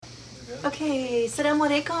Okay, Assalamu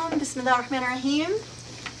alaikum, Bismillah ar-Rahman ar-Rahim.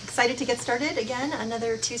 Excited to get started again,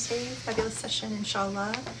 another Tuesday fabulous session,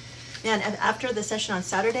 inshallah. Man, after the session on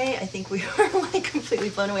Saturday, I think we were like completely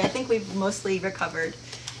blown away. I think we've mostly recovered,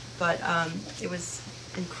 but it was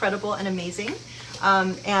incredible and amazing. I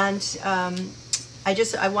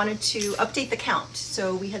wanted to update the count.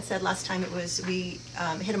 So we had said last time we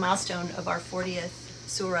hit a milestone of our 40th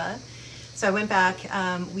surah. So I went back,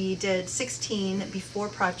 we did 16 before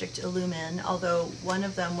Project Illumine, although one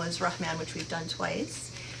of them was Rahman, which we've done twice.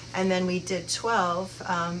 And then we did 12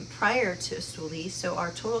 prior to Usuli, so our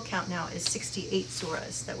total count now is 68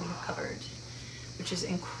 surahs that we have covered, which is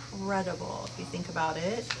incredible if you think about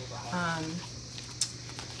it.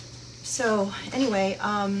 So anyway,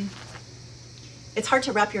 it's hard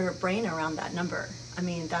to wrap your brain around that number. I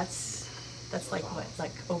mean, that's like what,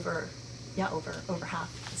 like over half.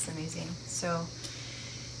 It's amazing. So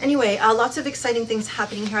anyway, lots of exciting things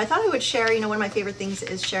happening here. I thought I would share, one of my favorite things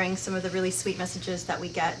is sharing some of the really sweet messages that we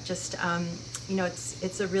get. Just,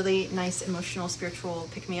 it's a really nice emotional, spiritual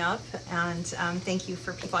pick-me-up, and thank you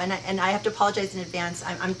for people. And I have to apologize in advance.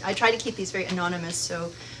 I try to keep these very anonymous,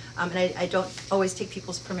 so and I don't always take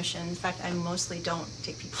people's permission. In fact, I mostly don't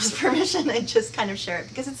take people's permission. I just kind of share it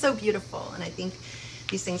because it's so beautiful, and I think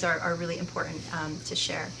these things are really important to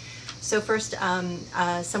share. So first,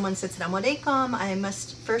 someone said, Assalamu alaikum. I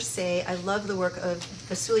must first say I love the work of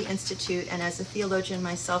the Usuli Institute, and as a theologian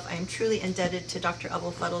myself, I am truly indebted to Dr.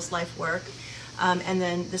 Abul Fadl's life work. And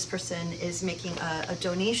then this person is making a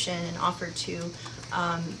donation and offered to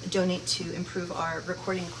donate to improve our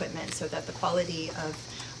recording equipment so that the quality of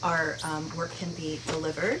our work can be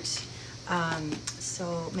delivered.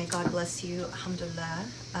 So may God bless you, alhamdulillah.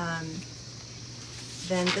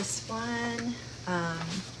 Then this one.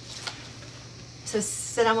 So,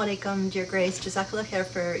 Assalamu alaikum, dear Grace, Jazakallah khair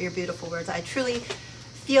for your beautiful words. I truly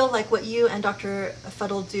feel like what you and Dr.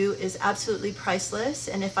 Fadl do is absolutely priceless,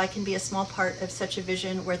 and if I can be a small part of such a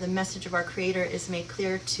vision where the message of our Creator is made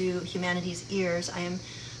clear to humanity's ears, I am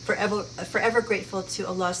forever grateful to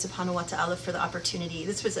Allah subhanahu wa ta'ala for the opportunity.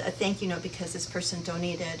 This was a thank you note because this person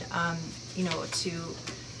donated,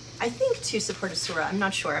 to support a surah. I'm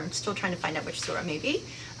not sure. I'm still trying to find out which surah, maybe.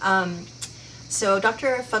 So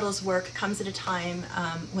Dr. Fadl's work comes at a time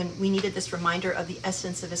when we needed this reminder of the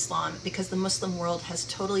essence of Islam, because the Muslim world has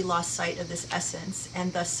totally lost sight of this essence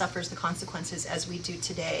and thus suffers the consequences as we do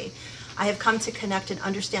today. I have come to connect and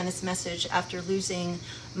understand this message after losing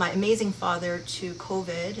my amazing father to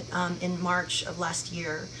COVID in March of last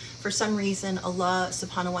year. For some reason, Allah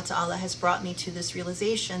subhanahu wa ta'ala has brought me to this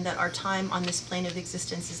realization that our time on this plane of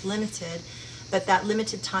existence is limited, but that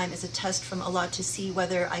limited time is a test from Allah to see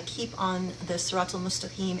whether I keep on the Sirat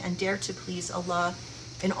al-Mustaqim and dare to please Allah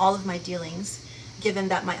in all of my dealings, given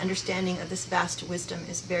that my understanding of this vast wisdom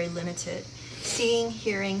is very limited. Seeing,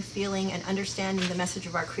 hearing, feeling, and understanding the message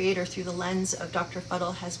of our Creator through the lens of Dr.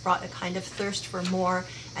 Fadl has brought a kind of thirst for more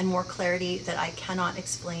and more clarity that I cannot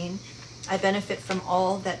explain. I benefit from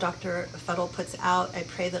all that Dr. Fadl puts out. I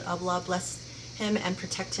pray that Allah bless him and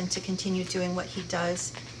protect him to continue doing what he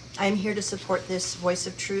does. I am here to support this voice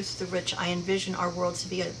of truth through which I envision our world to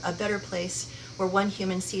be a better place where one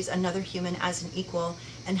human sees another human as an equal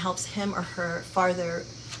and helps him or her further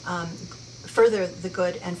the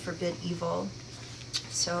good and forbid evil.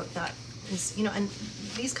 So that is, and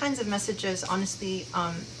these kinds of messages, honestly,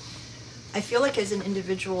 I feel like as an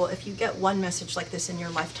individual, if you get one message like this in your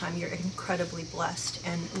lifetime, you're incredibly blessed,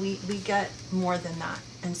 and we get more than that.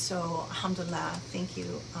 And so, alhamdulillah, thank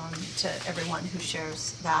you to everyone who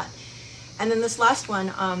shares that. And then this last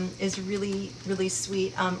one is really, really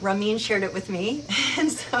sweet. Ramin shared it with me, and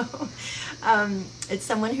so it's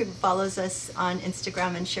someone who follows us on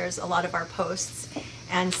Instagram and shares a lot of our posts,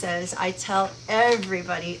 and says, I tell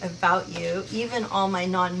everybody about you, even all my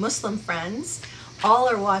non-Muslim friends. All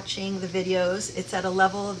are watching the videos. It's at a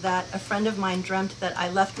level that a friend of mine dreamt that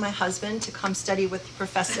I left my husband to come study with the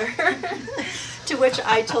professor. To which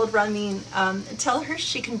I told Ramin, tell her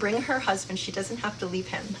she can bring her husband. She doesn't have to leave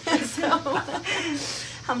him. So,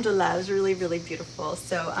 alhamdulillah, it was really, really beautiful.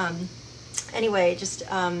 So anyway, just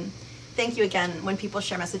thank you again. When people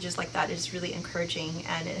share messages like that, it is really encouraging,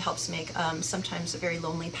 and it helps make sometimes a very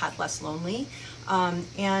lonely path less lonely.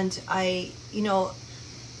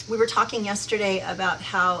 We were talking yesterday about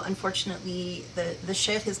how, unfortunately, the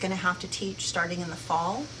sheikh is going to have to teach starting in the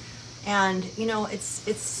fall. And,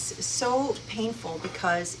 it's so painful,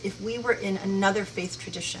 because if we were in another faith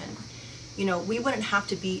tradition, we wouldn't have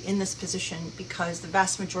to be in this position, because the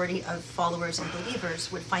vast majority of followers and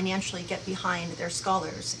believers would financially get behind their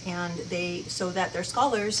scholars, and so that their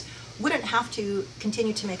scholars wouldn't have to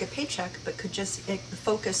continue to make a paycheck, but could just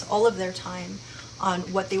focus all of their time on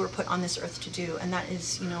what they were put on this earth to do. And that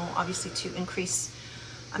is, obviously to increase,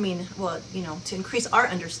 to increase our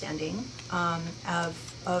understanding of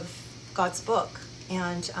God's book.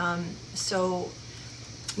 And to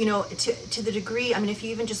the degree, if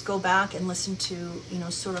you even just go back and listen to,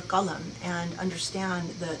 Surah Qalam and understand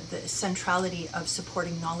the centrality of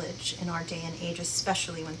supporting knowledge in our day and age,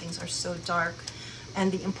 especially when things are so dark,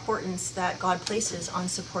 and the importance that God places on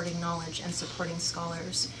supporting knowledge and supporting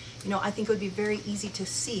scholars, I think it would be very easy to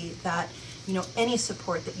see that, any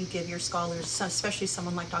support that you give your scholars, especially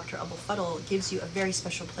someone like Dr. Abul Fadl, gives you a very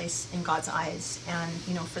special place in God's eyes. And,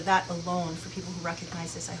 for that alone, for people who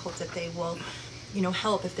recognize this, I hope that they will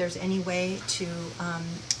help if there's any way to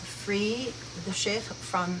free the sheikh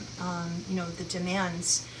from, the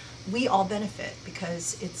demands. We all benefit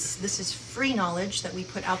because this is free knowledge that we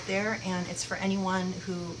put out there, and it's for anyone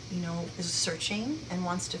who, is searching and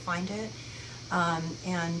wants to find it.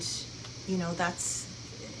 That's,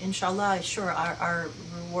 inshallah, sure, our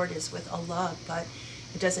reward is with Allah, but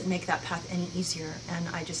it doesn't make that path any easier. And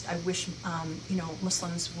I wish,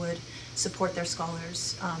 Muslims would support their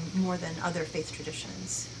scholars more than other faith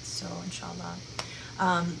traditions. So, inshallah.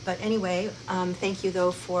 But anyway, thank you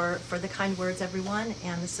though for the kind words, everyone,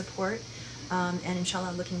 and the support. And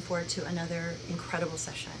inshallah, looking forward to another incredible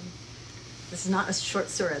session. This is not a short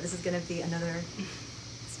surah. This is going to be another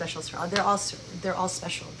special surah. They're all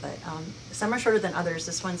special, but some are shorter than others.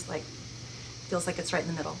 This one's feels like it's right in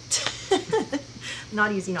the middle.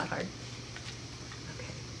 Not easy, not hard.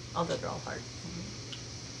 Okay, although they're all hard.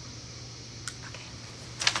 Okay.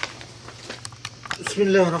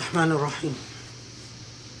 Bismillah ar-Rahman ar-Rahim.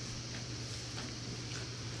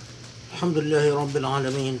 Alhamdulillahi Rabbil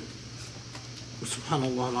Alameen.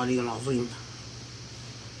 Subhanallah al-Ali al-Azim.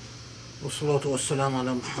 والصلاة والسلام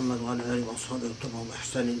على محمد وعلى آله وأصحابه وتبعهم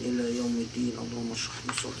بإحسان إلى يوم الدين. اللهم اشرح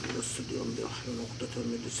لي صدري ويسر لي أمري واحلل عقدة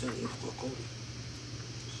من لساني يفقهوا قولي.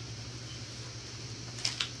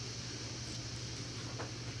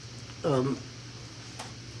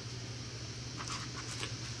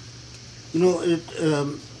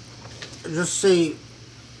 Just say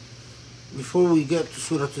before we get to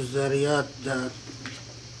Surah Al-Dhariyat that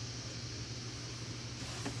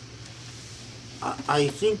I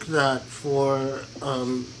think that for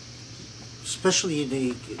especially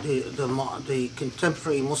the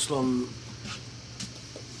contemporary Muslim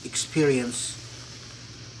experience,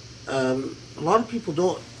 a lot of people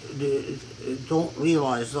don't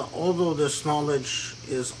realize that although this knowledge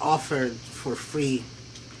is offered for free,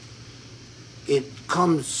 it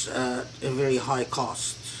comes at a very high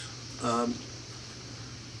cost.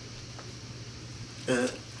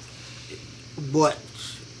 But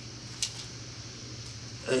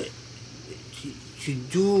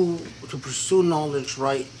to pursue knowledge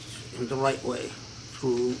right in the right way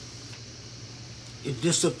through a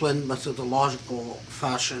disciplined methodological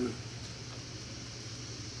fashion,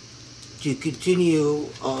 to continue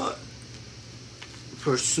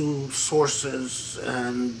pursue sources,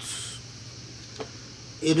 and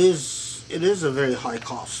it is a very high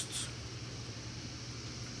cost.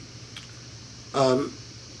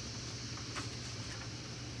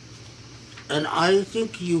 And I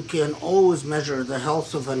think you can always measure the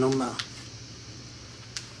health of an ummah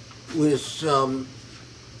with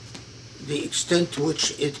the extent to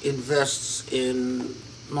which it invests in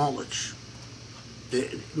knowledge.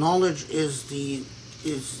 The knowledge is the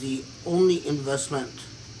only investment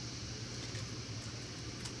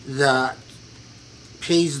that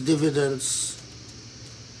pays dividends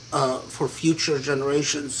for future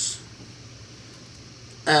generations,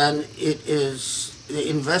 and it is the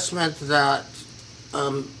investment that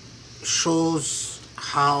shows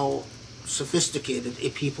how sophisticated a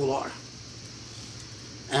people are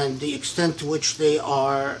and the extent to which they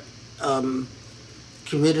are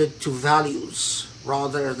committed to values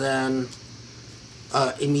rather than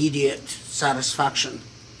immediate satisfaction.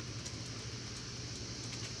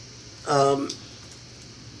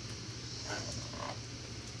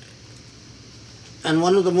 And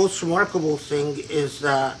one of the most remarkable things is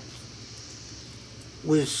that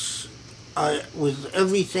with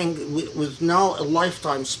everything, with now a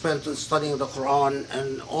lifetime spent in studying the Quran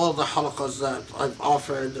and all the halaqas that I've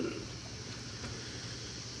offered,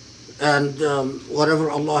 and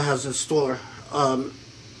whatever Allah has in store,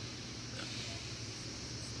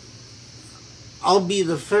 I'll be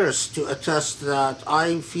the first to attest that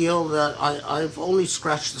I feel that I've only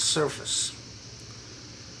scratched the surface.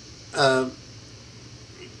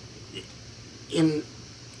 In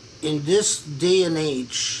this day and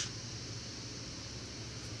age,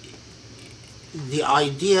 the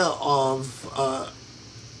idea of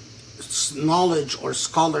knowledge or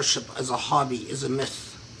scholarship as a hobby is a myth.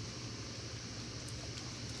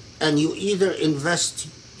 And you either invest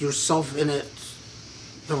yourself in it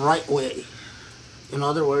the right way, in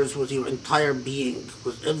other words, with your entire being,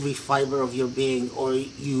 with every fiber of your being, or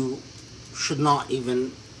you should not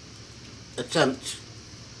even attempt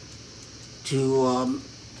to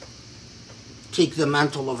take the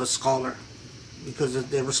mantle of a scholar, because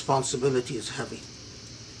the responsibility is heavy.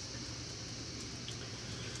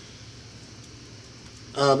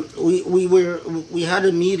 We had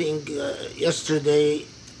a meeting yesterday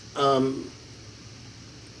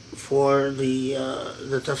for the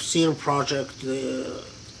tafsir project,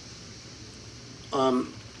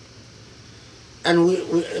 and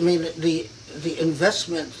I mean the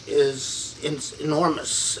investment is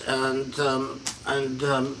enormous, and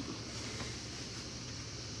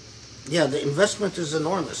yeah, the investment is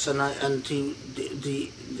enormous, and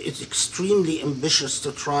it's extremely ambitious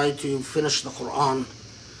to try to finish the Quran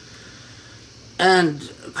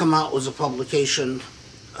and come out with a publication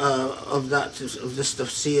of this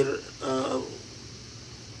tafsir,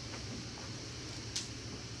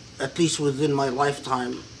 at least within my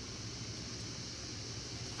lifetime.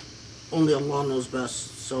 Only Allah knows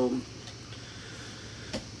best. So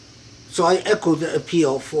I echo the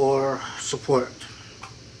appeal for support.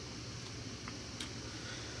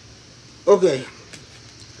 Okay,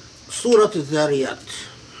 Surah Al-Dhariyat.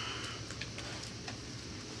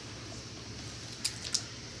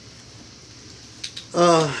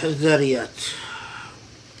 Al-Dhariyat.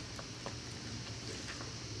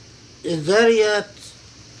 Al-Dhariyat,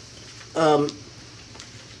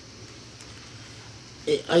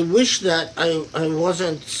 I wish that I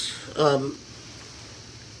wasn't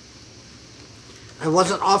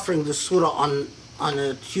offering the surah on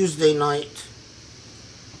a Tuesday night,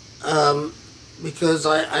 because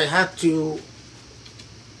I had to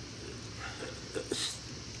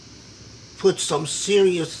put some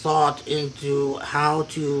serious thought into how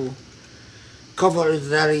to cover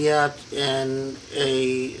Al-Dhariyat in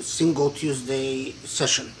a single Tuesday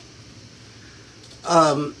session.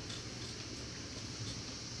 But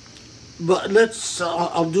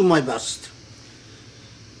I'll do my best.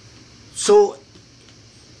 So,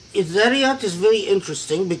 Al-Dhariyat is very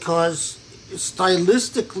interesting because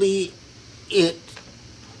stylistically it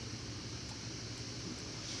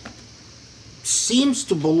seems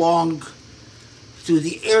to belong to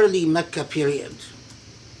the early Mecca period.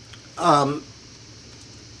 On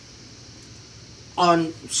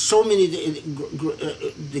so many,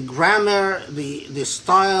 the grammar, the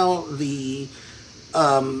style, the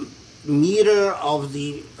meter of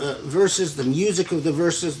the verses, the music of the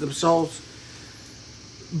verses themselves.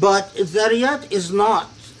 But Dhariyat is not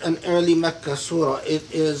an early Mecca surah,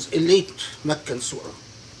 it is a late Meccan surah.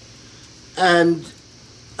 And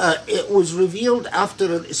it was revealed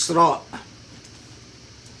after Al-Isra.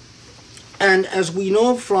 And as we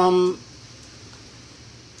know from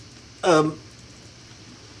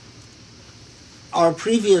our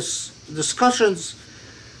previous discussions,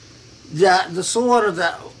 that the surah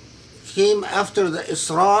that came after the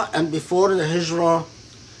Isra and before the Hijrah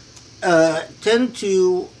tend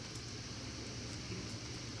to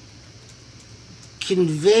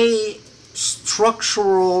convey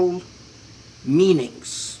structural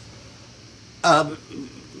meanings.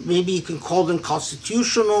 Maybe you can call them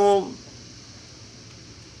constitutional,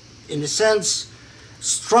 in a sense,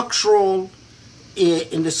 structural,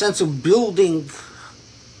 in the sense of building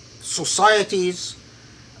societies,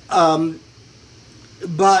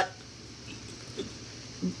 but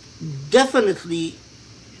definitely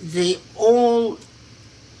they all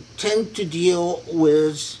tend to deal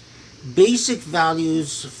with basic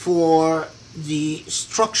values for the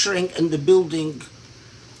structuring and the building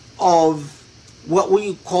of what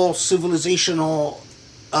we call civilizational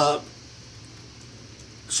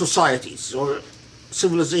societies or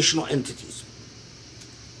civilizational entities.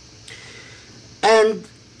 And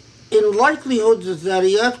in likelihood, the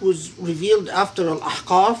Dhariyat was revealed after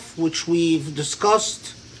Al-Ahqaf, which we've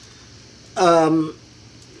discussed.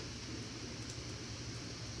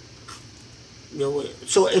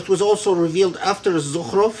 So it was also revealed after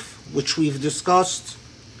Al-Zukhruf, which we've discussed.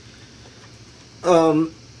 Now,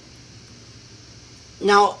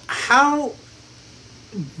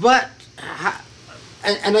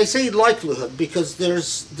 and I say likelihood because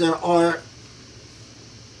there are,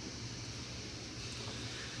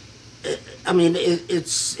 I mean,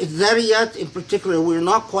 it's Dhariyat in particular, we're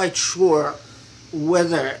not quite sure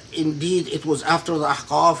whether indeed it was after the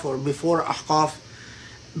Ahqaf or before Ahqaf,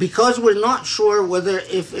 because we're not sure whether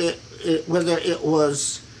it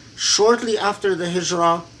was shortly after the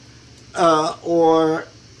Hijrah, or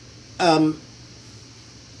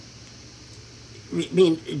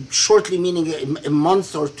shortly meaning a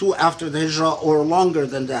month or two after the Hijrah, or longer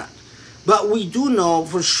than that. But we do know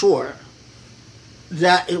for sure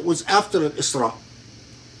that it was after Al-Isra.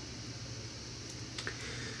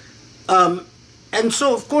 And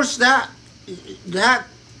so, of course, that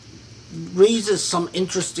raises some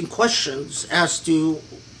interesting questions as to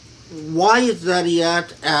why is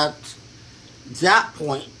Dhariyat at that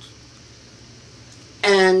point,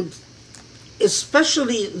 and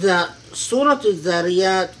especially that Surah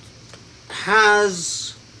Al-Dhariyat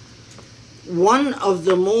has one of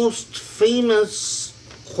the most famous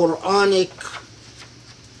Quranic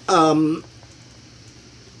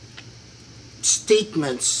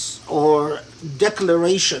statements or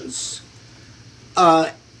declarations,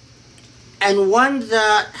 and one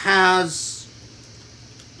that has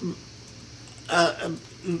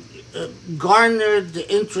garnered the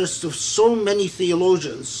interest of so many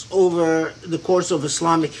theologians over the course of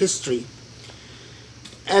Islamic history,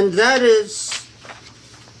 and that is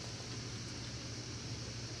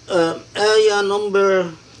ayah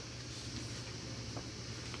number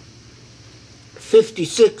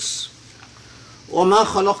 56, وَمَا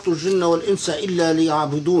خَلَقْتُ الْجِنَّ وَالْإِنسَ إِلَّا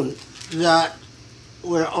لِيَعْبُدُونَ, that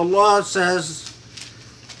where Allah says,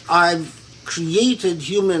 I've created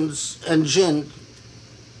humans and jinn,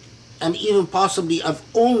 and even possibly I've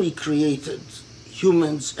only created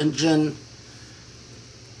humans and jinn,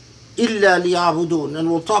 إِلَّا لِيَعْبُدُونَ,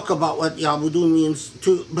 and we'll talk about what يَعْبُدُونَ means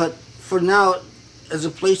too, but for now, as a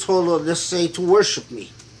placeholder, let's say to worship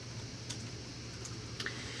me.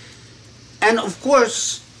 And of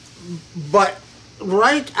course, but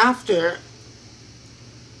right after,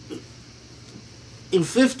 in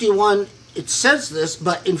 51, it says this,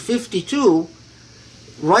 but in 52,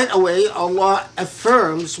 right away, Allah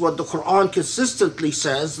affirms what the Quran consistently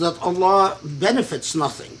says, that Allah benefits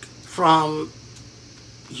nothing from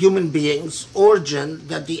human beings or jinn,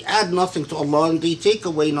 that they add nothing to Allah and they take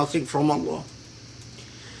away nothing from Allah.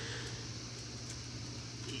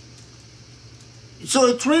 So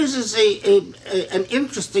it raises an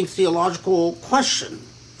interesting theological question.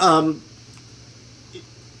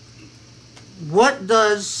 What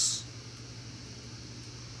does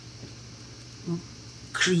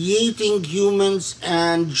creating humans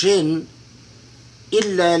and jinn,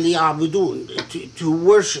 إِلَّا لِيَعْبُدُونَ, to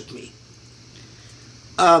worship me?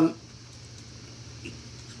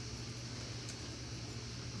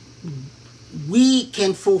 We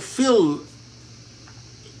can fulfill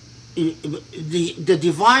the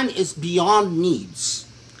divine is beyond needs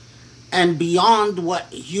and beyond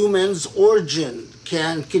what humans or jinn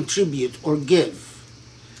can contribute or give.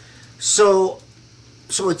 So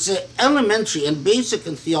it's elementary and basic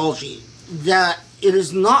in theology that it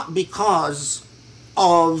is not because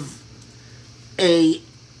of an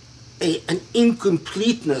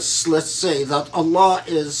incompleteness, let's say, that Allah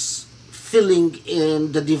is filling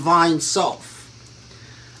in the divine self.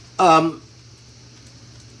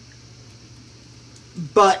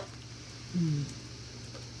 But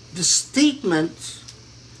the statement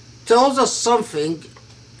tells us something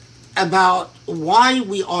about why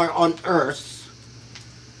we are on earth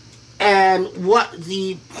and what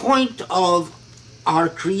the point of our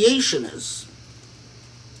creation is.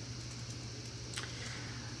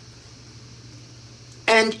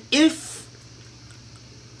 And if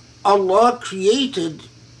Allah created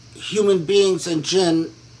human beings and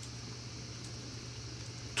jinn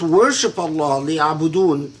to worship Allah,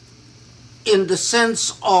 liya'budun, in the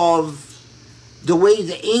sense of the way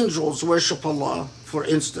the angels worship Allah, for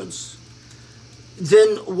instance,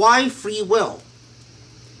 then why free will?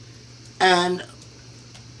 And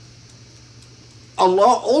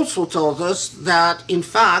Allah also tells us that, in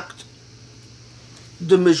fact,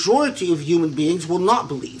 the majority of human beings will not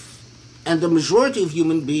believe, and the majority of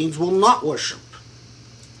human beings will not worship.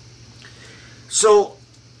 So,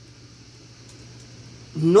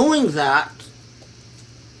 knowing that,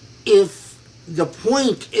 if the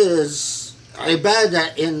point is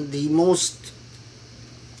ibadah in the most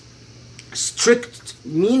strict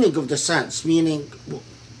meaning of the sense, meaning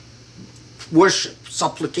worship,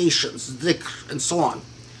 supplications, dhikr, and so on,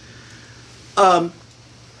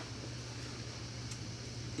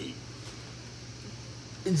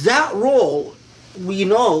 that role, we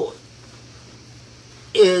know,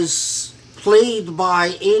 is played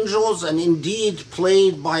by angels and indeed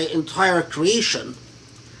played by entire creation.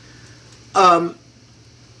 And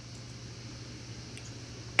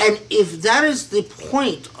if that is the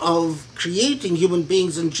point of creating human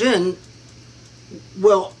beings and jinn,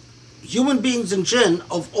 well, human beings and jinn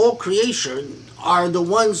of all creation are the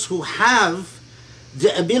ones who have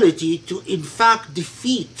the ability to in fact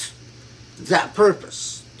defeat that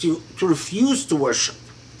purpose, to refuse to worship.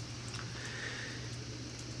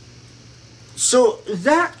 So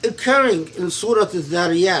that occurring in Surah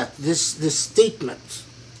Al-Dhariyat, this statement,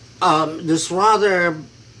 this rather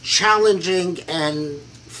challenging and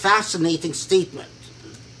fascinating statement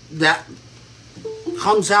that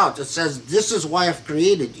comes out, it says, this is why I've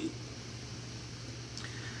created you,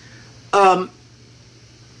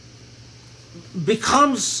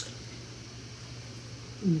 becomes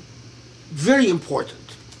very important.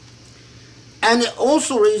 And it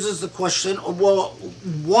also raises the question of, well,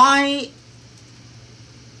 why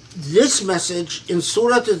this message in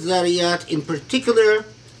Surah Al-Dhariyat in particular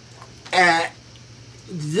at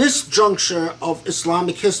this juncture of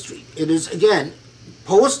Islamic history? It is, again,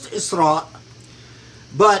 post-Isra,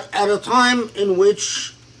 but at a time in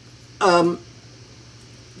which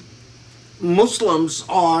Muslims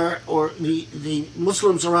are, or the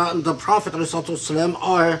Muslims around the Prophet ﷺ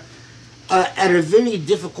are at a very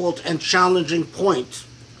difficult and challenging point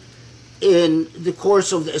in the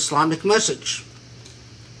course of the Islamic message.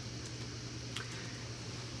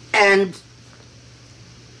 And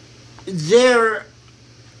their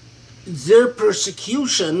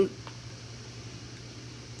persecution,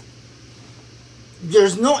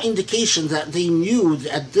 there's no indication that they knew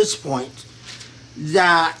at this point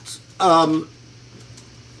that Hijrah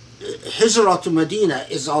to Medina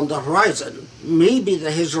is on the horizon. Maybe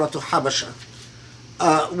the Hijrah to Habasha,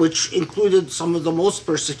 which included some of the most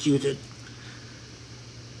persecuted.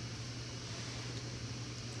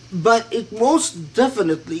 But it most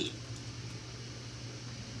definitely,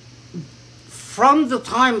 from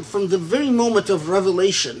the very moment of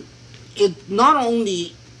revelation, it not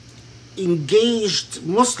only engaged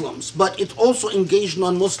Muslims, but it also engaged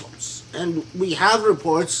non-Muslims. And we have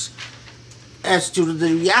reports as to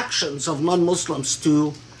the reactions of non-Muslims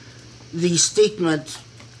to the statement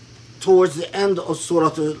towards the end of Surah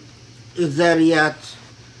Al-Dhariyat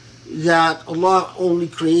that Allah only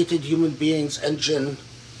created human beings and jinn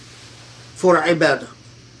for ibadah.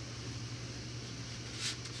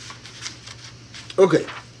 Okay.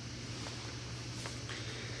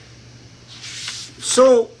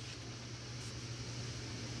 So,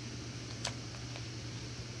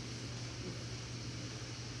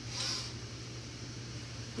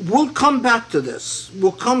 we'll come back to this.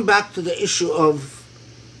 We'll come back to the issue of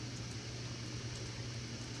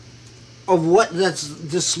what does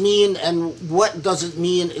this mean and what does it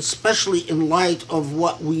mean, especially in light of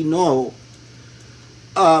what we know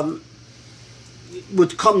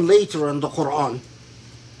would come later in the Quran.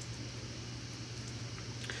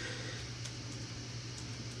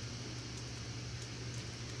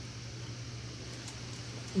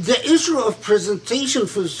 The issue of presentation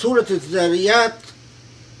for Surah Al-Dhariyat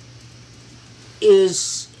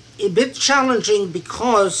is a bit challenging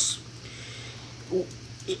because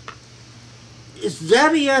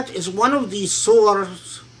Dhariyat is one of these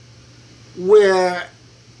surahs where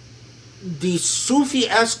the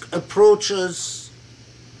Sufi-esque approaches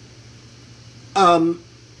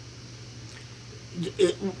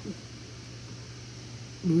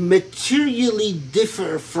materially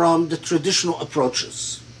differ from the traditional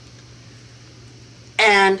approaches.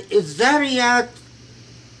 And Dhariyat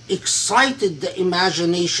excited the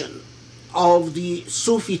imagination of the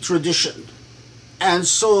Sufi tradition, and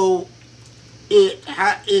so it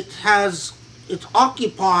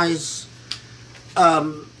occupies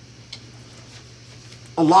a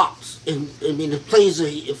lot. It plays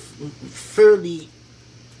a fairly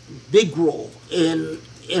big role in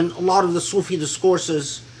a lot of the Sufi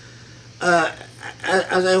discourses.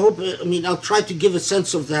 As I hope, I'll try to give a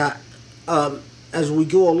sense of that as we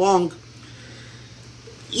go along.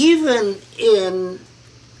 Even in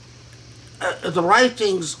the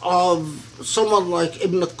writings of someone like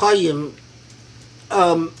Ibn Qayyim,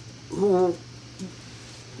 who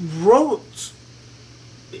wrote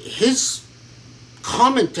his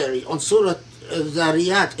commentary on Surah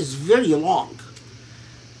Al-Dhariyat is very long.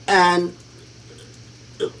 And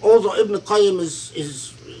although Ibn Qayyim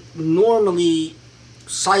is normally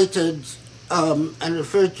cited and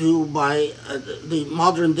referred to by the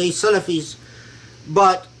modern day Salafis,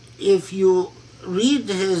 but if you read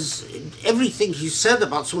everything he said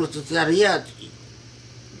about Surah Al-Dhariyat,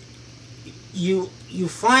 you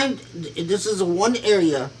find this is one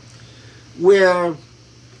area where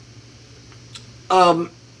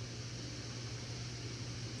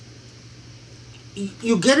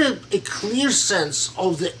you get a clear sense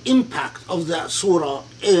of the impact of that surah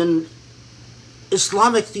in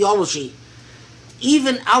Islamic theology,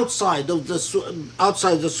 even outside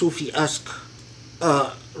the Sufi-esque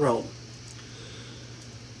realm.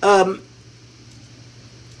 Um,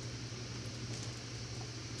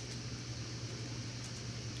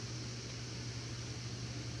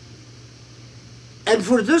 and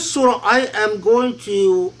for this surah, I'm going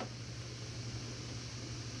to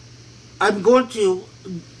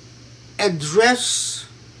address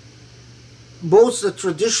both the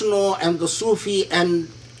traditional and the Sufi and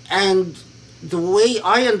the way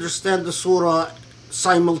I understand the surah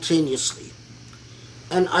simultaneously.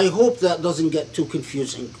 And I hope that doesn't get too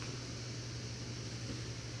confusing.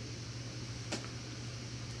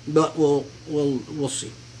 But we'll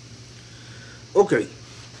see. Okay.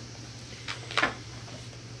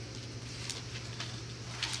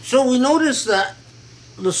 So we notice that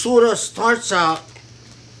the surah starts out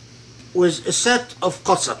with a set of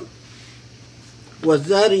qasam.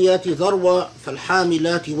 وَالذَّارِيَاتِ ذَرْوًا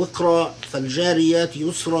فَالْحَامِلَاتِ وِقْرًا فَالْجَارِيَاتِ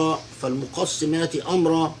يُسْرًا فَالْمُقَسِّمَاتِ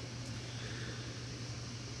أَمْرًا.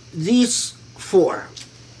 These four.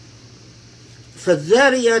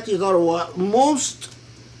 فَالذَّارِيَاتِ ذَرْوًا, most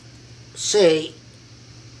say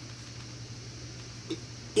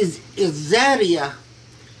is ذَارِيَة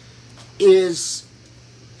is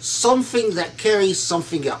something that carries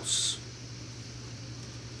something else.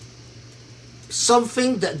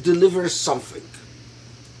 Something that delivers something.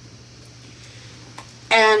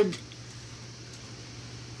 And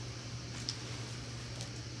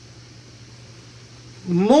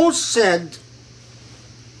most said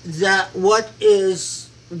that what it is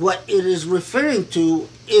referring to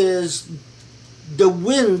is the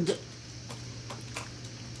wind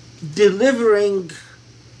delivering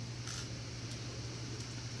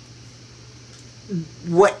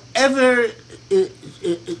whatever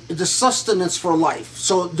the sustenance for life.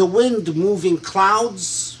 So the wind moving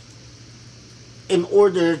clouds in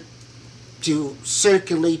order to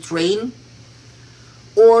circulate rain,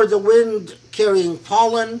 or the wind carrying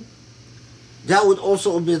pollen, that would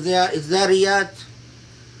also be there, Dhariyat.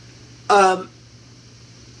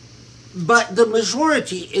 But the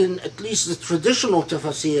majority, in at least the traditional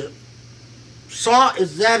tafsir, saw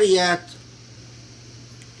Dhariyat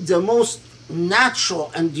the most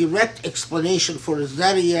natural and direct explanation for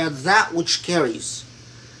Dhariyat, that which carries,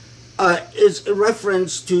 is a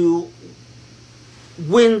reference to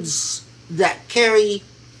winds that carry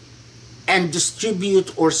and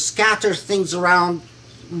distribute or scatter things around,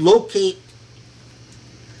 locate.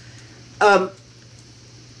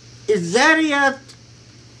 Dhariyat,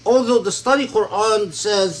 although the study Quran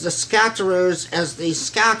says the scatterers as they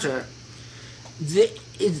scatter, the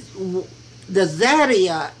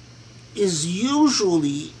Dhariyat is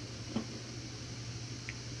usually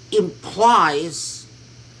implies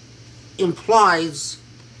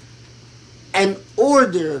an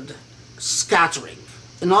ordered scattering.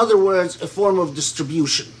 In other words, a form of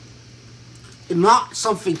distribution, not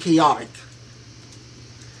something chaotic.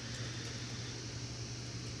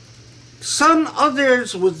 Some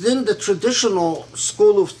others within the traditional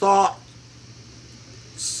school of thought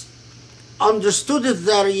understood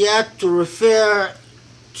Dhariyat to refer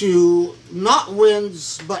to not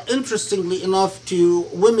winds, but interestingly enough, to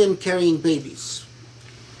women carrying babies.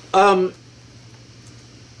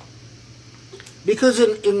 Because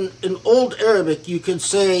in Old Arabic you can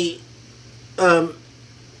say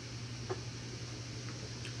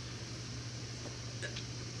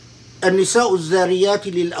النساء الذاريات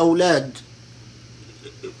للأولاد,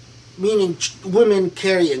 meaning women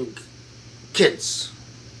carrying kids.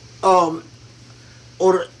 Or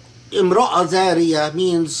امرأة ذارية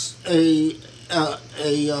means a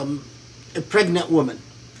pregnant woman.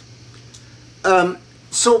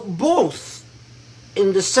 So both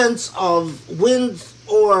in the sense of wind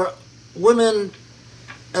or women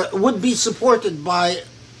would be supported by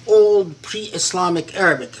old pre-Islamic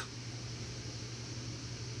Arabic.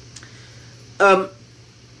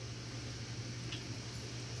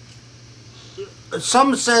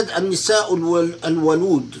 Some said النساء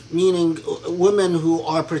الولود, meaning women who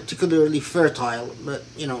are particularly fertile, but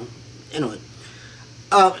anyway.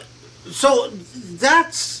 So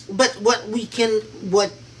that's, but what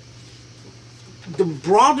the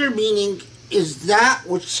broader meaning is that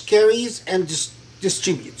which carries and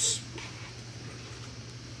distributes.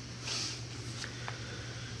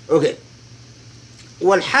 Okay.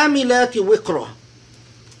 وَالْحَامِلَاتِ وِقْرًا.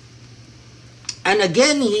 And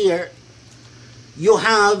again here, you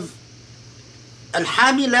have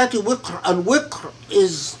الْحَامِلَاتِ وِقْرًا. Al-wiqr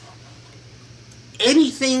is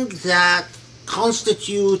anything that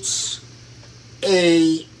constitutes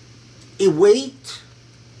a weight,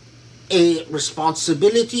 a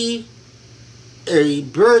responsibility, a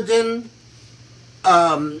burden,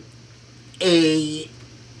 a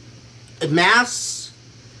mass.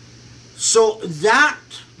 So that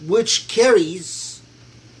which carries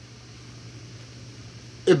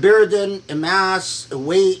a burden, a mass, a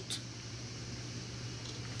weight,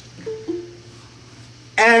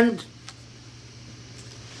 and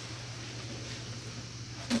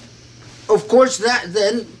of course that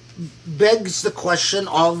then begs the question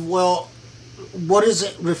of, well, what is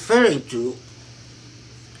it referring to?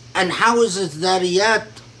 And how is Al-Dhariyat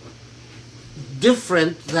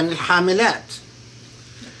different than Al-Hamilat?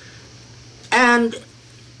 And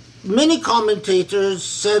many commentators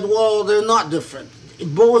said, well, they're not different.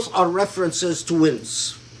 Both are references to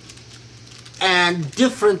winds and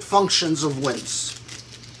different functions of winds.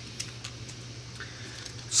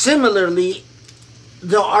 Similarly,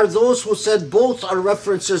 there are those who said both are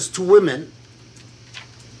references to women,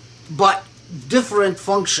 but different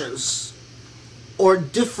functions or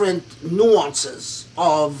different nuances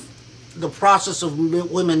of the process of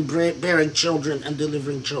women bearing children and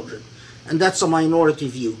delivering children. And that's a minority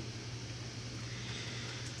view.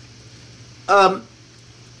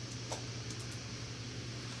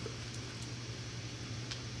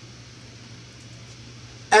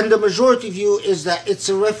 And the majority view is that it's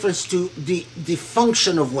a reference to the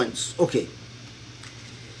function of winds. Okay.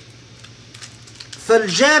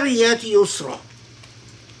 فَالْجَارِيَاتِ يُسْرًا.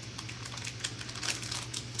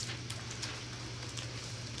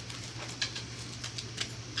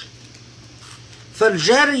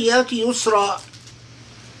 فَالْجَارِيَاتِ يُسْرًا.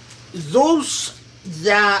 Those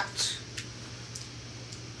that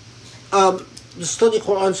the study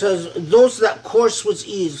Quran says, those that course with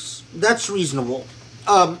ease, that's reasonable.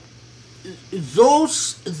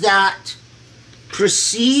 Those that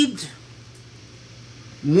proceed,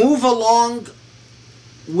 move along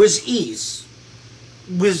with ease,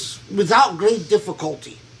 without great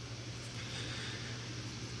difficulty.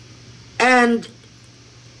 And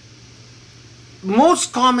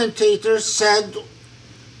most commentators said,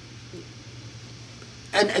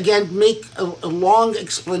 and again make a long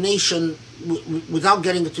explanation without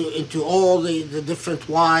getting into all the different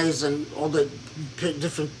whys and all the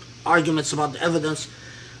different arguments about the evidence.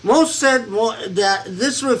 Most said that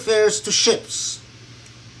this refers to ships.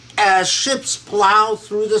 As ships plow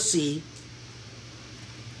through the sea,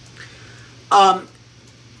 and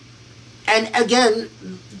again,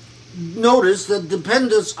 notice the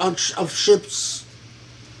dependence of ships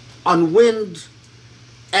on wind,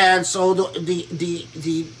 and so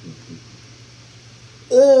the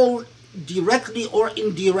all directly or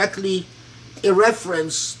indirectly a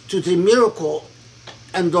reference to the miracle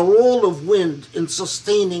and the role of wind in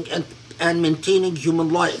sustaining and maintaining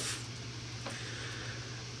human life.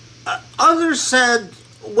 Others said,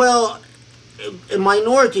 well, a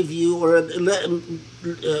minority view, or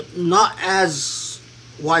not as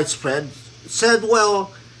widespread, said,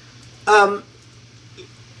 well,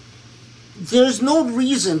 there's no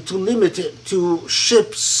reason to limit it to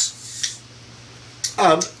ships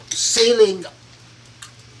sailing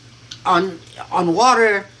on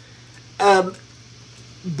water,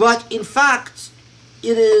 but in fact,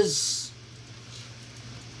 it is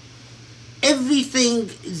everything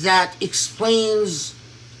that explains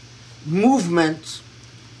movement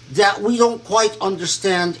that we don't quite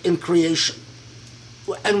understand in creation.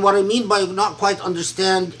 And what I mean by not quite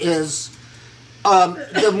understand is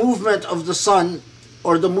the movement of the sun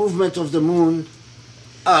or the movement of the moon.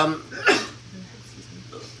 And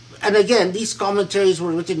again, these commentaries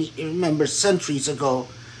were written, remember, centuries ago.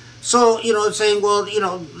 So, saying, well,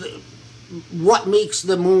 what makes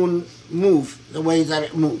the moon move the way that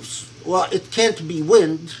it moves? Well, it can't be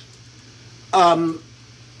wind,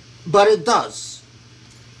 but it does.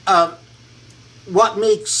 What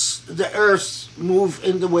makes the earth move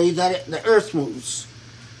in the way that the earth moves?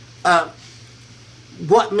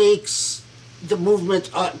 What makes the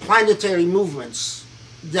movement, planetary movements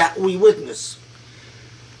that we witness?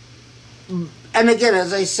 And again,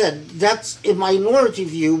 as I said, that's a minority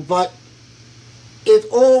view, but it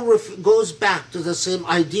all goes back to the same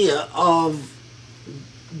idea of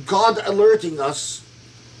God alerting us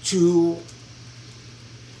to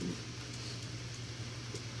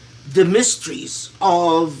the mysteries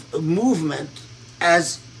of movement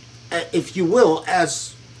as, if you will,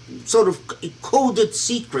 as sort of coded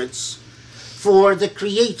secrets for the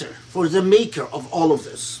creator, for the maker of all of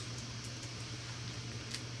this.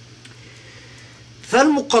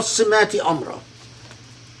 فَالْمُقَسِّمَاتِ أَمْرًا.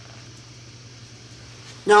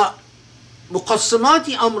 Now,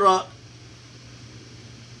 مُقَسِّمَاتِ أَمْرًا,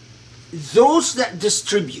 those that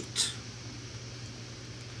distribute.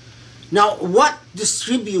 Now, what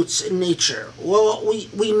distributes in nature? Well,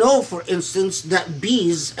 we know, for instance, that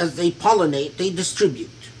bees, as they pollinate, they distribute.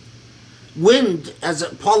 Wind, as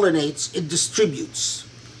it pollinates, it distributes.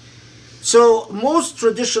 So most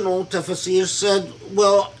traditional tafsir said,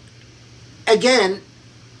 well, again,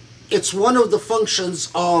 it's one of the functions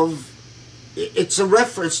of, it's a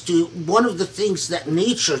reference to one of the things that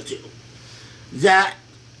nature do. That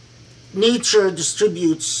nature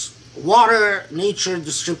distributes water, nature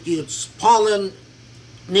distributes pollen,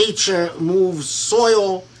 nature moves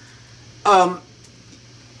soil.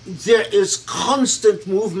 There is constant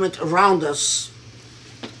movement around us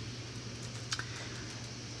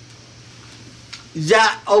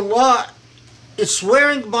that Allah is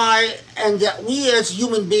swearing by, and that we as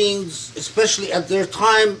human beings, especially at their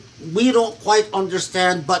time, we don't quite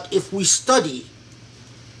understand, but if we study,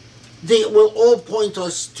 they will all point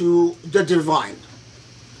us to the divine.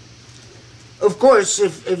 Of course,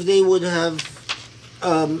 if they would have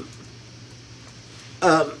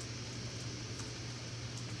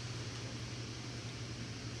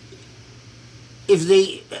if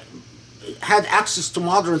they had access to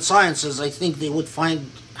modern sciences, I think they would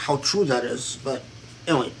find how true that is. But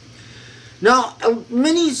anyway, now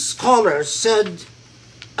many scholars said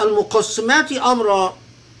al-muqassimati amra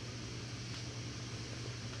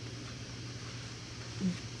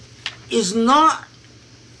is not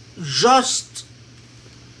just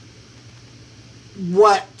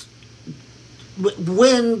what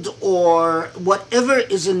wind or whatever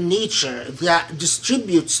is in nature that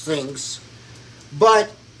distributes things,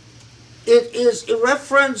 but it is a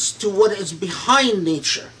reference to what is behind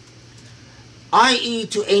nature, i.e.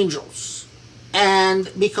 to angels.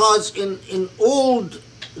 And because in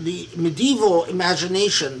the medieval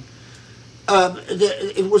imagination,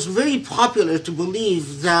 it was very popular to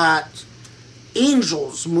believe that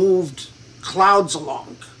angels moved clouds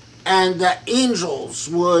along, and that angels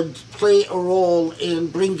would play a role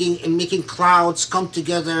in making clouds come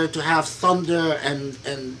together to have thunder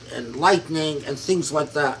and lightning and things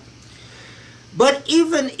like that. But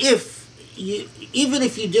even if you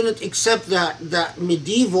didn't accept that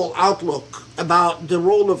medieval outlook about the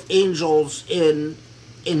role of angels in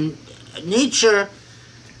nature,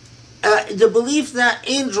 the belief that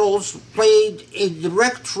angels played a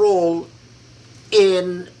direct role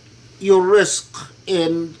in your risk,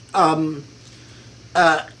 in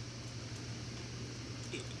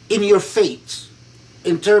your fate,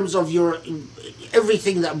 in terms of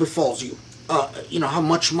everything that befalls you. How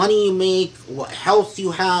much money you make, what health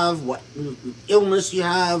you have, what illness you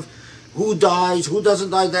have, who dies, who doesn't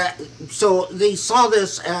die. So they saw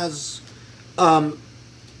this as an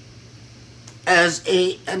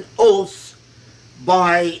oath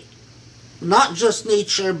by not just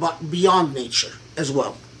nature but beyond nature as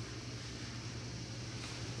well.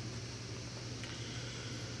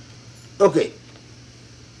 Okay.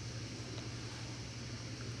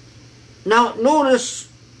 Now notice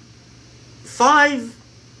 5,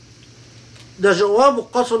 the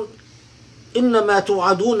جواب قسم إنما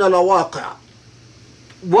توعدون لواقع.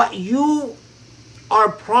 What you are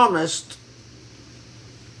promised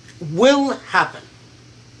will happen.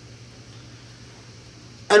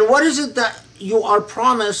 And what is it that you are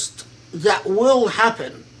promised that will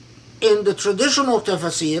happen? In the traditional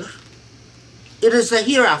tafsir, it is the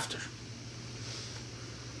hereafter.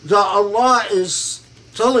 That Allah is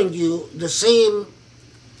telling you, the same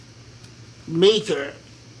maker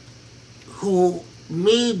who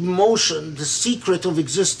made motion the secret of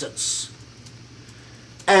existence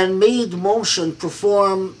and made motion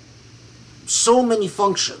perform so many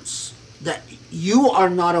functions that you are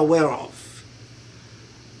not aware of.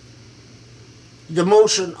 The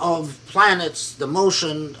motion of planets, the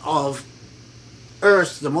motion of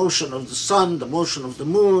earth, the motion of the sun, the motion of the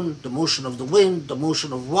moon, the motion of the wind, the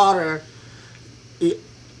motion of water,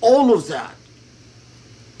 all of that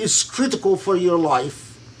is critical for your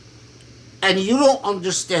life, and you don't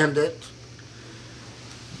understand it.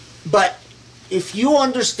 But if you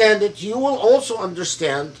understand it, you will also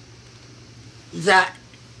understand that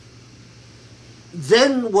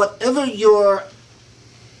then whatever your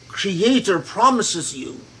Creator promises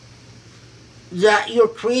you, that your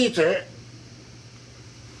Creator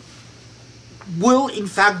will in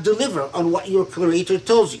fact deliver on what your Creator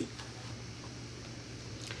tells you.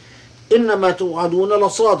 إنما توعدون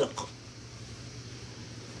لصادق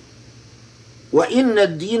وإن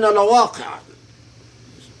الدين لواقع.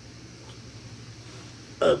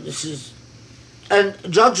 This is, and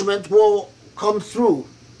judgment will come through.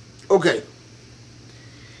 Okay.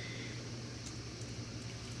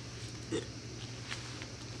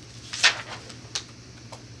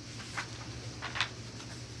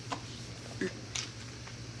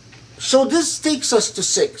 So this takes us to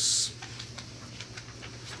 6.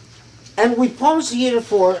 And we pause here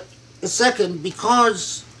for Second,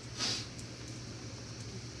 because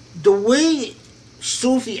the way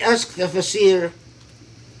Sufi-esque tafsir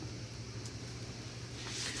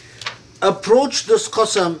approached this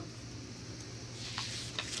qasam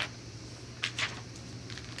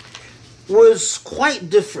was quite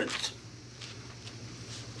different.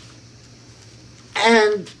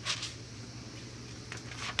 And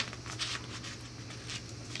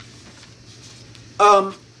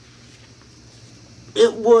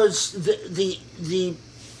it was the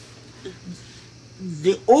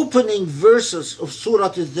opening verses of Surah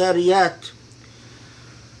Al-Dhariyat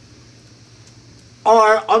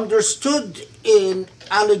are understood in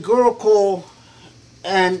allegorical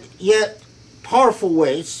and yet powerful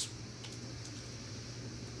ways.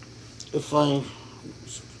 If I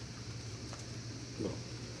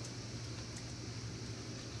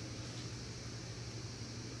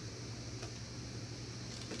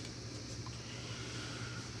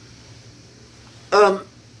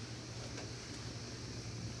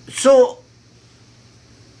so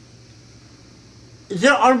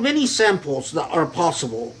there are many samples that are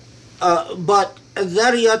possible, but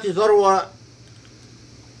Al-Dhariyat Dharwa,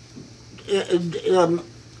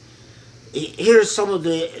 here's some of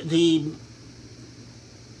the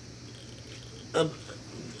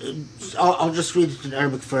I'll just read it in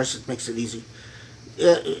Arabic first, it makes it easy.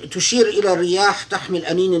 تشير إلى الرياح تحمل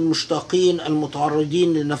أنين المشتاقين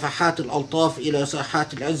المتعرضين لنفحات الألطاف إلى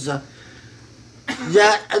ساحات العزة.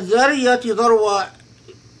 That الذاريات ذروة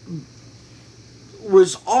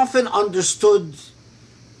was often understood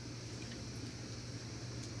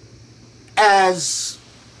as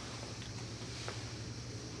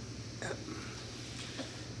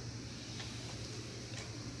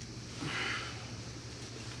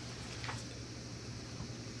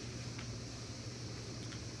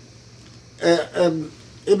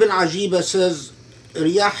Ibn Ajiba says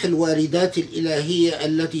رياح الواردات الإلهية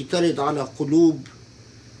التي ترد على قلوب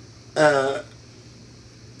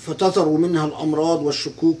فتظهر منها الأمراض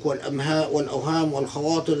والشكوك والأمهاء والأوهام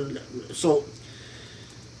والخواطر. So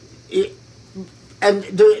and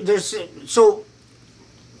there's so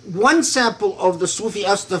one sample of the Sufi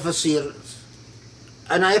Tafsir,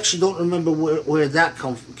 and I actually don't remember where that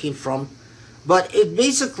came from, but it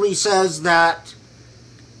basically says that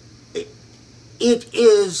it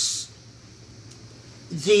is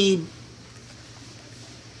the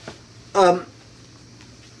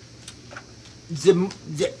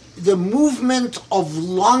movement of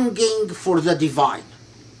longing for the divine,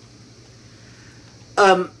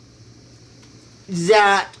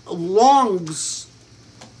 that longs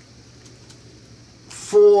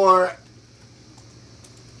for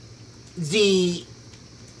the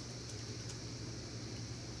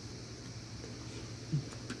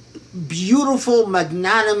beautiful,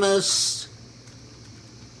 magnanimous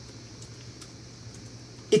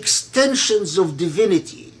extensions of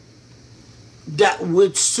divinity that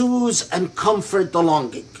would soothe and comfort the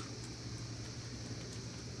longing.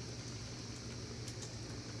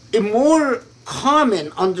 A more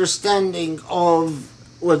common understanding of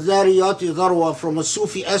وَالذَّارِيَاتِ ذَرْوَةً from a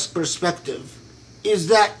Sufi-esque perspective is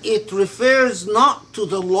that it refers not to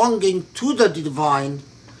the longing to the divine,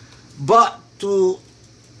 but to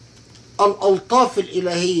al-altaf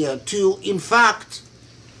al-ilahiyya, to in fact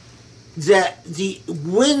the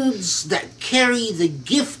winds that carry the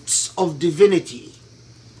gifts of divinity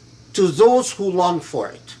to those who long for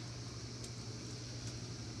it.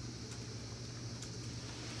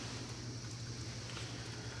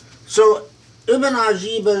 So Ibn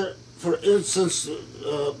Ajiba, for instance,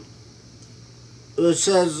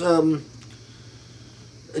 says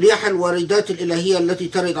رياح الواردات الإلهية التي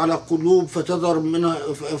ترد على قلوب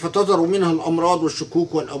فتظهر منها الأمراض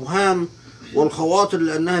والشكوك والأوهام والخواطر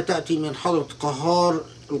لأنها تأتي من حضرة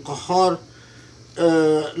القهار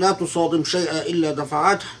لا تصادم شيئا إلا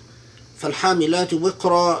دفعته فالحاملات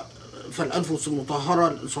وقرا فالأنفس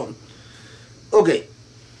المطهرة. Okay.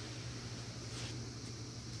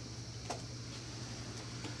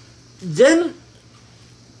 Then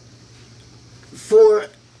for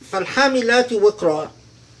فالحاملات وقرا,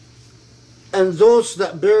 and those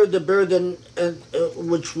that bear the burden,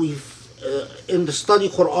 which we've in the study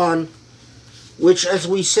Quran, which, as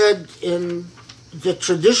we said, in the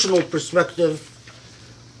traditional perspective,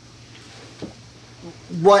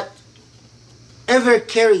 whatever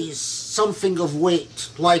carries something of weight,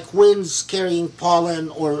 like winds carrying pollen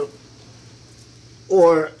or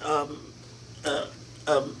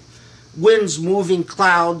winds moving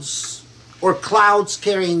clouds, or clouds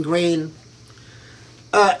carrying grain.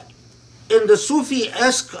 In the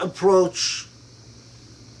Sufi-esque approach,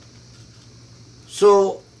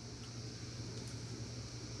 so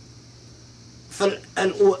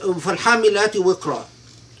فالحاملات وقرا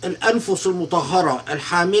الأنفس المطهرة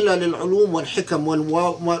الحاملة للعلوم والحكم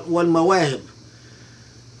والمواهب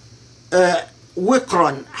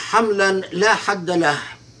وقرا حملا لا حد له.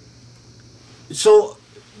 So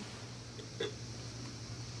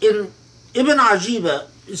in Ibn Ajiba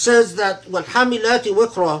it says that والحاملات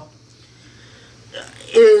وقرا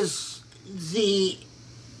is the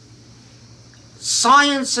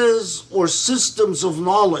sciences or systems of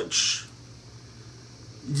knowledge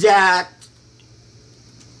that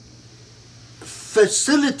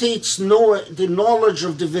facilitates the knowledge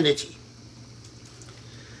of divinity.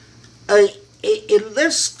 A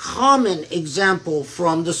less common example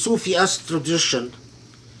from the Sufist tradition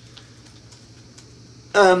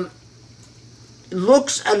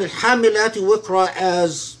looks at al-Hamilat Wikra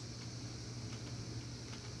as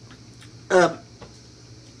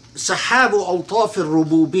Sahabu Altaf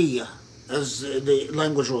al-Rububiyya, as the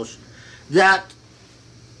language was, that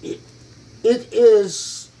it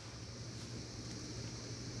is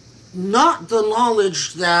not the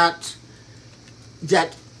knowledge that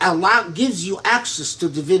gives you access to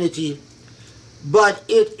divinity, but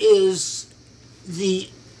it is the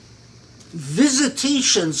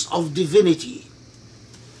visitations of divinity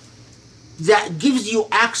that gives you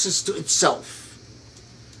access to itself.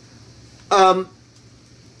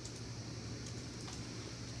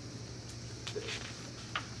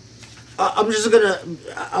 I'm just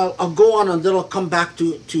I'll go on and then I'll come back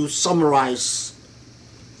to summarize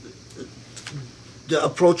the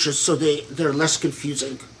approaches so they're less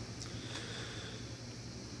confusing.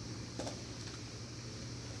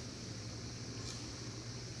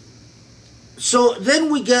 So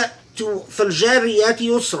then we get to فَالْجَارِيَاتِ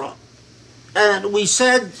يُسْرًا, and we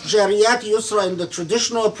said Jariyat Yusra in the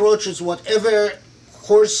traditional approach is whatever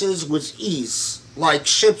courses with ease, like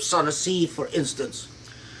ships on a sea, for instance.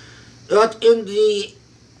 But in the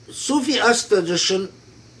Sufi tradition,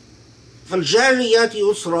 فالجاريات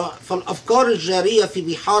يسرى فالأفكار الجارية في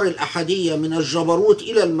بحار الأحدية من الجبروت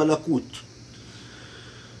إلى الملكوت.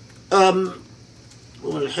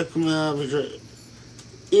 والحكمة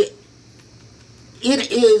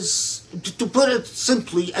it is, to put it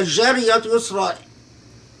simply, الجاريات يسرى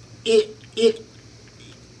it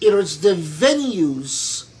is the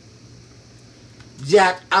venues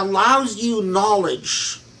that allows you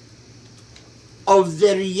knowledge of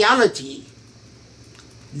the reality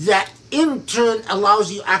that in turn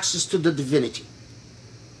allows you access to the divinity.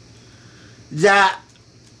 That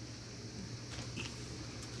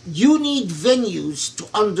you need venues to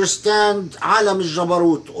understand Alam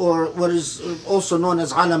al-Jabarut, or what is also known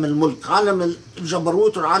as Alam al-Mulk. Alam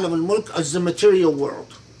al-Jabarut or Alam al-Mulk is the material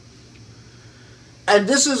world. And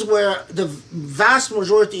this is where the vast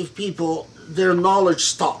majority of people, their knowledge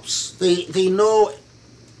stops. They know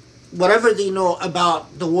whatever they know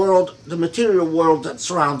about the world, the material world that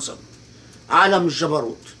surrounds them. Alam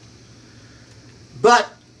al-Jabarut. But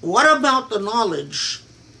what about the knowledge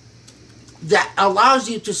that allows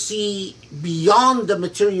you to see beyond the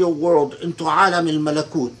material world into Alam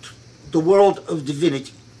al-Malakut, the world of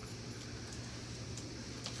divinity?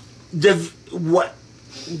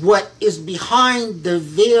 What is behind the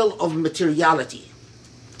veil of materiality?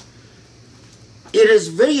 It is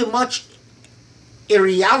very much a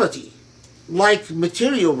reality, like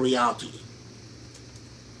material reality.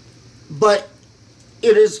 But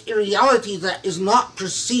it is a reality that is not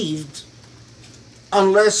perceived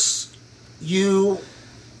unless you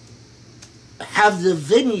have the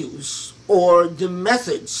venues or the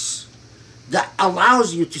methods that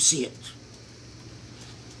allows you to see it.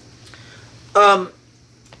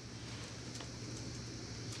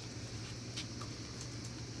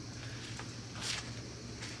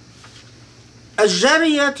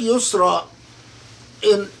 Al-Jariyat Yusra,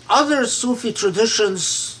 in other Sufi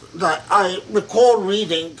traditions that I recall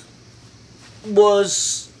reading,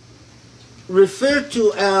 was referred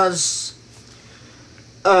to as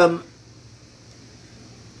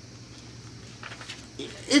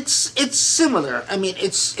it's similar. I mean,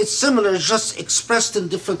 it's similar, just expressed in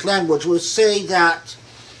different language. We'll say that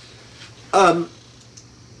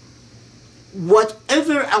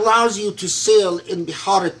whatever allows you to sail in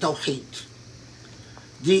Bihar al-Tawheed,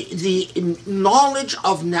 the knowledge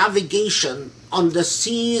of navigation on the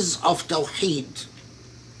seas of Tawheed,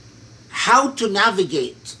 how to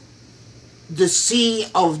navigate the sea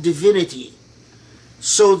of divinity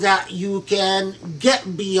so that you can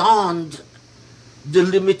get beyond the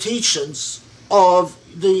limitations of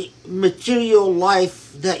the material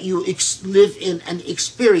life that you live in and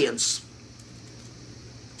experience.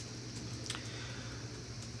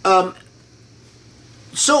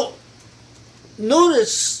 So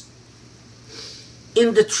notice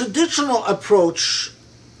In the traditional approach,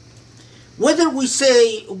 whether we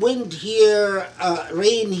say wind here,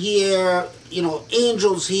 rain here,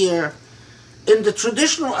 angels here, in the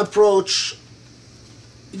traditional approach,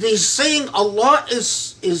 they're saying Allah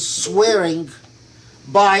is swearing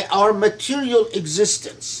by our material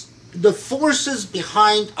existence, the forces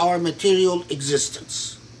behind our material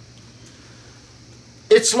existence.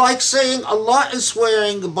 It's like saying Allah is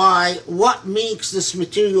swearing by what makes this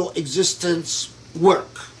material existence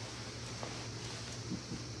work.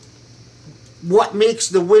 What makes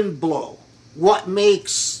the wind blow? What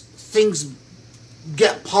makes things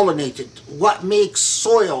get pollinated? What makes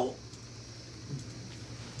soil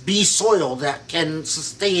be soil that can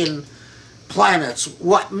sustain planets?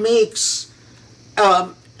 What makes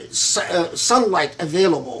sunlight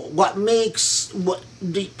available? What makes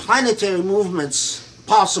the planetary movements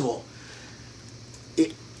possible?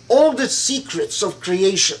 All the secrets of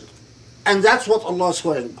creation, and that's what Allah is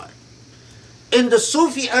swearing by. In the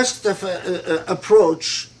Sufi-esque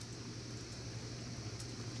approach,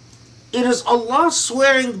 it is Allah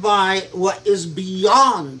swearing by what is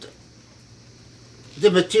beyond the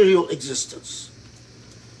material existence.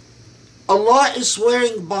 Allah is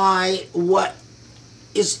swearing by what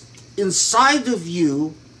is inside of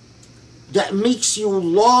you that makes you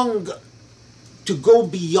long to go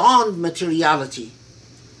beyond materiality,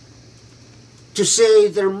 to say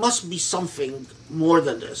there must be something more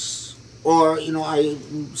than this. Or, I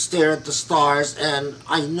stare at the stars and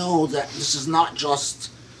I know that this is not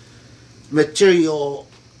just material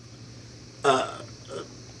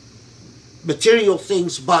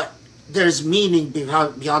things, but there's meaning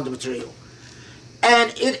beyond the material.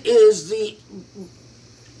 And it is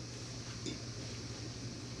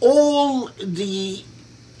all the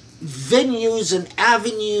venues and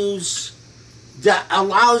avenues that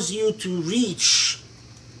allows you to reach,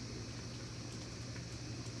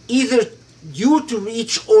 either you to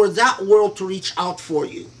reach or that world to reach out for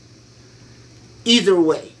you. Either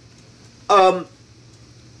way.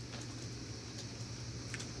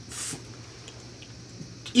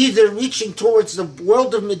 Either reaching towards the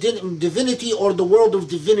world of divinity or the world of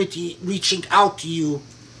divinity reaching out to you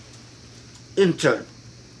in turn.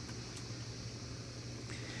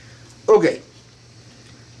 Okay.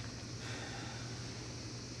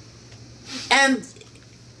 And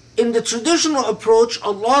in the traditional approach,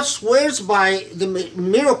 Allah swears by the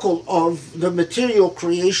miracle of the material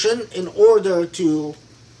creation in order to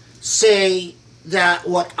say that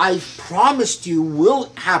what I've promised you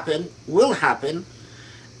will happen.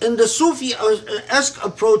 In the Sufi-esque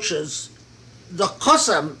approaches, the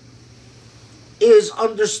qasam is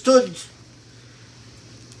understood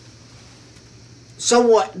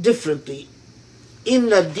somewhat differently.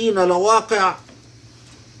 Inna ad-deena lawaqi'.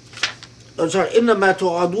 إنما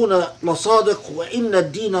توعدون لصادق وإن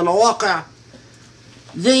الدين لواقع.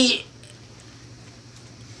 They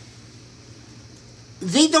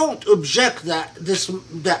don't object that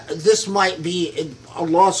this might be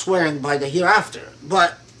Allah swearing by the hereafter,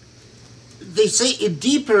 but they say a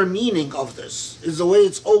deeper meaning of this is the way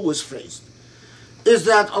it's always phrased, is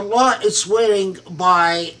that Allah is swearing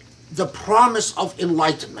by the promise of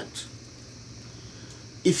enlightenment.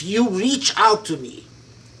 If you reach out to me,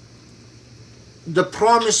 the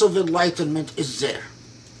promise of enlightenment is there.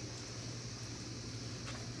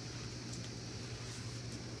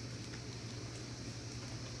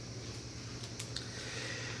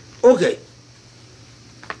 Okay.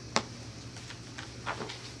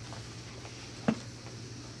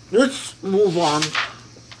 Let's move on.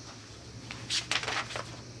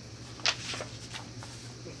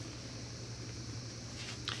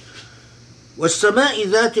 والسماء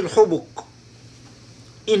ذات الحبك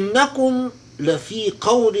إنكم لفي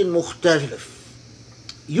قول مختلف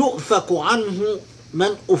يؤفك عنه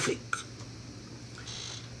من أفك.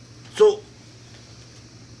 So,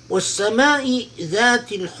 والسماء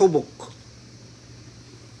ذات الحبك.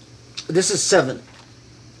 This is 7.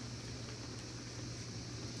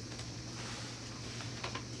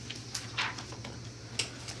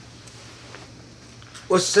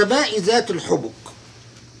 والسماء ذات الحبك.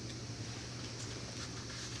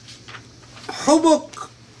 حبك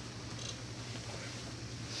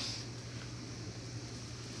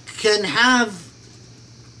can have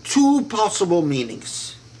two possible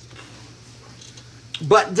meanings,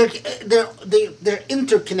 but they're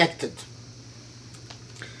interconnected.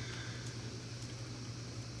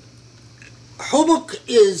 Hubuk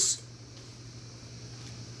is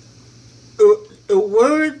a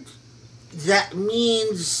word that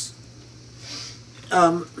means,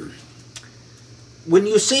 when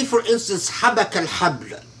you say, for instance, habak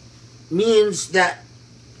al-habl, means that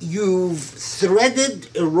you've threaded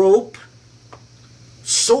a rope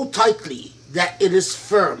so tightly that it is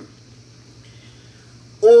firm,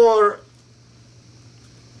 or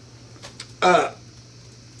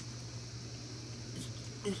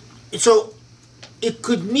so it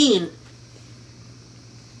could mean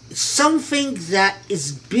something that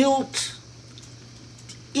is built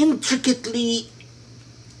intricately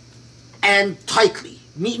and tightly,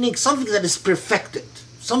 meaning something that is perfected,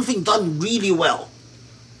 something done really well.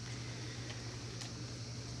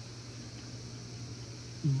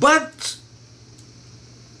 But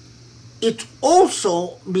it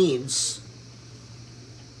also means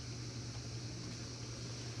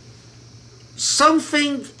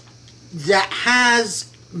something that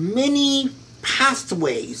has many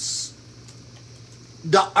pathways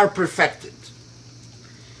that are perfected.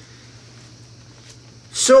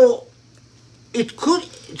 So it could,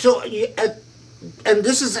 and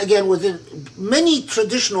this is again within many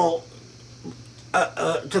traditional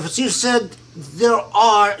tafsir said there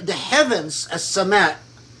are the heavens as sama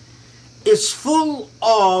is full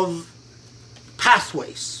of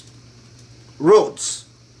pathways, roads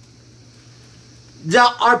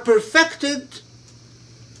that are perfected,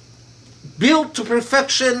 built to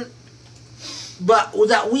perfection, but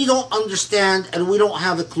that we don't understand and we don't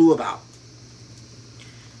have a clue about.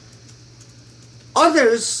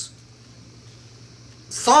 Others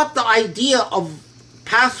thought the idea of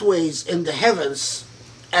pathways in the heavens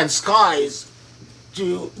and skies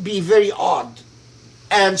to be very odd.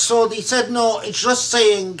 And so they said, no, it's just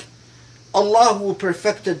saying Allah who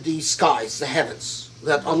perfected the skies, the heavens,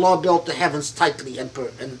 that Allah built the heavens tightly and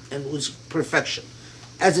with perfection,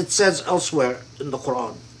 as it says elsewhere in the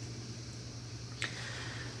Quran.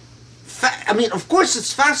 I mean, of course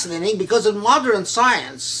it's fascinating because in modern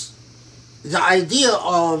science, the idea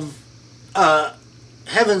of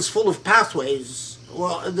heavens full of pathways,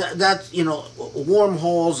 well, that you know,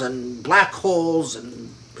 wormholes and black holes,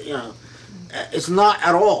 and you know, it's not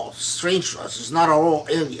at all strange to us. It's not at all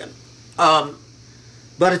alien.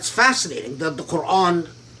 But it's fascinating that the Quran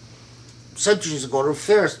centuries ago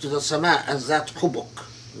refers to the sama as that hubuk,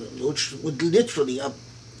 which would literally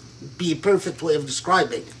be a perfect way of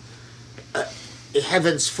describing a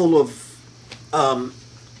heavens full of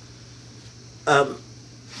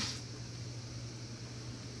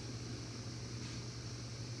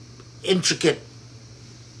intricate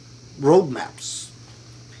roadmaps.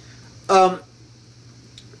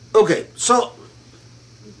 Okay, so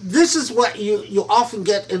this is what you often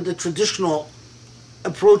get in the traditional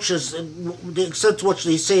approaches, and the extent to which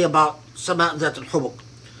they say about Sama' Dhat al-Hubuk.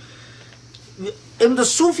 In the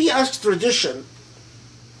Sufi-esque tradition,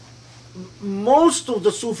 most of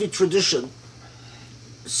the Sufi tradition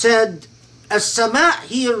said as-Sama'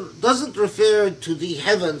 here doesn't refer to the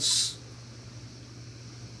heavens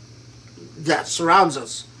that surrounds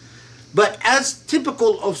us, but as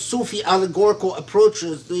typical of Sufi allegorical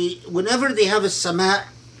approaches, whenever they have a Sama',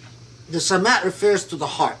 the Sama' refers to the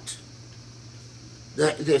heart.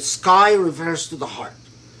 The sky refers to the heart.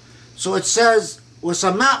 So it says,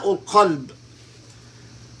 وَسَمَاءُ الْقَلْبِ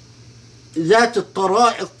ذَاتِ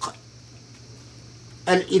الطَّرَائِقِ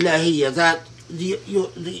الْإِلَهِيَّةِ, that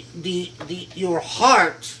your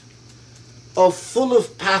heart of full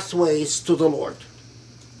of pathways to the Lord.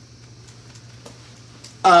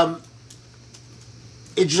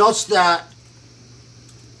 It's just that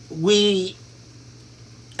we,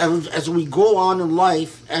 as we go on in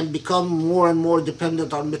life and become more and more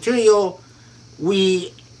dependent on material,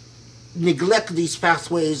 we neglect these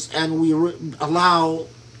pathways and we allow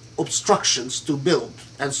obstructions to build,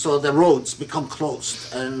 and so the roads become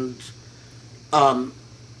closed, and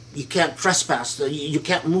you can't trespass, you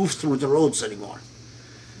can't move through the roads anymore.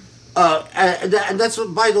 And that's,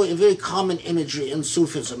 by the way, a very common imagery in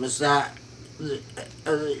Sufism, is that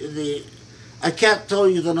I can't tell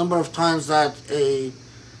you the number of times that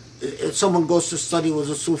if someone goes to study with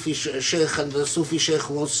a Sufi sheikh, and the Sufi sheikh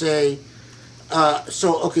will say,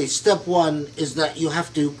 okay, step one is that you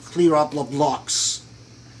have to clear up the blocks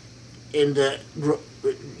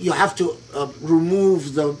you have to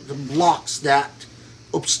remove the blocks that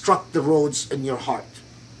obstruct the roads in your heart.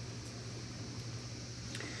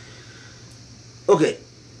 Okay,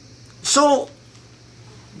 so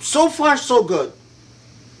far so good.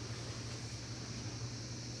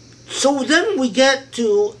 So then we get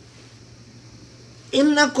to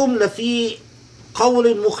إنكم لفي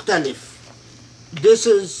قول مختلف. This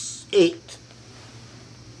is 8.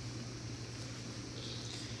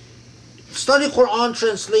 Study Quran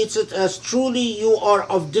translates it as, truly you are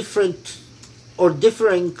of different or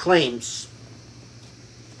differing claims.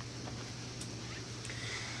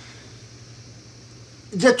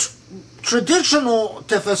 the traditional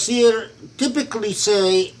tafsir typically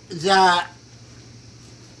say that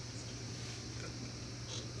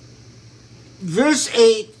verse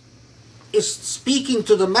 8 is speaking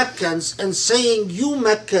to the Meccans and saying, you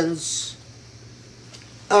Meccans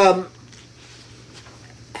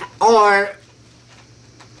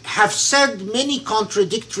have said many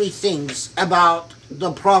contradictory things about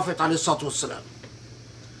the Prophet ﷺ.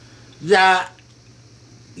 That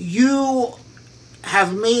you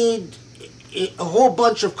have made a whole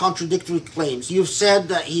bunch of contradictory claims. You've said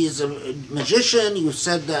that he's a magician. You've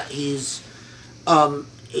said that he's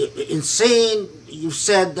insane. You've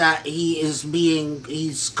said that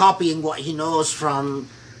he's copying what he knows from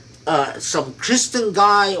some Christian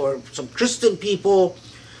guy or some Christian people.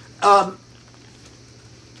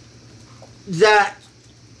 That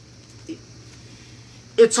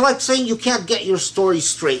it's like saying you can't get your story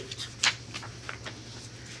straight.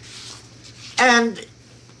 And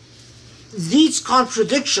these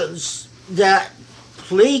contradictions that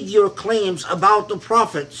plague your claims about the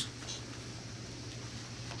Prophet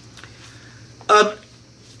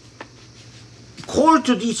core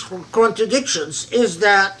to these contradictions is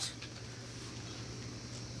that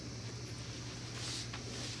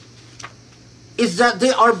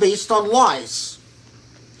they are based on lies,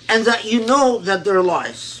 and that you know that they're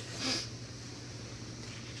lies.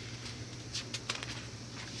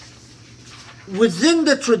 Within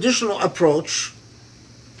the traditional approach,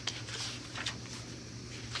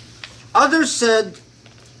 others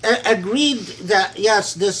agreed that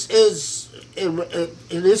yes, it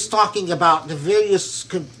is talking about the various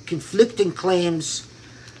conflicting claims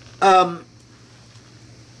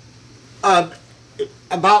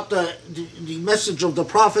about the message of the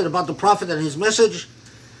Prophet, about the Prophet and his message.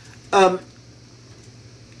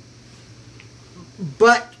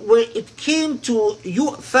 But when it came to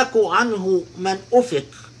يُؤْفَكُ عَنْهُ مَنْ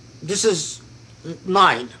أُفِكْ, this is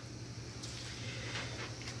 9.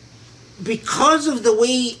 Because of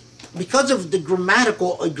the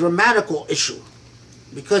grammatical issue,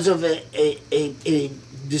 because of a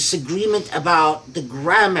disagreement about the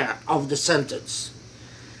grammar of the sentence,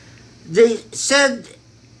 they said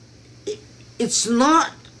it's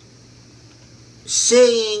not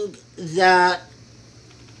saying that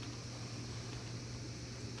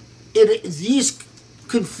these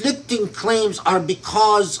conflicting claims are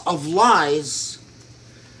because of lies.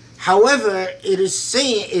 However, it is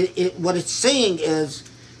saying what it's saying is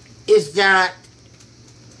that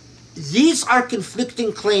these are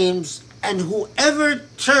conflicting claims, and whoever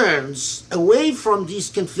turns away from these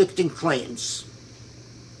conflicting claims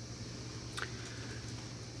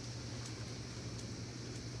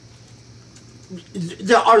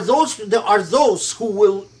there are those who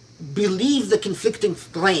will believe the conflicting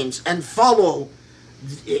claims and follow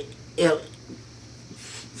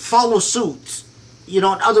suit. In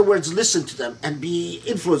other words, listen to them and be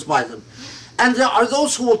influenced by them. And there are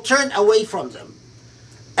those who will turn away from them.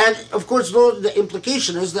 And of course, the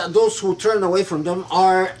implication is that those who turn away from them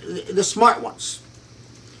are the smart ones.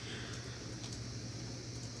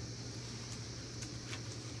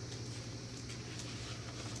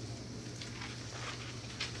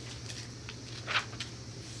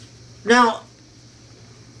 Now,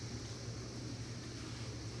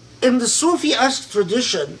 in the Sufi-esque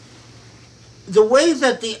tradition, the way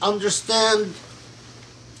that they understand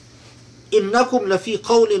إِنَّكُمْ لَفِي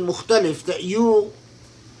قَوْلٍ مُخْتَلِفٍ, that you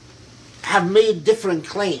have made different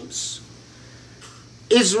claims,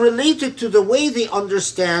 is related to the way they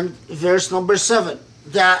understand verse number 7,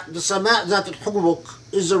 that the Sama' That al-Hubuk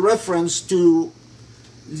is a reference to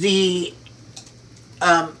the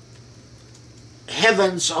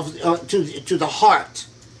heavens to the heart,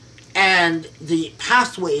 and the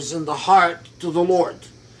pathways in the heart to the Lord.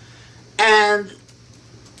 And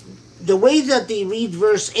the way that they read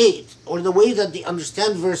verse 8, or the way that they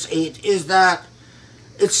understand verse 8, is that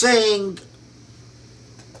it's saying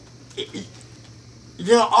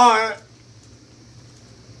there are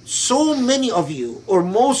so many of you, or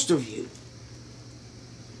most of you,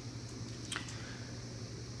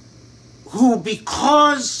 who,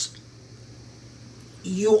 because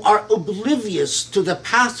you are oblivious to the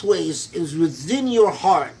pathways is within your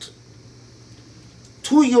heart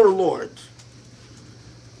to your Lord,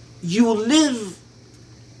 you live,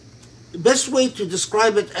 the best way to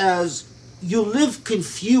describe it as, you live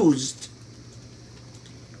confused,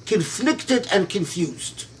 conflicted and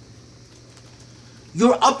confused.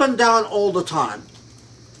 You're up and down all the time.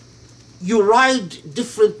 You ride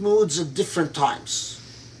different moods at different times.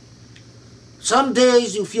 Some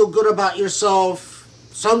days you feel good about yourself.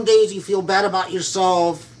 Some days you feel bad about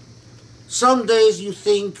yourself. Some days you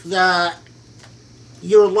think that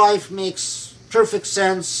your life makes perfect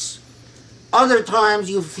sense. Other times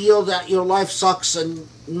you feel that your life sucks and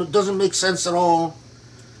doesn't make sense at all.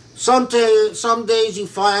 Some days you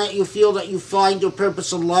feel that you find your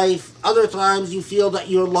purpose in life. Other times you feel that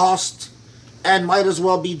you're lost and might as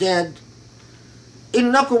well be dead.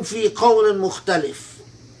 إنكم في قول مختلف.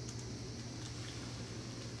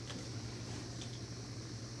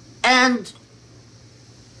 And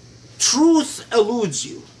truth eludes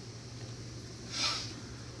you.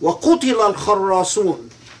 وقتل الخراصون.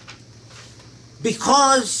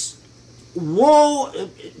 Because woe,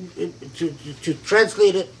 to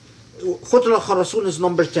translate it, قتل الخراصون is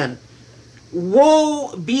number 10.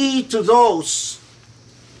 Woe be to those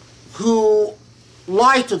who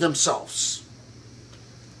lie to themselves.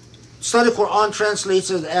 Study Quran translates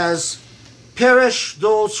it as perish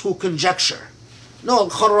those who conjecture. No,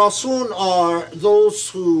 al-kharasun are those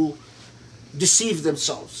who deceive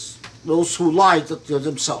themselves, those who lie to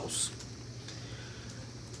themselves.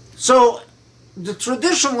 So the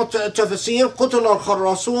traditional tafsir, قتل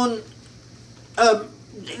al-kharasun,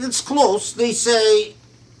 it's close. They say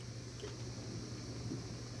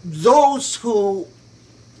those who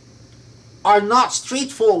are not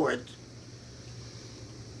straightforward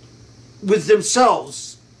with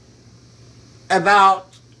themselves about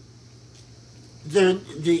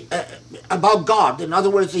about God. In other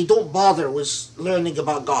words, they don't bother with learning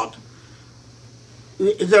about God.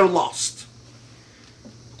 They're lost.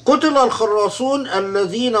 قتل الخراصون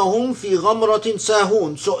الذين هم في غمرة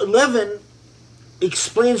ساهون. So 11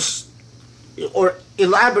 explains or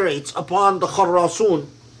elaborates upon the خراصون.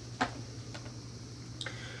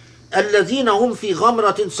 الذين هم في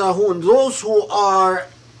غمرة ساهون. Those who are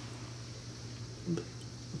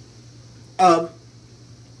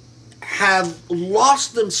have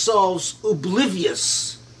lost themselves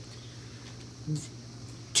oblivious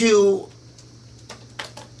to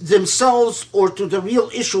themselves or to the real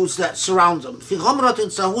issues that surround them. في غمرة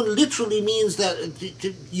ساهون literally means that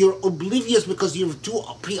you're oblivious because you're too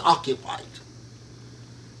preoccupied.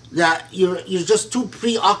 That you're just too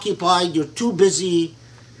preoccupied, you're too busy,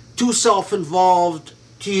 too self-involved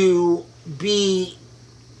to be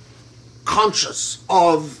conscious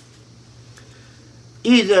of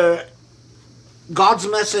either God's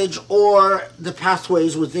message or the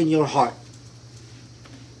pathways within your heart.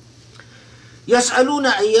 يسألون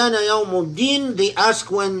أيان يوم الدين. They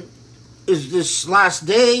ask when is this last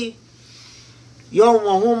day. يوم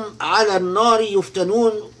هم على النار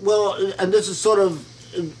يفتنون. Well, and this is sort of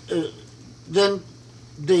then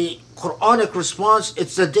the Quranic response.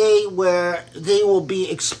 It's the day where they will be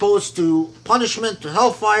exposed to punishment, to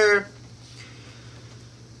hellfire.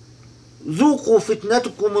 ذوقوا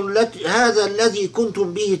فتنتكم هذا الذي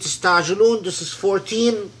كنتم به تستعجلون. This is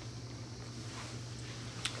 14.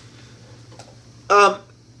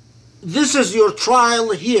 This is your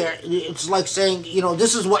trial here. It's like saying,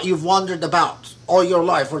 this is what you've wondered about all your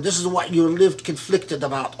life, or this is what you lived conflicted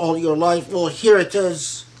about all your life. Well, here it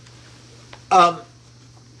is.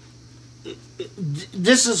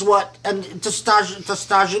 This is what, and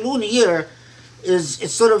tastajilun here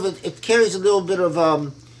it's sort of, it carries a little bit of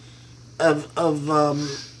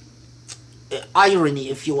irony,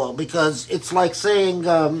 if you will, because it's like saying,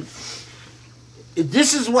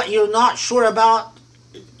 this is what you're not sure about.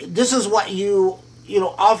 This is what you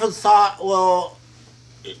often thought, well,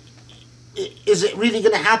 is it really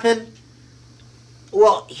going to happen?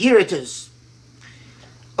 Well, here it is.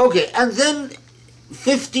 Okay, and then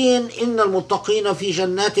 15, إِنَّ الْمُتَّقِينَ فِي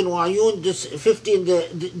جَنَّاتٍ وَعُيُونٍ. This 15,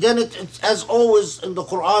 then it's, as always in the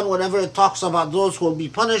Quran, whenever it talks about those who will be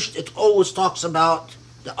punished, it always talks about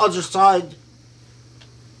the other side.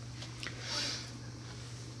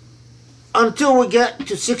 Until we get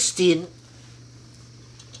to 16.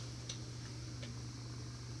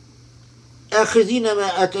 آخذين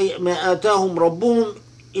ما آتاهم ربهم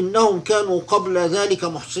إنهم كانوا قبل ذلك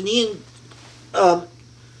محسنين.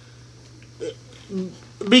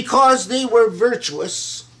 Because they were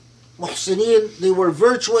virtuous, محسنين, they were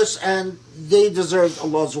virtuous and they deserved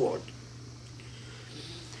Allah's reward.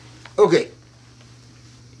 Okay.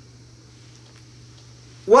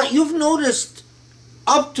 What you've noticed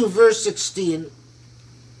up to verse 16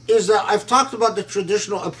 is that I've talked about the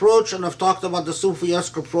traditional approach and I've talked about the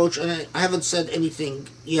Sufi-esque approach, and I haven't said anything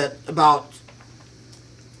yet about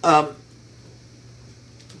the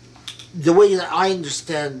way that I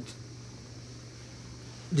understand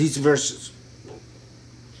these verses.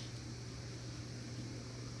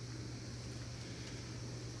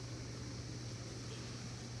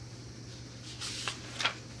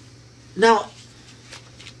 Now,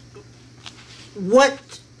 what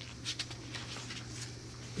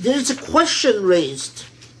there's a question raised,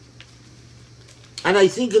 and I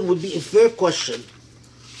think it would be a fair question,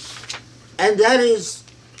 and that is,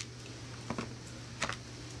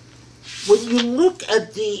 when you look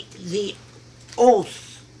at the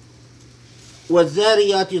oath,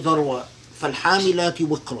 وَالذَّارِيَاتِ ذَرْوًا فَالْحَامِلَاتِ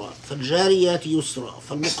وِقْرًا فَالْجَارِيَاتِ يُسْرًا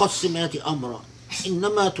فَالْمُقَسِّمَاتِ أَمْرًا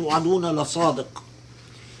إِنَّمَا تُوعَدُونَ لَصَادِقٌ.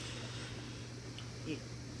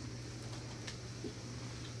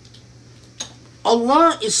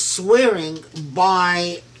 Allah is swearing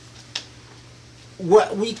by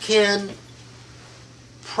what we can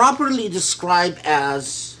properly describe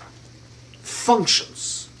as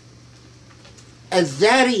functions.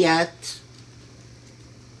 Al-Dhariyat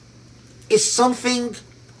is something,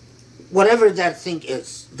 whatever that thing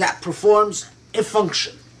is, that performs a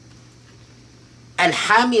function.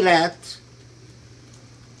 Al-Hamilat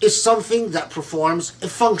is something that performs a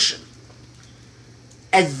function.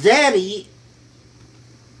 Al-Dhari,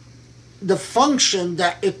 the function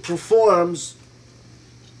that it performs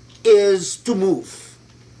is to move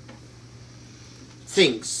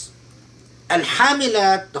things.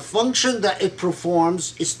 Al-Hamilat, the function that it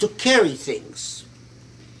performs is to carry things.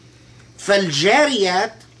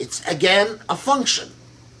 Fal-Jariyat, it's again a function.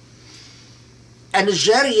 And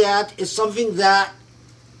Jariyat is something that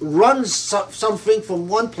runs something from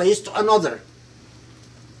one place to another.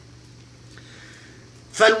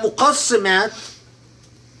 Fal-Muqassimat,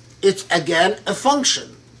 it's again a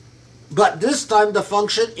function. But this time the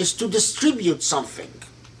function is to distribute something.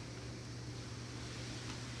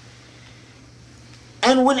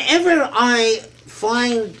 And whenever I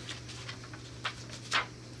find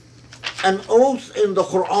an oath in the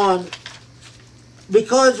Quran,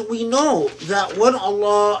 because we know that when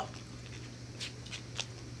Allah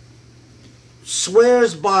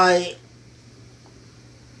swears by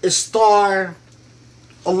a star,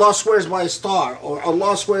 Allah swears by a star, or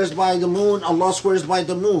Allah swears by the moon, Allah swears by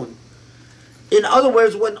the moon. In other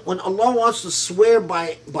words, when Allah wants to swear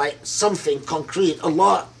by something concrete,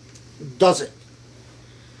 Allah does it.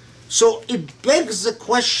 So it begs the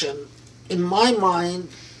question in my mind,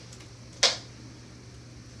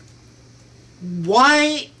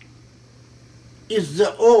 why is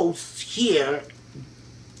the oath here,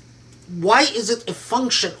 why is it a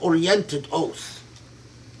function-oriented oath?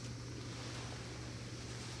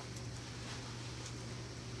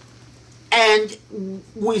 And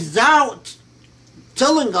without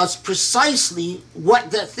telling us precisely what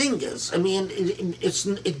that thing is. I mean,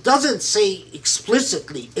 it doesn't say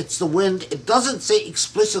explicitly it's the wind. It doesn't say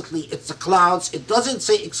explicitly it's the clouds. It doesn't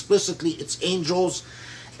say explicitly it's angels.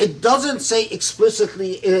 It doesn't say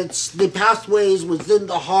explicitly it's the pathways within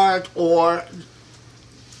the heart or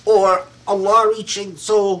Allah reaching.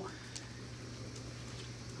 So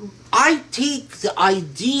I take the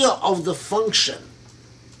idea of the function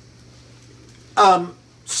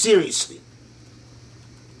seriously.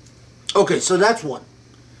 Okay, so that's one.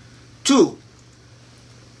 Two,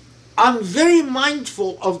 I'm very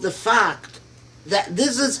mindful of the fact that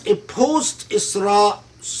this is a post-Isra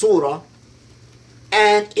surah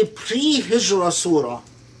and a pre-Hijrah surah,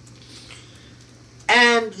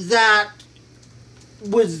 and that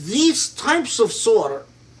with these types of surah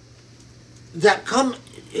that come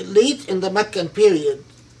late in the Meccan period,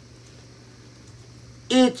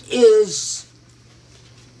 it is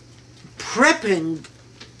prepping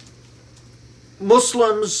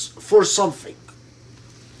Muslims for something.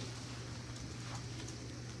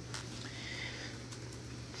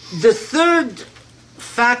 The third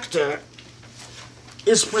factor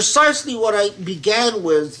is precisely what I began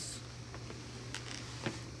with,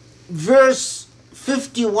 verse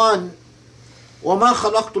 51, وَمَا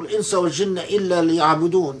خَلَقْتُ الْإِنسَ وَالْجِنَّ إِلَّا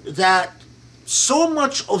لِيَعْبُدُونَ, that so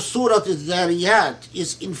much of Surah Al-Dhariyat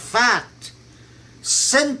is in fact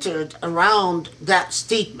centered around that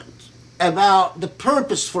statement about the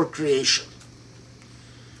purpose for creation.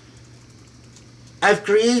 I've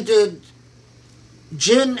created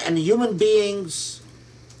jinn and human beings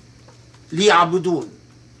لِيَعْبُدُونَ,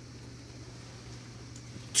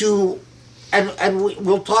 and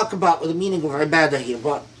we'll talk about the meaning of ibadah here,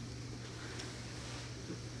 but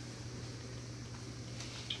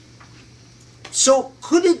so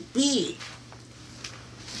could it be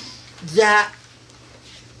that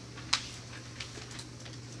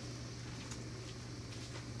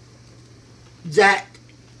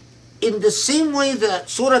in the same way that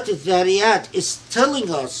Surah Al-Dhariyat is telling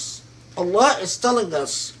us, Allah is telling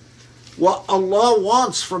us what Allah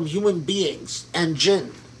wants from human beings and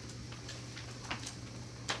jinn,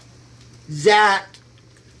 that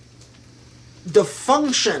the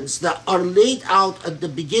functions that are laid out at the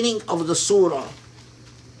beginning of the surah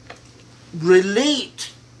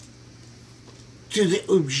relate to the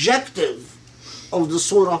objective of the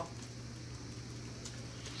surah?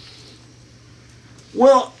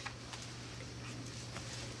 Well,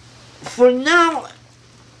 for now,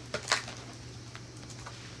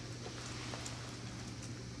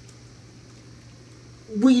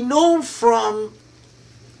 we know from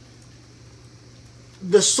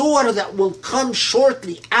the surah that will come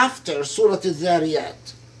shortly after Surah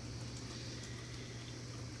Al-Dhariyat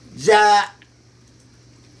that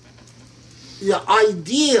the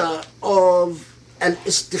idea of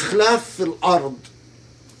al-istikhlaf fil ard,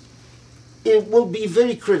 it will be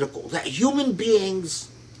very critical, that human beings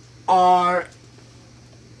are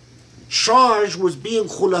charged with being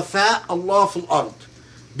khulafa Allah fil ard,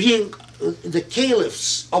 being the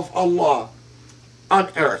caliphs of Allah on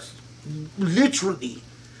earth, literally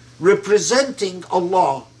representing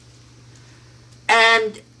Allah.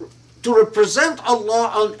 And to represent Allah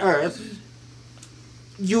on earth,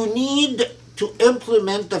 you need to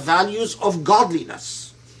implement the values of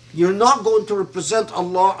godliness. You're not going to represent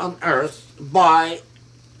Allah on earth by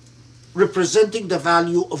representing the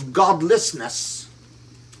value of godlessness.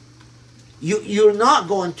 You're not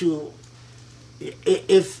going to,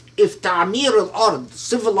 if ta'mir al-ard,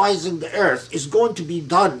 civilizing the earth, is going to be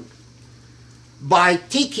done by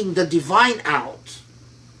taking the divine out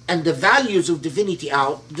and the values of divinity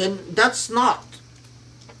out, then that's not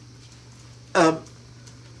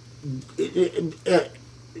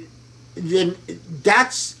then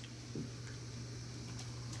that's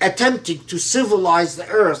attempting to civilize the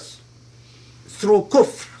earth through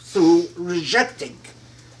kufr, through rejecting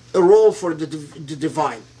a role for the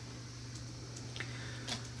divine.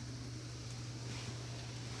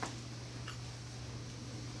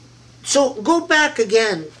 So go back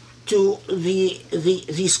again to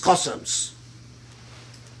these qasams.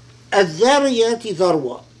 Al-Dhariyat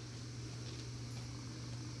dharwa.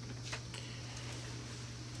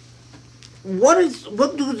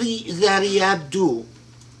 What do the Dhariyat do?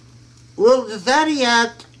 Well, the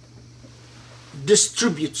Dhariyat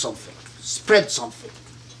distribute something, spread something,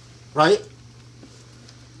 right?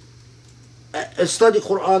 A study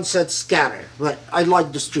Quran said scatter, but I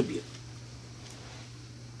like distribute.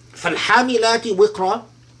 فَالْحَامِلَاتِ وِقْرًا,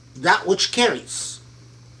 that which carries,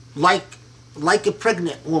 like a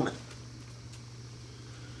pregnant woman.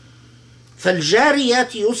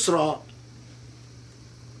 فَالْجَارِيَاتِ يُسْرًا,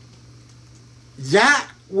 that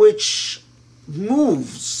which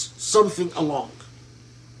moves something along.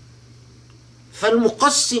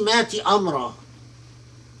 فَالْمُقَسِّمَاتِ أَمْرًا,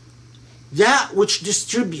 that which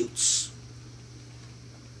distributes.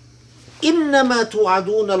 إِنَّمَا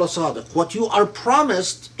تُوعَدُونَ لَصَادِقٌ, what you are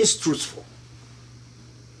promised is truthful.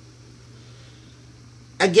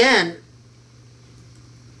 Again,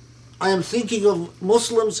 I am thinking of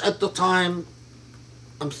Muslims at the time,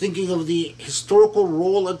 I'm thinking of the historical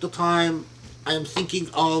role at the time, I am thinking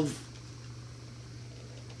of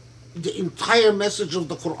the entire message of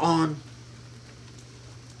the Quran.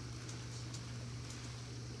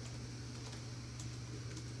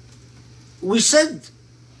 We said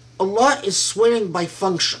Allah is swearing by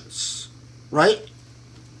functions, right?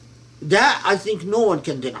 That I think no one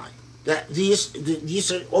can deny. That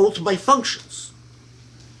these are oaths by functions.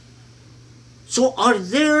 So are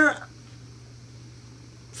there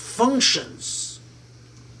functions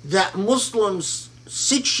that Muslims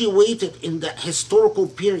situated in that historical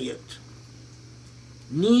period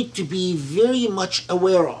need to be very much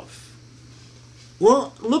aware of?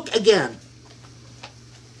 Well, look again.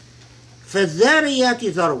 فَالذَّارِيَاتِ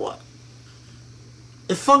ذَرْوًا,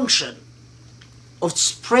 a function of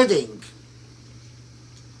spreading.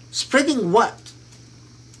 Spreading what?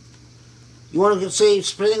 You want to say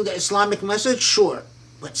spreading the Islamic message? Sure.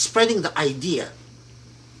 But spreading the idea.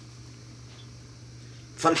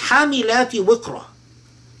 فَالْحَامِلَاتِ وِقْرًا,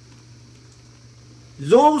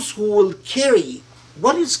 those who will carry.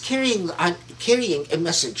 What is carrying a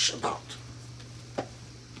message about?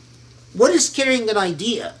 What is carrying an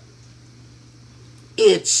idea?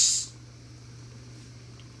 It's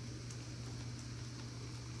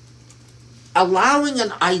allowing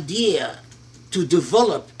an idea to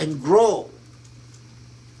develop and grow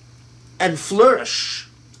and flourish.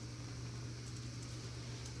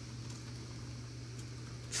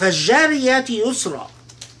 فَالْجَارِيَاتِ يُسْرًا,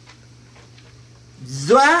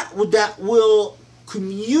 that will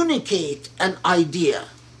communicate an idea.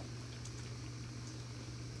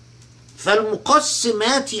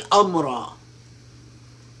 فَالْمُقَسِّمَاتِ أَمْرًا,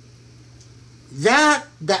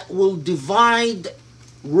 that will divide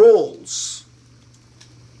roles.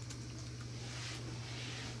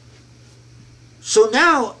 So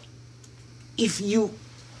now, if you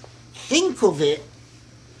think of it,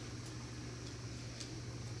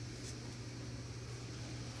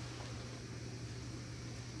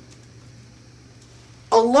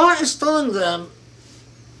 Allah is telling them,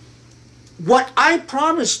 what I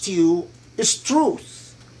promised you is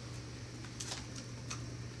truth.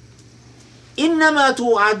 إنما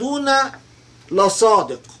توعدون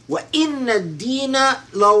لصادق وإن الدين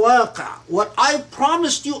لواقع. What I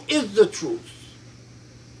promised you is the truth.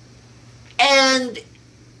 And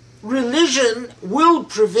religion will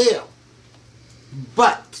prevail.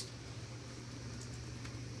 But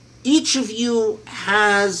each of you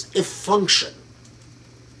has a function,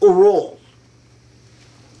 a role.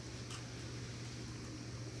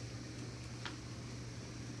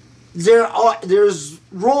 There's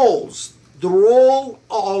roles. The role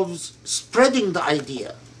of spreading the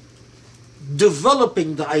idea,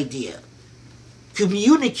 developing the idea,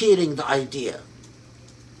 communicating the idea.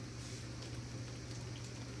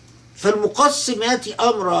 فالمقسمات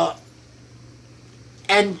أمرا,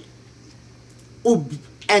 and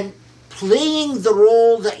playing the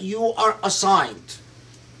role that you are assigned.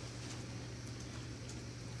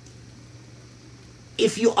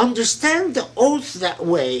 If you understand the oath that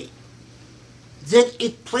way, then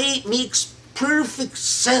it makes perfect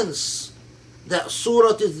sense that Surah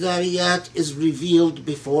Al-Dhariyat is revealed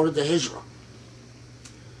before the Hijrah.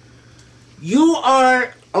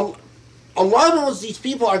 Allah knows these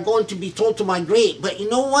people are going to be told to migrate, but you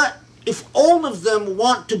know what? If all of them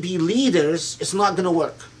want to be leaders, it's not going to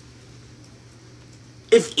work.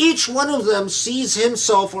 If each one of them sees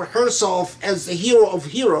himself or herself as the hero of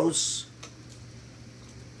heroes,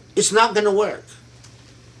 it's not going to work.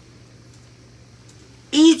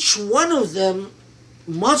 Each one of them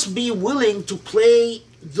must be willing to play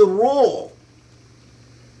the role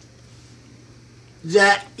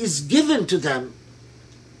that is given to them.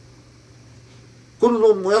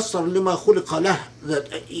 كل ميسر لما خلق له,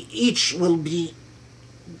 that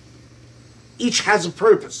each has a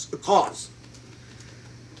purpose, a cause.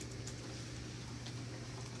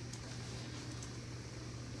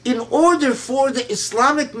 In order for the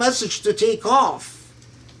Islamic message to take off,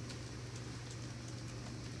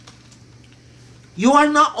 you are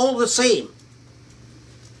not all the same.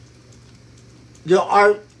 There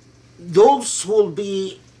are those who will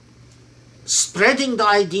be spreading the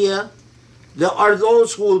idea. There are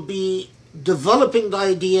those who will be developing the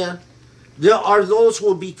idea. There are those who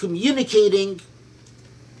will be communicating.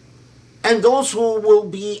 And those who will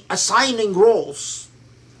be assigning roles.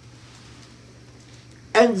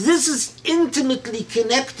 And this is intimately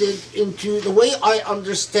connected into the way I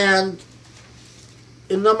understand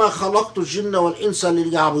إِنَّمَا خَلَقْتُ الْجِنَّ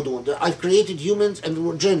وَالْإِنسَ لِيَعْبُدُونَ, that I've created humans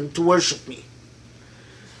and jinn to worship me.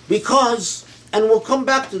 Because, and we'll come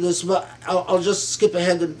back to this, but I'll just skip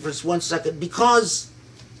ahead in just 1 second. Because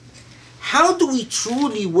how do we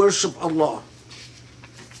truly worship Allah?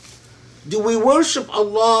 Do we worship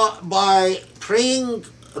Allah by praying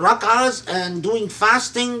rak'ahs and doing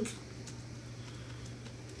fasting?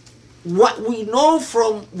 What we know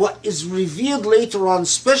from what is revealed later on,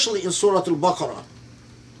 especially in Surah Al-Baqarah,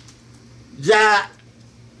 that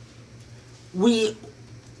we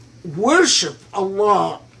worship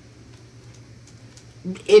Allah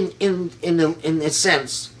in a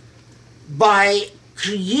sense by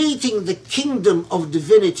creating the kingdom of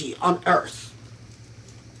divinity on earth.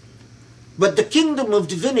 But the kingdom of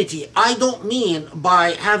divinity, I don't mean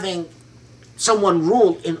by having someone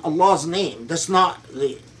rule in Allah's name. That's not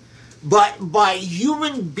the... But by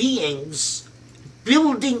human beings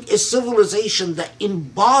building a civilization that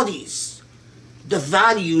embodies the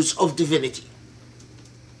values of divinity.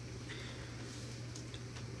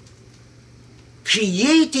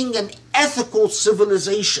 Creating an ethical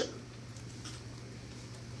civilization.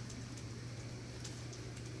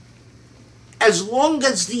 As long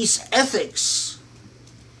as these ethics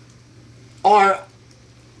are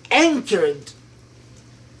anchored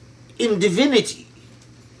in divinity,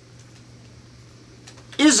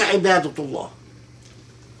 is ibadatullah.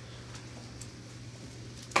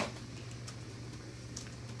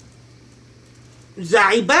 The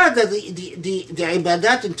ibadah, the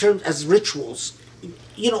ibadat in terms as rituals,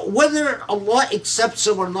 you know, whether Allah accepts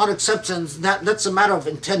them or not accepts them, that's a matter of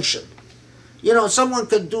intention. You know, someone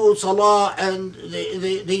could do salah and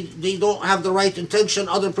they don't have the right intention.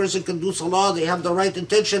 Other person can do salah, they have the right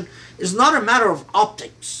intention. It's not a matter of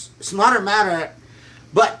optics. It's not a matter,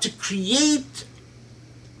 but to create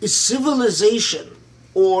a civilization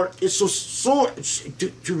or a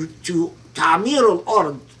to ta'mir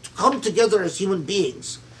al-ard, to come together as human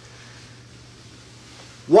beings.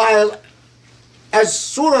 While, as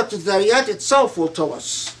Surah Al-Dhariyat itself will tell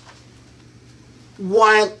us,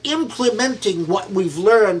 while implementing what we've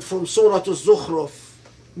learned from Surah Al-Zukhruf,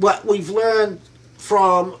 what we've learned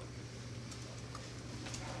from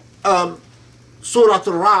Surah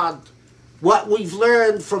Al-Ra'd, what we've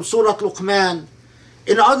learned from Surah Luqman.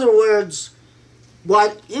 In other words,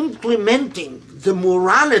 while implementing the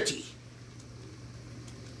morality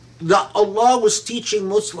that Allah was teaching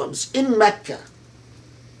Muslims in Mecca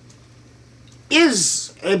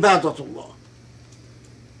is ibadatullah.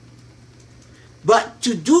 But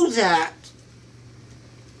to do that,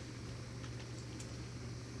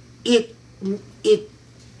 you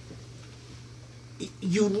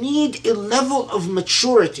need a level of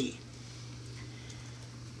maturity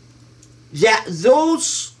that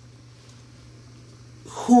those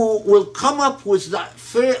who will come up with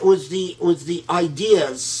the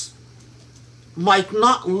ideas might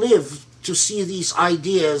not live to see these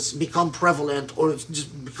ideas become prevalent or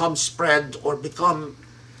just become spread or become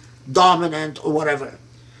dominant or whatever.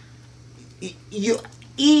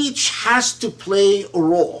 Each has to play a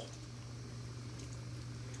role.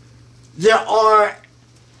 There are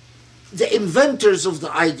the inventors of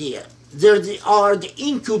the idea. There are the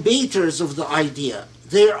incubators of the idea.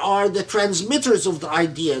 There are the transmitters of the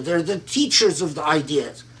idea. There are the teachers of the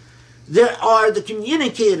ideas. There are the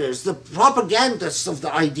communicators, the propagandists of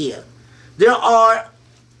the idea. There are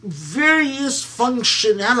various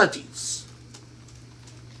functionalities.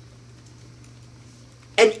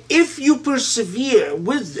 And if you persevere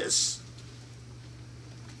with this,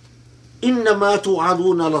 إِنَّمَا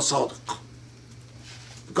تُوعَدُونَ لَصَادِقٌ,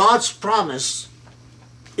 God's promise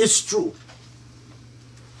is true.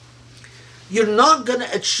 You're not going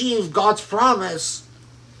to achieve God's promise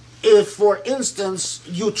if, for instance,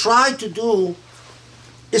 you try to do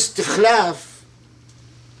istikhlaf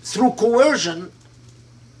through coercion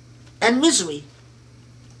and misery.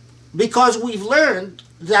 Because we've learned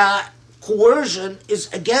that coercion is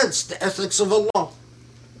against the ethics of Allah.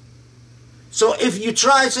 So if you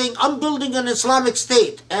try saying, I'm building an Islamic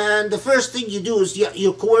state, and the first thing you do is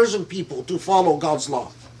you're coercing people to follow God's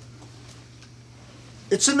law,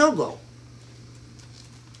 it's a no-go.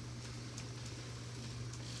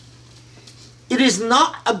 It is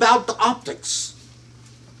not about the optics.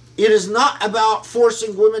 It is not about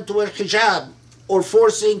forcing women to wear hijab or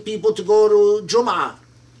forcing people to go to Jum'ah.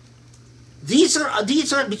 These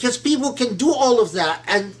are because people can do all of that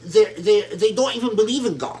and they don't even believe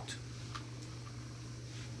in God.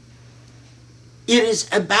 It is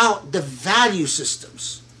about the value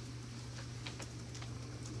systems.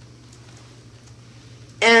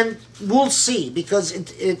 And we'll see, because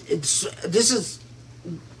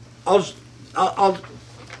I'll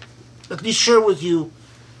let me share with you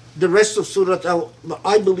the rest of Surah.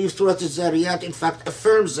 I believe Surah Al-Dhariyat, in fact,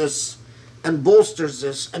 affirms this and bolsters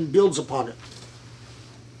this and builds upon it.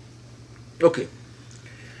 Okay.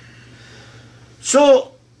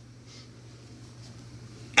 So,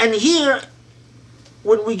 and here,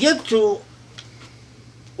 when we get to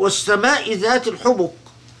وَالسَّمَاءِ ذَاتِ الْحُبُقِ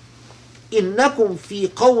إِنَّكُمْ فِي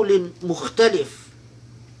قَوْلٍ مُخْتَلِفٍ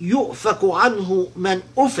يُؤْفَكُ عَنْهُ مَنْ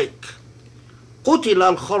أُفِكَ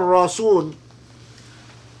قُتِلَ الْخَرَّاسُونَ.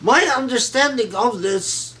 My understanding of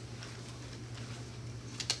this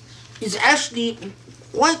is actually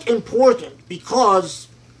quite important, because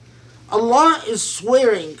Allah is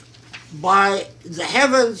swearing by the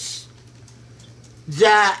heavens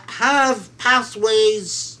that have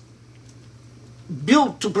pathways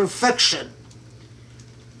built to perfection,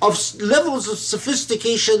 of levels of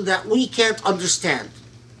sophistication that we can't understand.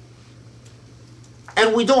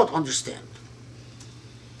 And we don't understand.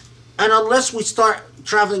 And unless we start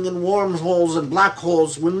traveling in wormholes and black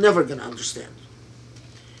holes, we're never going to understand.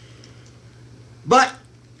 But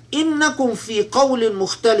إِنَّكُمْ فِي قَوْلٍ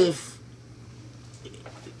مُخْتَلِفٍ,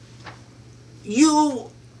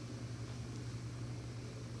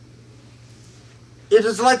 it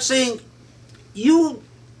is like saying, you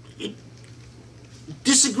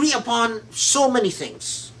disagree upon so many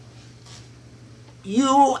things.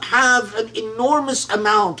 You have an enormous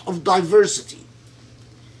amount of diversity.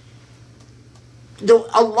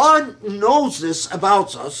 Allah knows this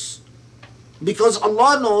about us, because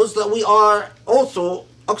Allah knows that we are also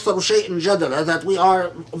أكثر شيء جدلا, that we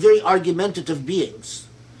are very argumentative beings.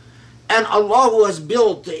 And Allah, who has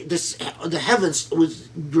built the heavens with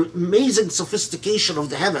amazing sophistication of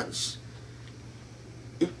the heavens,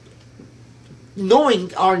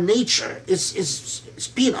 knowing our nature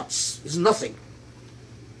is peanuts, is nothing.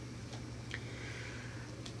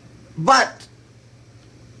 But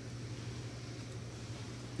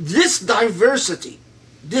this diversity,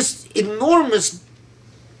 this enormous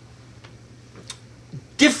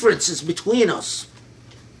differences between us,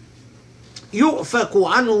 يُؤْفَكُ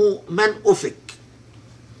عَنْهُ مَنْ أُفِكَ.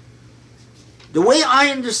 The way I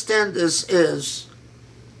understand this is,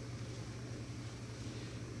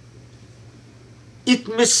 it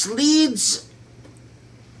misleads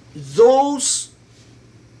those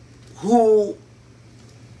who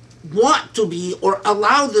want to be or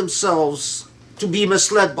allow themselves to be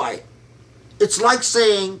misled by it. It's like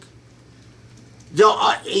saying there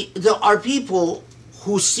are people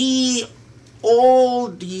who see all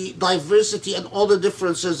the diversity and all the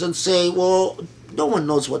differences and say, well, no one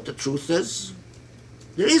knows what the truth is.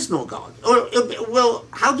 There is no God. Or, well,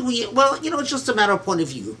 how do we, well, it's just a matter of point of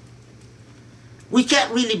view. We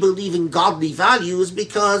can't really believe in godly values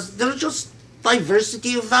because there's just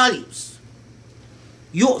diversity of values.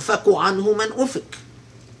 يُؤْفَكُ عَنْهُ مَنْ أُفِكَ.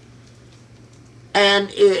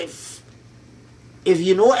 And if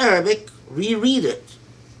you know Arabic, reread it.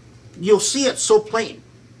 You'll see it so plain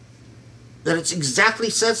that it exactly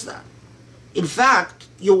says that. In fact,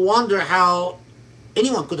 you'll wonder how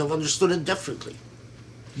anyone could have understood it differently.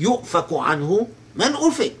 يُؤْفَكُ عَنْهُ مَنْ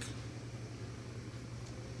أُفِكَ.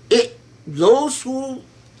 Those who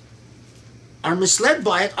are misled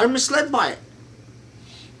by it are misled by it.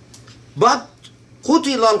 But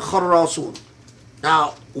قُتِلَ الْخَرَّاصُونَ.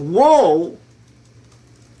 Now, woe,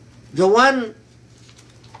 the one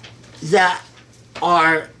that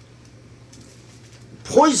are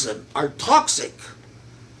poison, are toxic,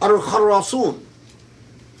 are الخراصون,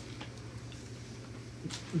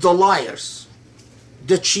 the liars,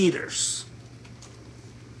 the cheaters,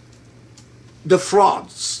 the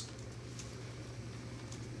frauds.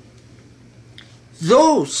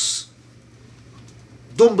 Those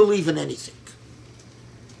don't believe in anything.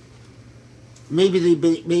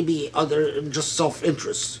 Maybe other just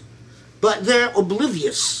self-interest, but they're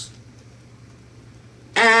oblivious,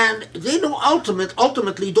 and they know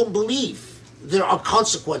ultimately don't believe there are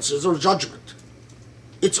consequences or judgment.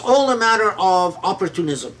 It's all a matter of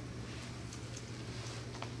opportunism.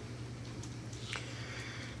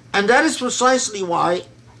 And that is precisely why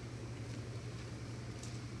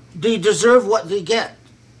they deserve what they get.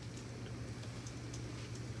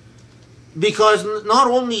 Because not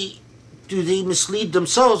only do they mislead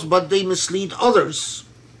themselves, but they mislead others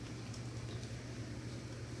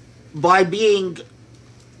by being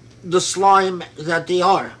the slime that they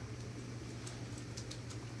are.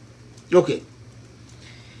 Okay.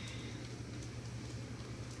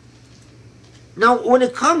 Now, when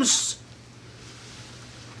it comes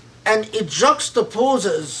and it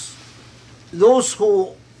juxtaposes those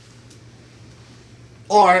who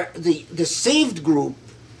are the saved group,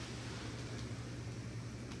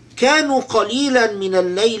 كانوا قليلا من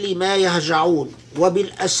الليل ما يهجعون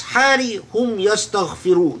وبالأسحار هم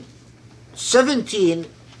يستغفرون. 17,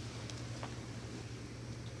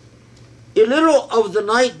 a little of the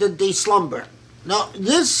night that they slumber. Now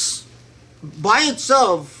this by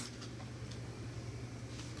itself,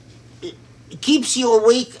 it keeps you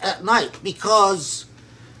awake at night, because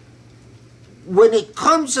when it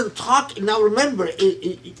comes and now remember,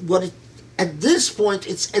 at this point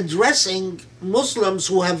it's addressing Muslims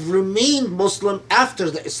who have remained Muslim after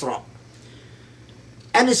the Isra,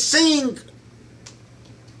 and it's saying,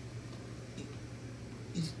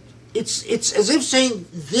 it's as if saying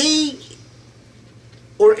they,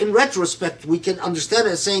 or in retrospect we can understand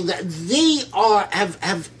it as saying that they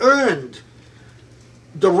have earned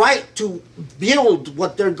the right to build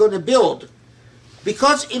what they're going to build,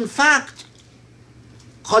 because in fact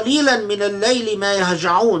قليلا من الليل ما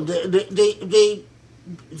يهجعون,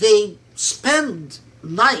 they spend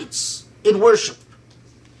nights in worship.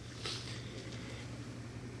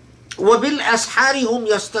 وبالأسحار هم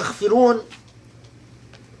يستغفرون.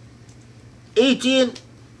 18,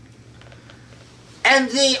 and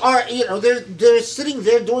they are, they're sitting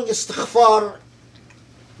there doing istighfar,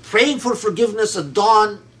 praying for forgiveness at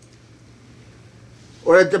dawn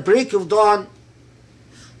or at the break of dawn.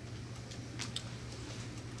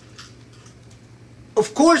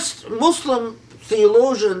 Of course, Muslim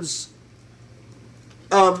theologians,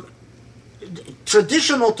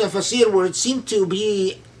 traditional tafsir, where it seemed to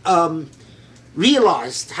be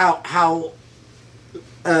realized how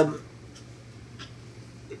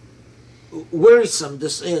wearisome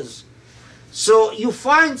this is. So you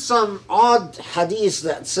find some odd hadith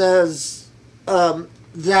that says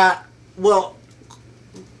that, well,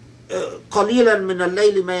 قليلا من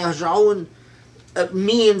الليل ما يهجعون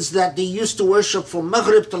means that they used to worship from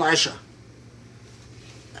Maghrib till Isha.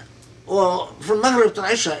 Well, from Maghrib till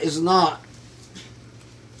Isha is not,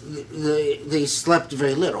 they slept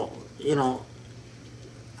very little,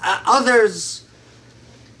 Others,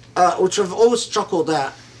 which I've always chuckled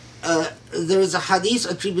at, there is a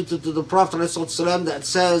hadith attributed to the Prophet ﷺ that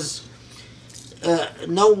says,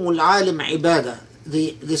 نوم العالم عبادة,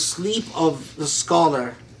 the sleep of the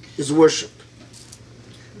scholar is worship.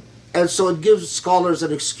 And so it gives scholars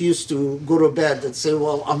an excuse to go to bed and say,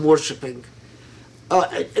 well, I'm worshiping.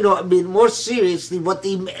 I mean, more seriously,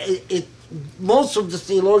 most of the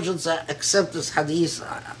theologians accept this hadith.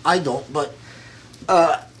 I don't, but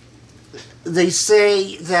they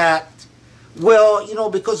say that, well,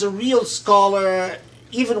 because a real scholar,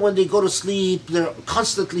 even when they go to sleep, they're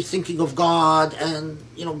constantly thinking of God, and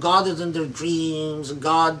God is in their dreams, and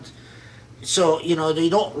God. So they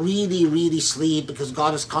don't really sleep because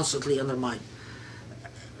God is constantly in their mind.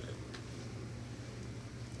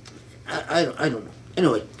 I don't know.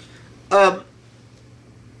 Anyway,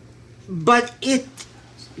 but it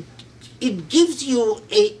gives you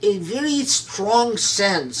a very strong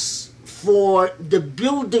sense for the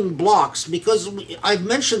building blocks, because I've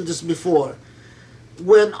mentioned this before.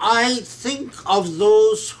 When I think of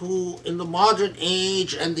those who in the modern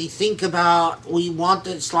age and they think about we want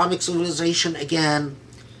the Islamic civilization again,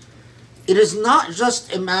 it is not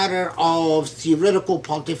just a matter of theoretical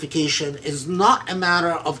pontification, it is not a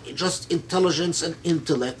matter of just intelligence and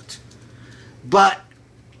intellect, but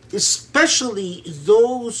especially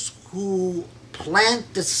those who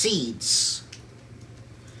plant the seeds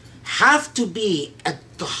have to be at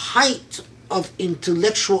the height of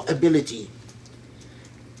intellectual ability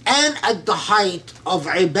and at the height of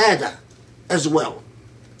ibadah as well.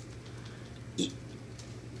 It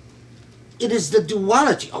is the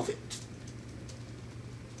duality of it.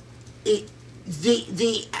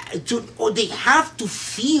 They have to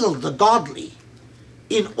feel the godly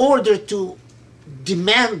in order to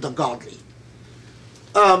demand the godly.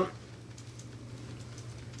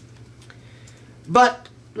 But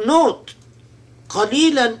note,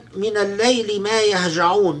 قليلا من الليل ما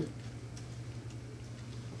يهجعون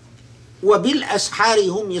وبالأسحار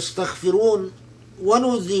هم يستغفرون.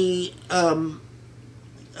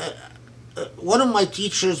 One of my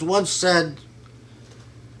teachers once said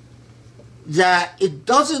that it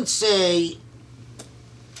doesn't say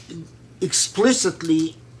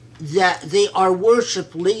explicitly that they are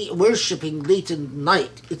worshiping late in the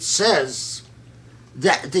night. It says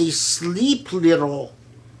that they sleep little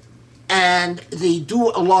and they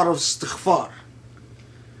do a lot of istighfar.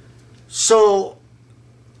 So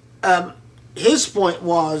his point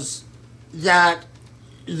was that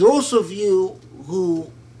those of you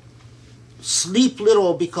who sleep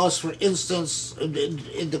little because, for instance,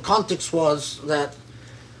 in the context was that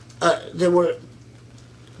there were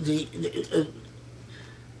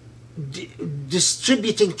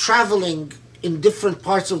distributing, traveling in different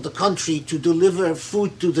parts of the country to deliver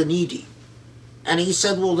food to the needy. And he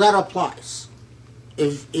said, well, that applies.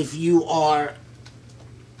 If you are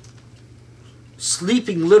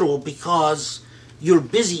sleeping little because you're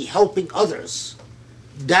busy helping others,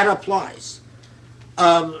 that applies.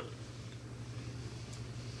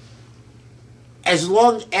 As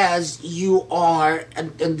long as you are,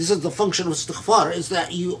 and this is the function of istighfar, is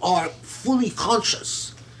that you are fully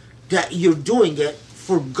conscious that you're doing it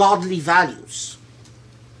for godly values.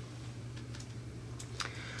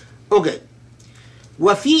 Okay.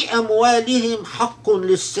 وفي أموالهم حق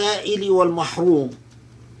للسائل والمحروم.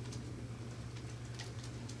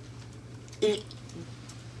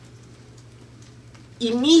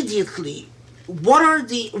 Immediately,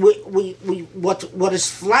 what is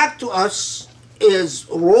flagged to us is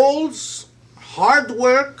roles, hard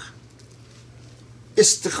work,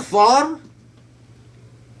 istighfar,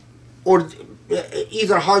 or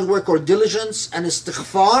either hard work or diligence and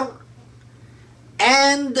istighfar,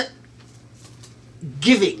 and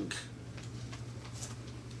giving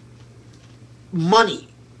money.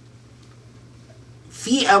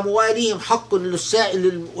 في أموالهم حق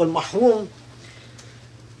للسائل والمحروم.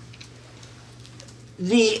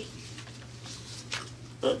 Did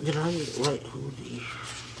I write who the?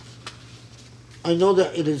 I know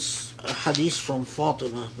that it is a hadith from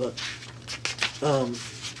Fatima, but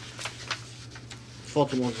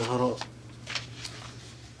Fatima al-Zahra.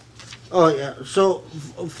 Oh yeah, so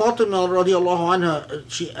Fatima radiallahu anha,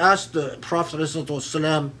 she asked the Prophet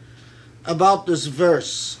ﷺ about this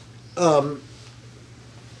verse,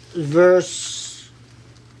 verse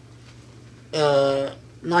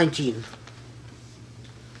 19.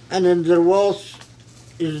 And in their wealth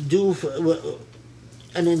is due for,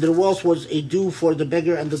 and in their wealth was a due for the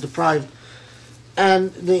beggar and the deprived.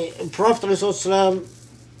 And the Prophet ﷺ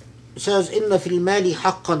says, إِنَّ فِي الْمَالِ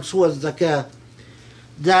حَقًّا سُوَى الزَّكَاةِ.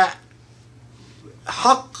 That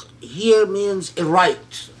haqq here means a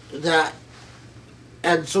right.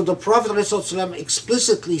 And so the Prophet ﷺ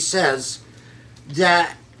explicitly says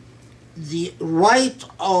that the right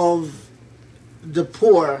of the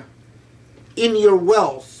poor in your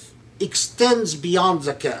wealth extends beyond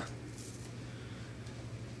zakah.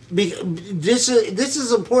 This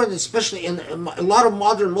is important, especially in a lot of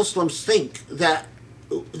modern Muslims think that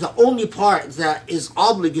the only part that is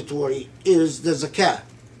obligatory is the zakah.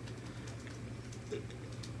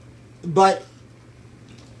 But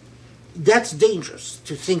that's dangerous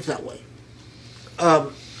to think that way.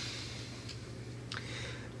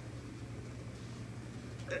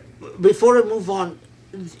 Before I move on,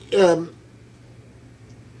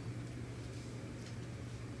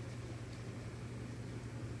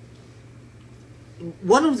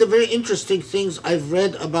 one of the very interesting things I've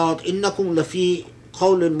read about إنكم لفي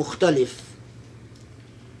قول مختلف.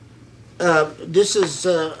 This is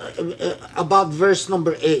about verse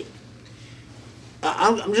number 8.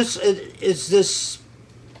 I'm just, it's this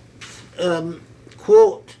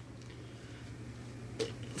quote: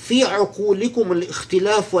 في عقولكم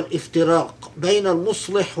الاختلاف والافتراق بين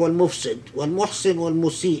المصلح والمفسد والمحسن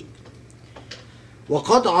والمسيء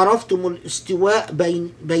وقد عرفتم الاستواء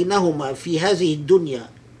بينهما في هذه الدنيا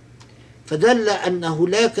فدل أن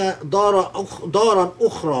هناك دارا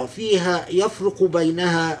أخرى فيها يفرق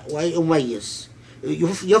بينها ويميز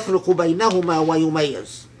يفرق بينهما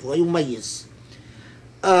ويميز.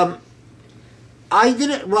 I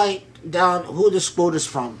didn't write down who this quote is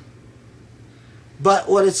from, but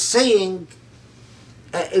what it's saying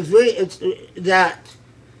it's that,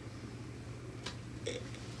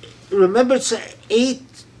 remember, it's 8,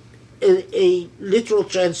 a literal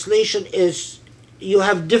translation is you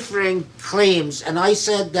have differing claims, and I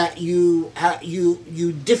said that you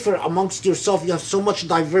differ amongst yourself, you have so much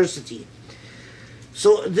diversity.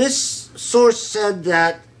 So this source said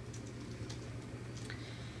that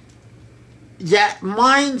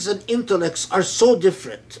minds and intellects are so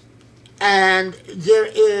different, and there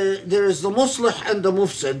is the muslih and the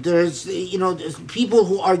mufsid. There is, there's people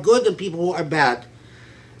who are good and people who are bad,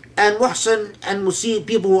 and muhsin and musi,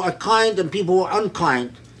 people who are kind and people who are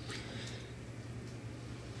unkind.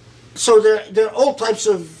 So there are all types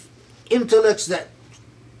of intellects that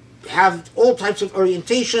have all types of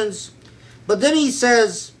orientations, but then he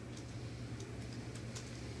says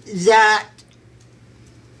that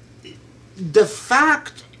the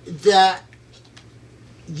fact that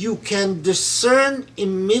you can discern a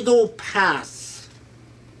middle path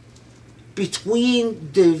between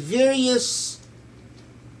the various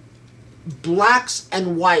blacks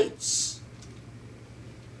and whites,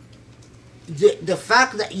 the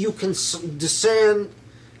fact that you can discern,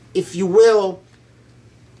 if you will,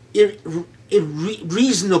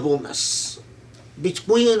 reasonableness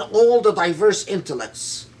between all the diverse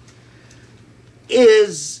intellects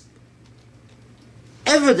is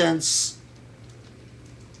evidence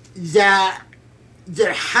that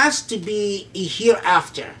there has to be a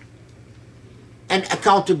hereafter and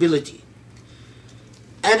accountability.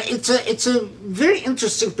 And it's a very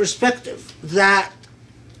interesting perspective, that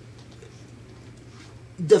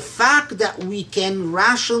the fact that we can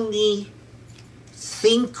rationally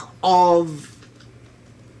think of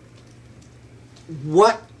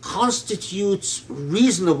what constitutes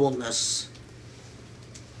reasonableness,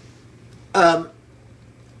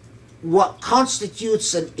 what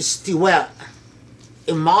constitutes an istiwa,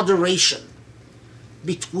 a moderation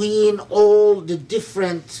between all the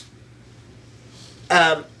different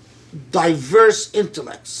diverse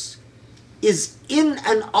intellects, is in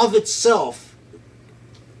and of itself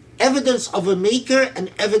evidence of a maker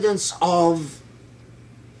and evidence of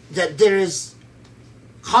that there is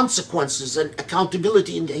consequences and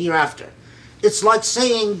accountability in the hereafter. It's like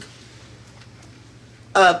saying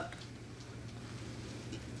the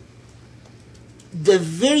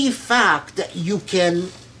very fact that you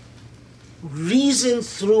can reason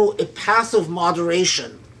through a path of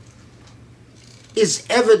moderation is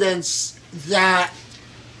evidence that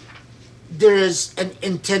there is an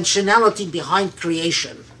intentionality behind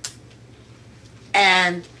creation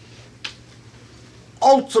and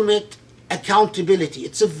ultimate accountability.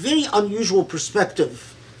 It's a very unusual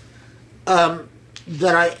perspective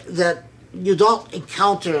that you don't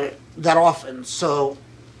encounter that often. So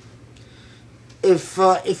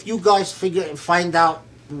if you guys find out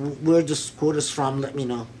where this quote is from, let me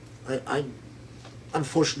know. I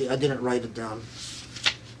unfortunately I didn't write it down,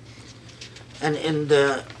 and in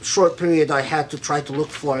the short period I had to try to look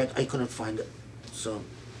for it, I couldn't find it. So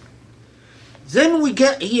then we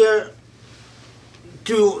get here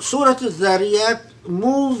to Surah Al-Dhariyat,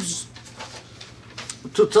 moves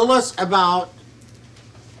to tell us about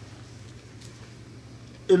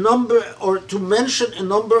a number, or to mention a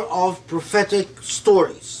number of prophetic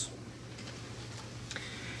stories.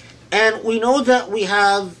 And we know that we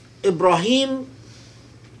have Ibrahim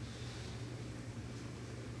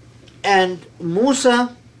and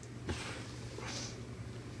Musa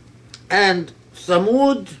and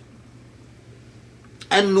Thamud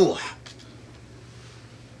and Nuh.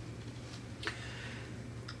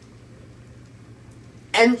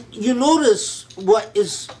 And you notice what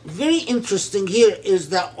is very interesting here is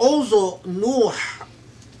that although Nuh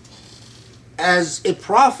as a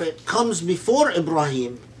prophet comes before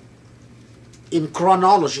Ibrahim in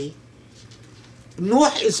chronology,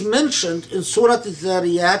 Nuh is mentioned in Surah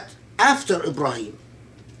Al-Dhariyat after Ibrahim.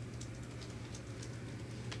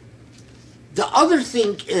 The other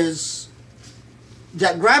thing is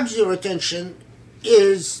that grabs your attention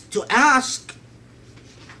is to ask,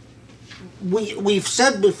 we've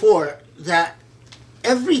said before that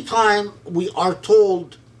every time we are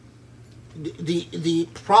told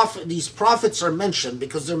these prophets are mentioned,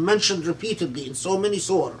 because they're mentioned repeatedly in so many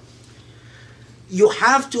surah, you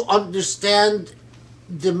have to understand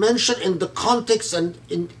the mention in the context and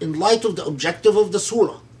in light of the objective of the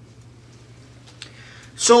surah.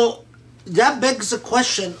 So that begs the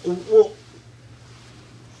question,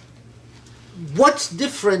 what's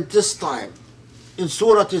different this time in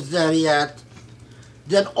Surah Al-Dhariyat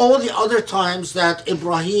than all the other times that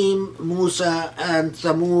Ibrahim, Musa, and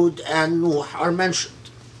Thamud and Nuh are mentioned?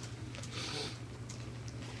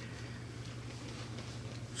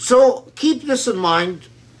 So keep this in mind.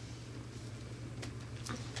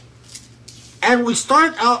 And we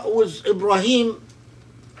start out with Ibrahim.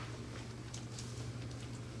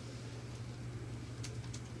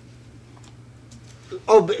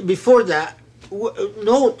 Oh, before that,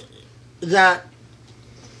 note that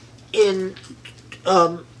in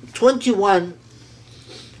 21,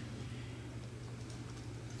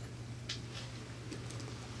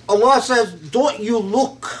 Allah says, don't you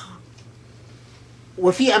look,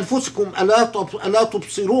 وَفِي أَنفُسِكُمْ أَلَا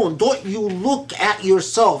تُبْصِرُونَ, don't you look at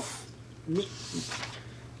yourself.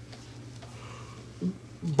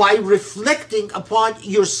 By reflecting upon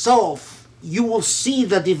yourself, you will see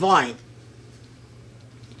the divine.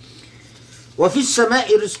 وَفِي السَّمَاءِ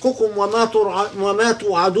رِزْقُكُمْ وَمَا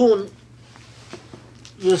تُوعَدُونَ.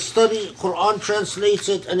 You study, Quran translates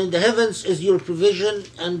it, and in the heavens is your provision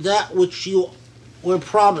and that which you were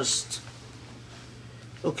promised.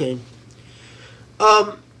 Okay.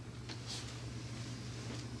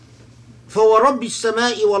 فَوَرَبِّ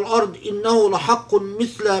السَّمَاءِ وَالْأَرْضِ إِنَّهُ لَحَقٌّ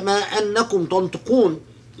مِثْلَ مَا أَنَّكُمْ تَنْطِقُونَ.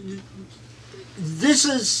 This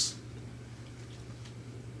is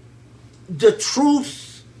the truth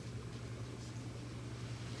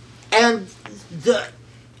and the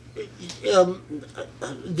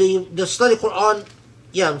study Quran,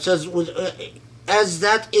 it says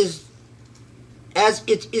as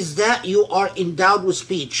it is that you are endowed with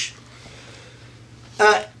speech.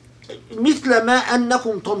 مثل ما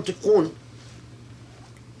أنكم تنطقون.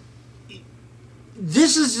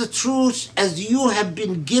 This is the truth as you have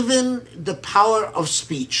been given the power of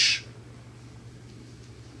speech.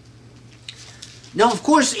 Now, of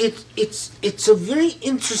course, it's a very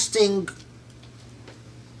interesting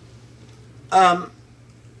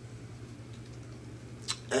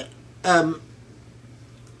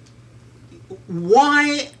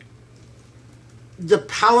why the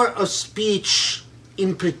power of speech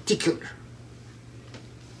in particular.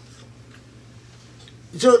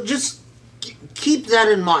 So just keep that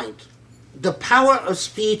in mind. The power of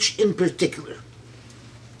speech in particular.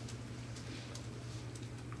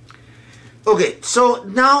 Okay, so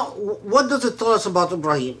now what does it tell us about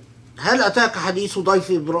Ibrahim? هل أتاك حديث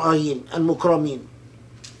ضيف إبراهيم المكرمين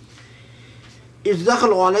إذ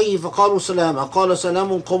دخلوا عليه فقالوا سلاما قال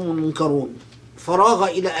سلام قوم منكرون فراغ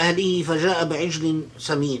إلى أهله فجاء بعجل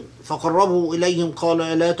سمين فقربه إليهم قال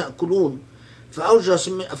ألا تأكلون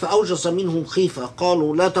فأوجس منهم خيفة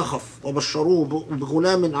قالوا لا تخف وبشروه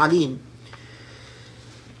بغلام عليم.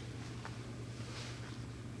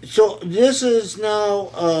 So this is now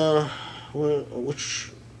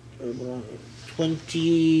which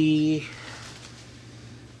 20,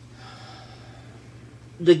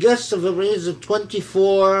 the guests of Ibrahim is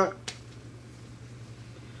 24.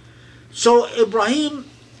 So Ibrahim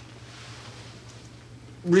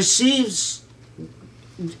is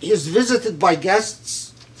visited by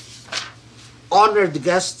guests, honored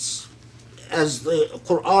guests, as the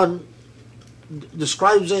Quran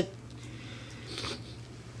describes it,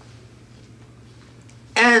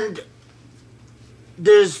 and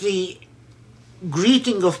there's the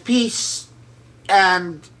greeting of peace,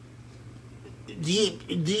 and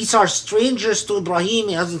these are strangers to Ibrahim.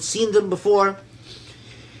 He hasn't seen them before,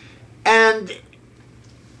 and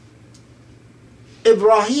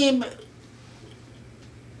Ibrahim,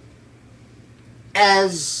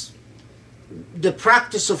 as the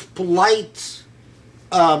practice of polite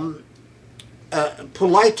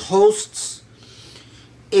hosts,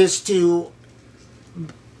 is to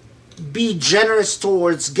be generous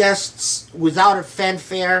towards guests without a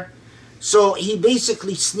fanfare. So he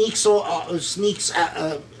basically sneaks off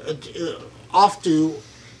to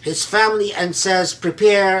his family and says,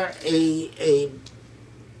 prepare a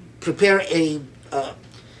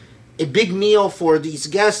big meal for these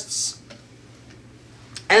guests.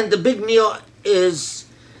 And the big meal is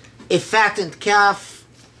a fattened calf,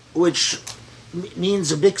 which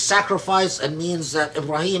means a big sacrifice and means that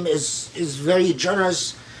Ibrahim is very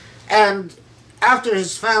generous. And after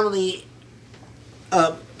his family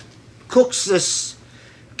cooks this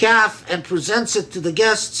calf and presents it to the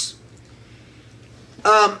guests,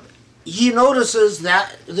 he notices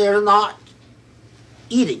that they're not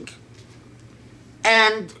eating.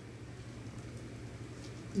 And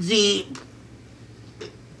the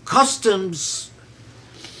customs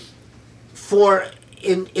for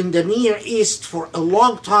in the Near East for a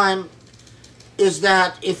long time is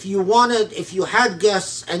that if you had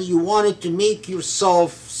guests and you wanted to make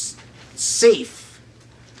yourself safe,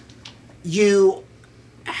 you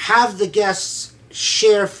have the guests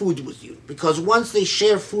share food with you, because once they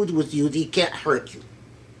share food with you, they can't hurt you.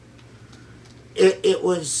 It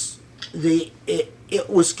was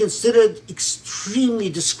considered extremely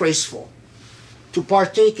disgraceful to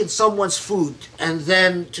partake in someone's food and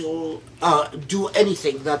then to do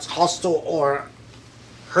anything that's hostile or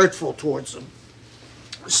hurtful towards them.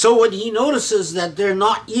 So when he notices that they're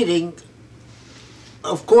not eating,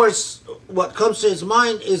 of course, what comes to his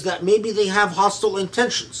mind is that maybe they have hostile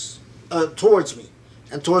intentions towards me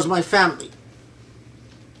and towards my family.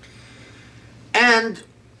 And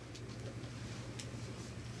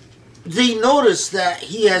they notice that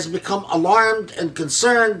he has become alarmed and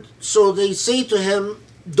concerned, so they say to him,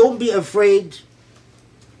 don't be afraid,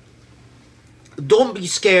 don't be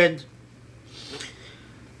scared.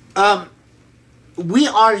 We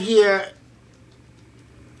are here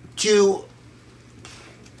to,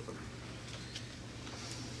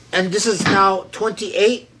 and this is now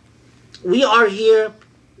 28, we are here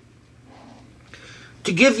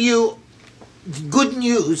to give you good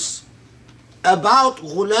news about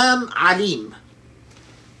Ghulam Alim.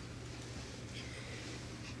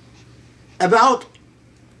 About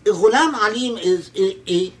Ghulam Alim is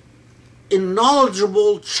a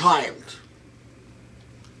knowledgeable child.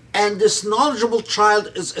 And this knowledgeable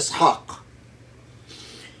child is Ishaq.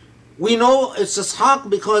 We know it's Ishaq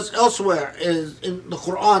because elsewhere in the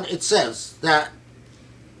Quran it says that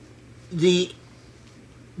the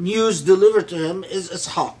news delivered to him is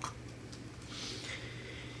Ishaq.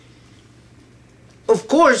 Of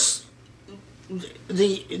course,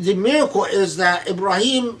 the miracle is that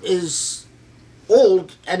Ibrahim is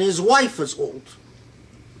old and his wife is old.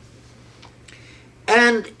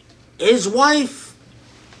 And his wife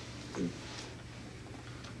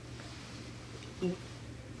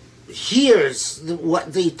hears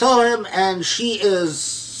what they tell him, and she is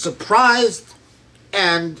surprised.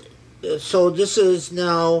 And so this is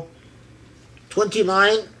now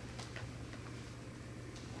 29.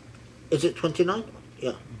 Is it 29?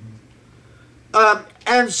 Yeah.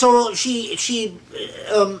 And so she fi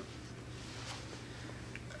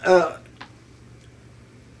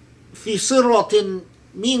sirratin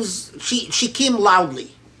means she came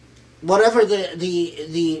loudly. Whatever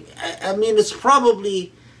I mean, it's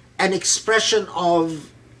probably an expression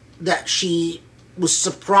of that she was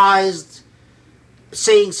surprised,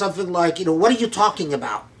 saying something like, what are you talking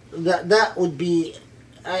about? That would be,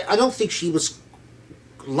 I don't think she was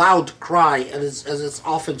loud cry as it's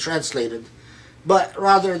often translated, but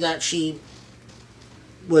rather that she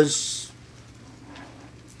was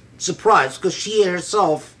surprised because she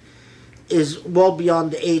herself is well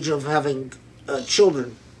beyond the age of having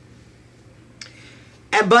children.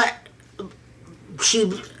 But she,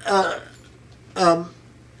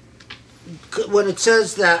 when it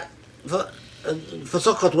says that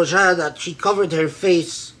فَسَقَّتْ وَجْهَهَا, that she covered her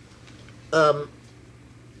face,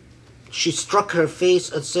 she struck her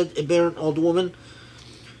face and said, a barren old woman.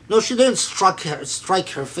 No, she didn't strike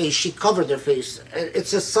her face, she covered her face.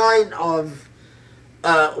 It's a sign of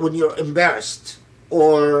when you're embarrassed,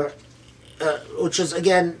 or which is,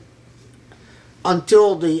 again,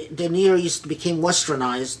 until the Near East became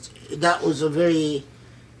westernized, that was a very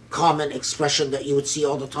common expression that you would see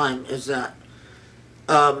all the time, is that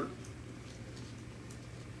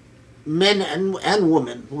men and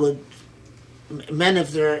women would, men if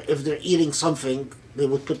they're eating something, they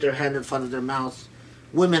would put their hand in front of their mouth.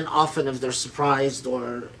 Women often, if they're surprised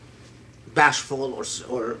or bashful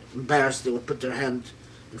or embarrassed, they would put their hand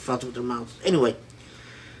in front of their mouth. Anyway,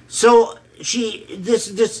 so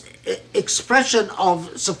this expression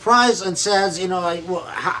of surprise and says, well,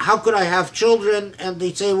 how could I have children? And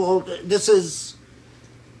they say, well, this is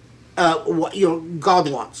what your God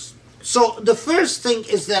wants. So the first thing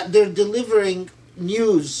is that they're delivering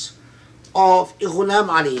news of Ghulam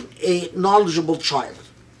Alim, a knowledgeable child.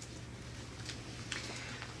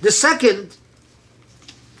 The second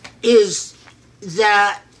is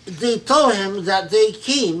that they tell him that they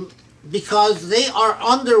came because they are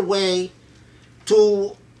on their way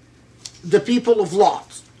to the people of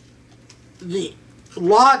Lot.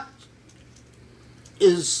 Lot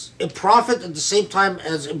is a prophet at the same time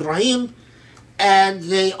as Ibrahim, and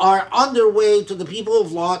they are on their way to the people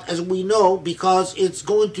of Lot, as we know, because it's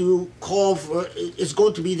going to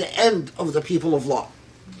be the end of the people of Lot.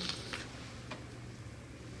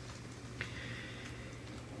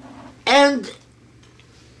 And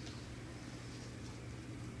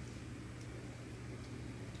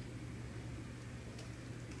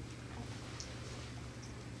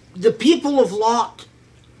the people of Lot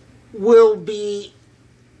will be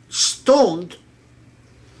stoned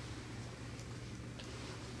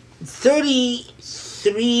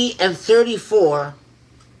 33 and 34.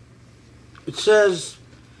 It says,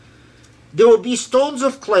 there will be stones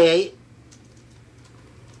of clay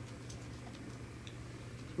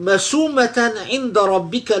مسومة عند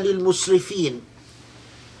ربك للمسرفين.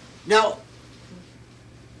 Now,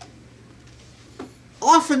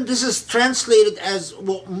 often this is translated as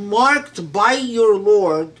marked by your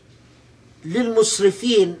Lord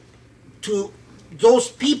للمسرفين, to those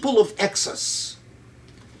people of excess.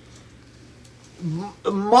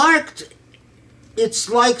 Marked, it's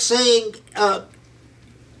like saying,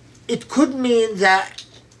 it could mean that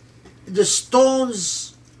the stones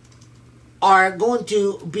are going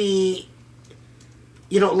to be,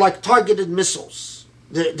 like targeted missiles.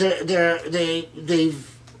 They're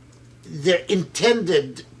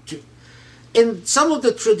intended to. In some of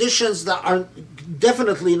the traditions that are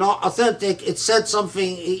definitely not authentic, it said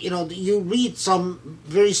something. You read some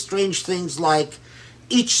very strange things like,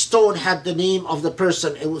 each stone had the name of the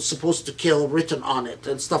person it was supposed to kill written on it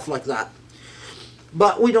and stuff like that.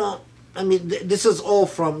 But we don't. This is all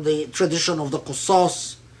from the tradition of the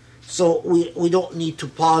Qusas. So we don't need to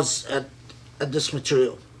pause at this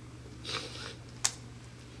material.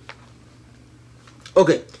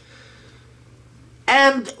 Okay.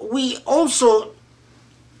 And we also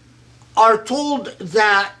are told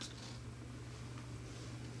that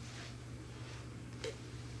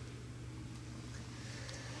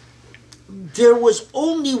there was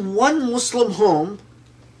only one Muslim home,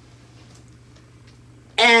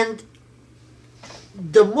 and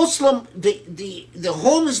the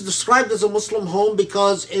home is described as a Muslim home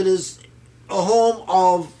because it is a home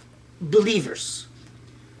of believers.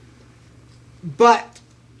 But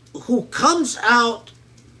who comes out,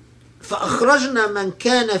 فَأَخْرَجْنَا مَنْ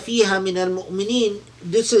كَانَ فِيهَا مِنَ الْمُؤْمِنِينَ.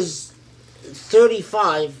 This is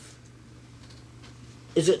 35.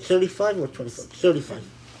 Is it 35 or 25? 35.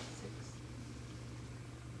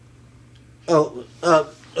 Oh,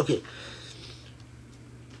 okay.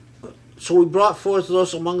 So we brought forth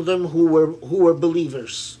those among them who were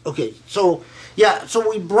believers. Okay, so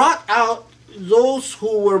we brought out those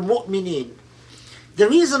who were mu'mineen. The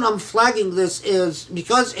reason I'm flagging this is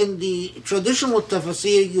because in the traditional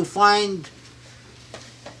tafsir you find,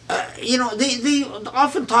 they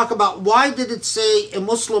often talk about why did it say a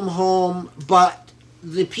Muslim home, but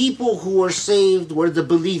the people who were saved were the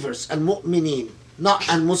believers, al-mu'mineen, not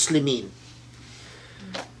al-muslimin.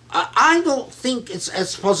 I don't think it's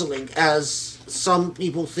as puzzling as some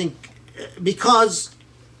people think, because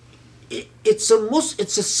it's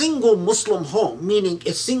a single Muslim home, meaning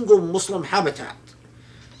a single Muslim habitat,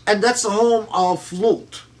 and that's the home of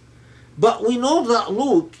Lut. But we know that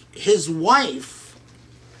Lut, his wife,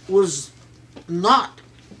 was not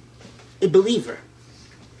a believer,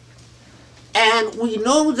 and we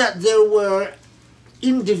know that there were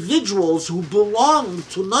individuals who belonged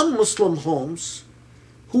to non-Muslim homes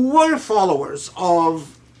who were followers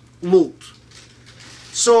of Lut.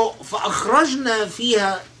 So, فَأَخْرَجْنَا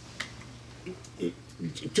فِيهَا,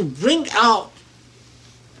 to bring out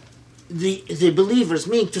the believers,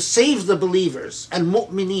 meaning to save the believers, and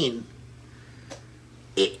mu'mineen,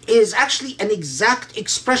 it is actually an exact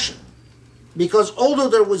expression. Because although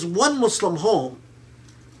there was one Muslim home,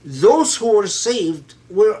 those who were saved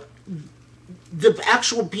were the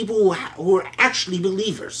actual people who were actually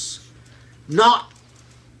believers, not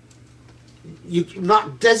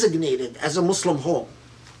designated as a Muslim home.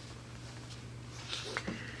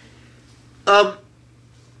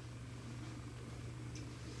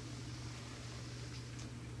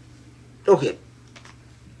 Okay.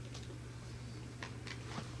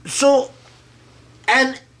 So,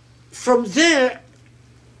 and from there,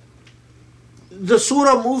 the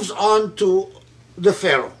surah moves on to the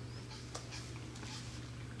Pharaoh.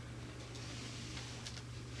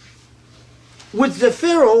 With the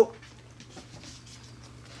Pharaoh,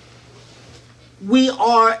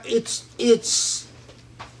 it's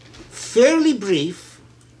fairly brief.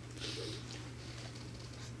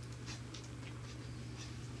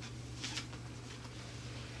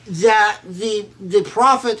 That the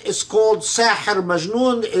prophet is called Sahir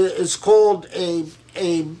Majnoon, is called a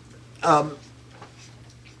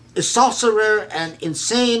sorcerer and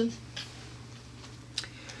insane.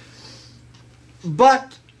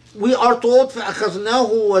 But we are told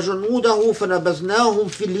فأخذناه وجنوده فنبذناهم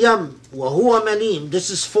في اليم وهو مليم. This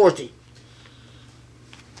is 40.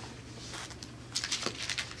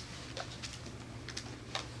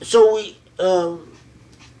 So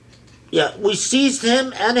we seized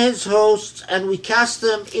him and his hosts, and we cast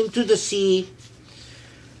them into the sea,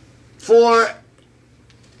 for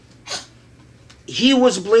he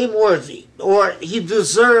was blameworthy, or he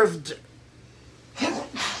deserved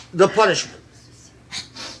the punishment.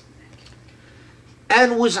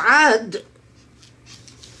 And with Ad,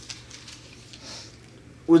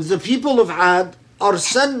 with the people of Ad,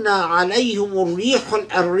 أرسلنا عليهم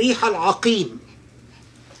الريح العقيم.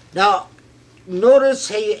 Now, notice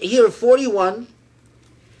here 41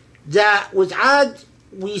 that with Ad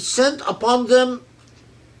we sent upon them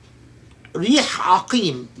rih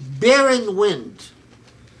aqim, barren wind.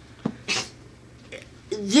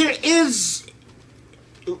 There is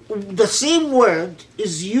the same word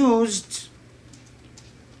is used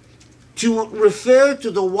to refer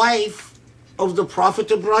to the wife of the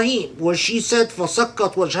Prophet Ibrahim, where she said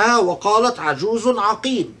فَسَكَّتْ وَجْهَهَا وَقَالَتْ عَجُوزٌ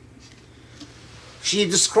عَقِيمٌ. She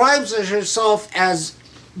describes herself as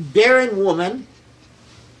barren woman,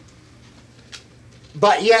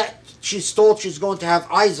 but yet she's told she's going to have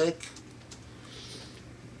Isaac.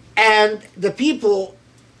 And the people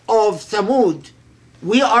of Thamud,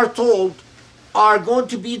 we are told, are going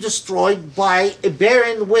to be destroyed by a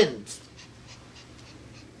barren wind.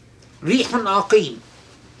 Rihun aqim.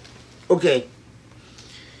 Okay.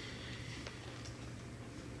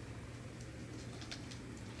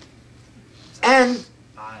 And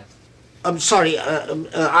I'm sorry,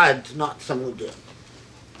 Ad, not Thamud.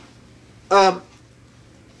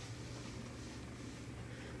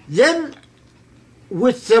 Then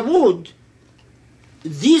with Thamud,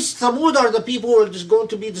 these Thamud are the people who are just going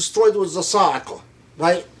to be destroyed with the Sa'iqah,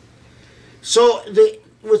 right? So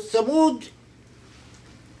with Thamud,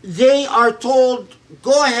 they are told,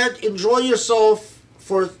 go ahead, enjoy yourself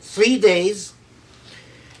for 3 days.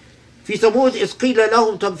 في ثمود إذ قيل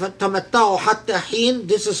لهم تمتعوا حتى حين.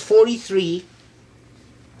 This is 43.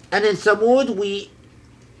 And in Thamud,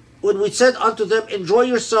 when we said unto them, enjoy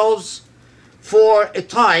yourselves for a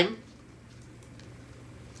time,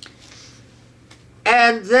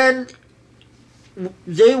 and then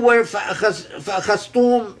they were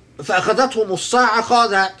فأخذتهم فأخذتهم الصاعقة,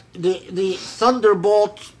 that the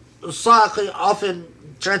thunderbolt, صاعقة often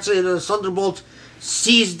translated as thunderbolt,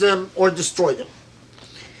 seized them or destroyed them.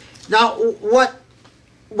 Now,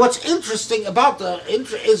 what's interesting about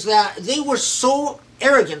is that they were so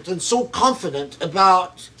arrogant and so confident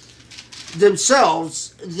about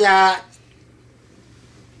themselves that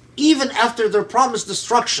even after their promised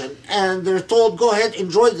destruction and they're told, go ahead,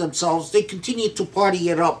 enjoy themselves, they continued to party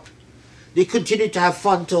it up. They continued to have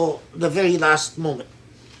fun till the very last moment.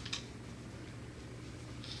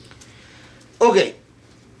 Okay,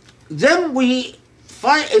 then we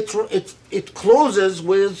find it closes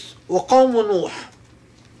with وَقَوْمُ نُوحٍ.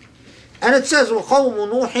 And it says وَقَوْمُ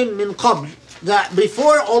نُوحٍ مِّن قَبْلِ, that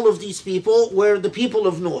before all of these people were the people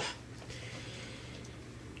of Nuh.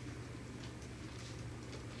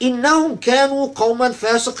 إِنَّهُمْ كَانُوا قَوْمًا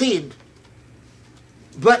فَاسِقِينَ.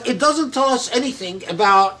 But it doesn't tell us anything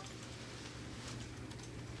about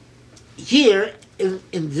here in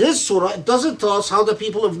this surah. It doesn't tell us how the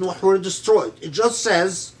people of Nuh were destroyed. It just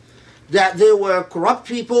says that they were corrupt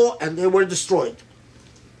people and they were destroyed.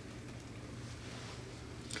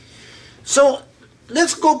 So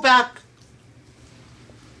let's go back,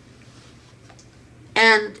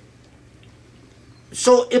 and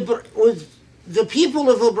so with the people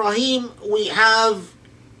of Ibrahim, we have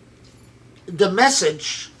the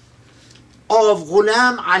message of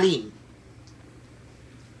Ghulam Alim,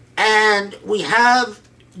 and we have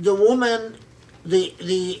the woman,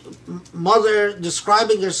 the mother,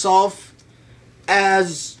 describing herself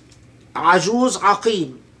as Ajuz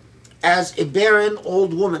Aqim, as a barren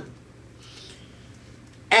old woman.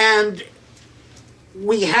 And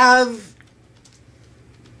we have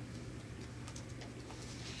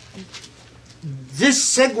this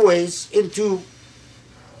segues into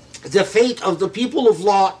the fate of the people of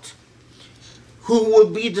Lot, who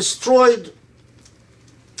would be destroyed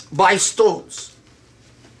by stones.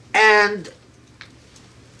 And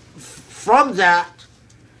from that,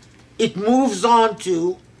 it moves on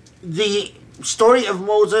to the story of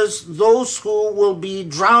Moses, those who will be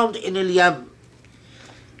drowned in Al-Yam.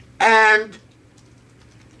 And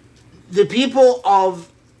the people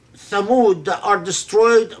of Thamud that are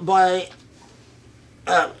destroyed by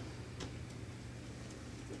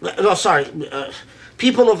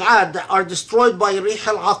people of Ad that are destroyed by Rih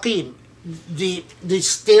al-Aqim, the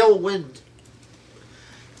stale wind,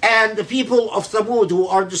 and the people of Thamud who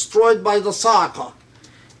are destroyed by the Sa'iqah,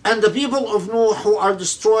 and the people of Nuh who are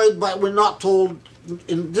destroyed by, we're not told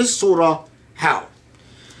in this surah how.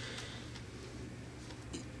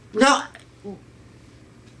 Now,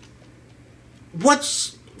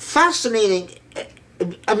 what's fascinating,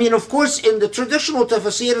 I mean, of course, in the traditional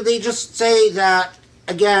tafsir, they just say that,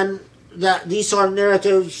 again, that these are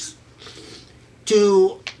narratives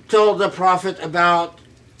to tell the Prophet about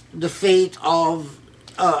the fate of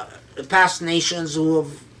past nations who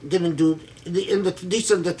didn't do,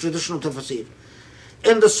 these are the traditional tafsir.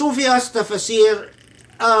 In the Sufis tafsir,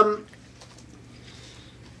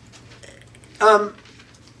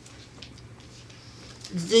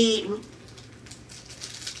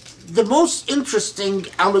 the most interesting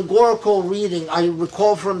allegorical reading I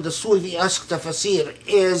recall from the Sufi-esque tafsir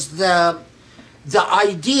is the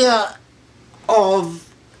idea of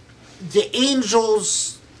the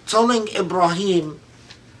angels telling Ibrahim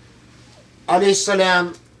alayhi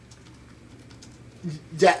salam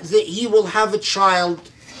that he will have a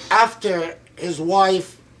child after his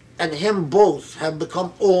wife and him both have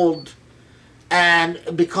become old and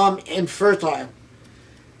become infertile.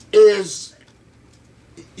 Is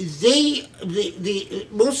the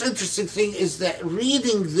most interesting thing is that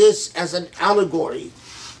reading this as an allegory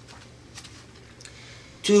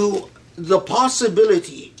to the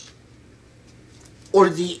possibility or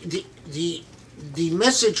the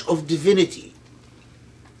message of divinity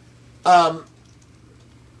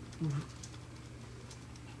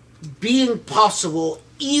being possible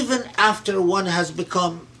even after one has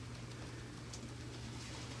become,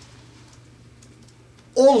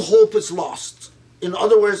 all hope is lost. In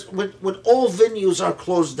other words, when all venues are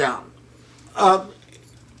closed down,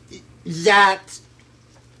 that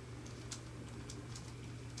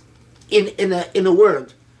in a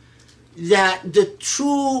word, that the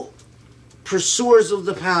true pursuers of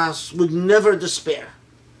the past would never despair,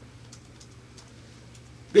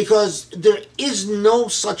 because there is no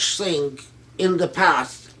such thing in the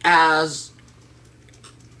past as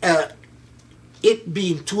it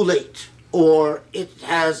being too late, or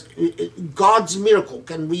God's miracle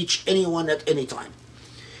can reach anyone at any time.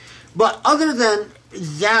 But other than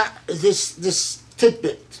that, this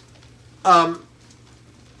tidbit. Now,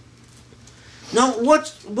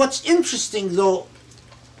 what's interesting though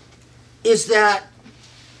is that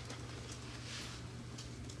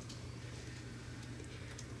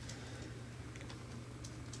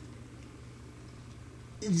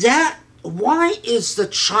why is the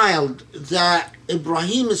child that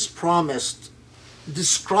Ibrahim is promised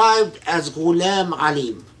described as Ghulam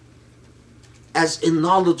Alim, as a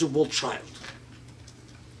knowledgeable child?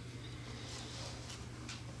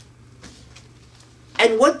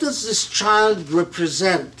 And what does this child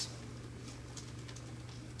represent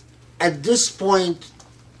at this point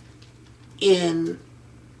in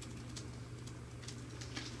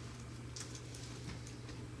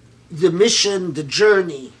the mission, the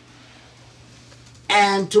journey,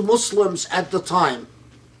 and to Muslims at the time?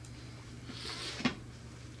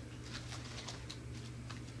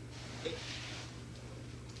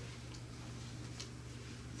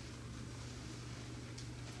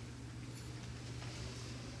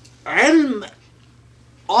 Ilm,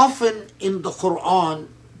 often in the Quran,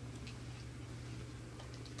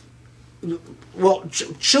 well,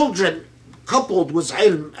 children coupled with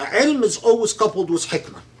ilm. Ilm is always coupled with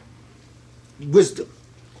hikmah, wisdom.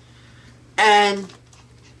 And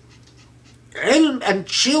ilm and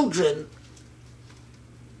children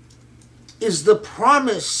is the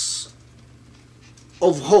promise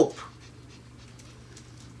of hope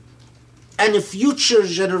and a future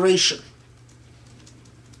generation.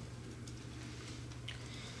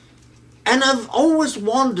 And I've always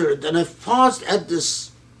wondered, and I've paused at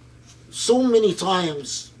this so many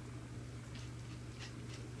times,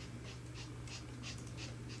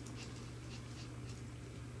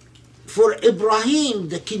 for Ibrahim,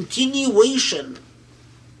 the continuation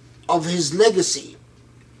of his legacy,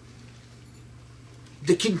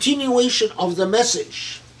 the continuation of the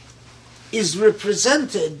message is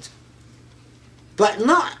represented, but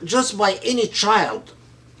not just by any child,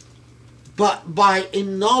 but by a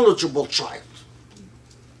knowledgeable child.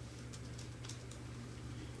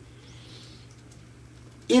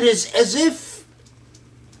 It is as if,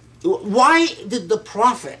 why did the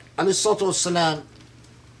Prophet ﷺ,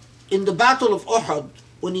 in the Battle of Uhud,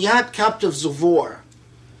 when he had captives of war,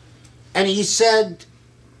 and he said,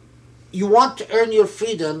 you want to earn your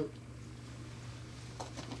freedom,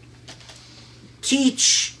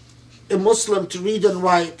 teach a Muslim to read and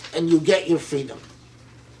write, and you get your freedom.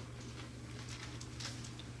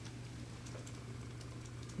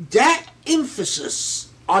 That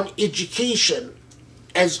emphasis on education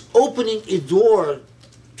as opening a door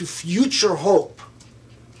to future hope,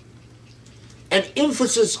 an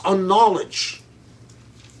emphasis on knowledge,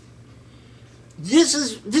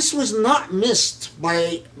 this was not missed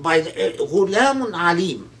by the Ghulam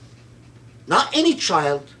Alim, not any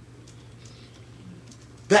child,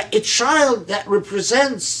 but a child that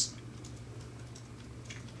represents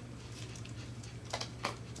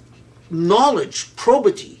knowledge,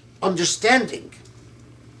 probity, understanding.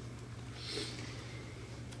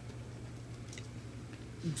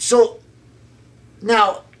 So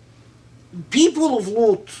now, people of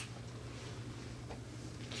Lut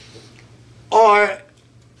are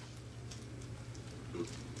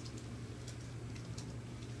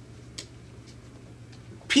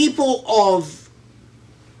people of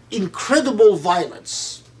incredible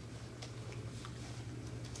violence,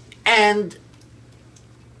 and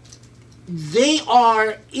they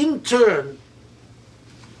are in turn,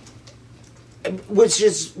 which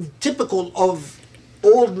is typical of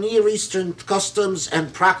old Near Eastern customs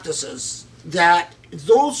and practices, that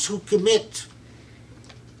those who commit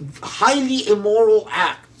highly immoral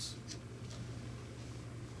acts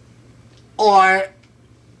are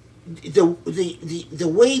the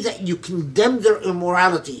way that you condemn their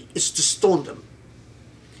immorality is to stone them.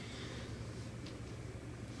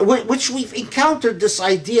 Which we've encountered this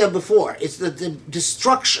idea before. It's that the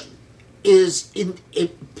destruction is in a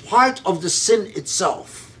part of the sin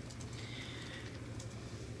itself.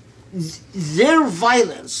 Their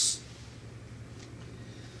violence,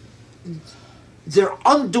 their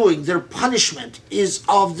undoing, their punishment is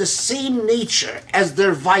of the same nature as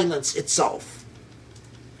their violence itself.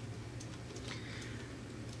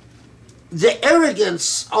 The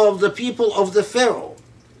arrogance of the people of the Pharaoh,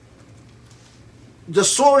 the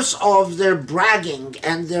source of their bragging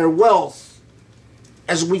and their wealth,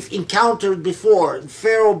 as we've encountered before,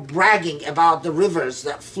 Pharaoh bragging about the rivers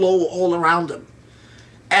that flow all around them,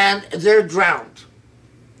 and they're drowned.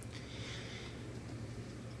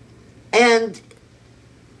 And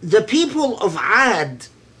the people of Ad,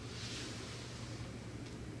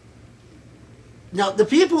 now the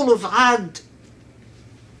people of Ad,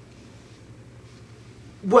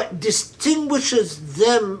 what distinguishes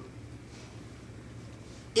them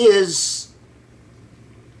is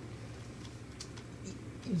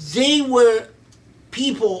they were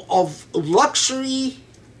people of luxury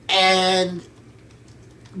and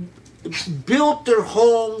built their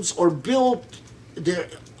homes or built their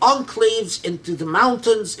enclaves into the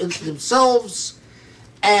mountains, into themselves,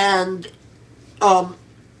 and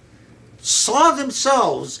saw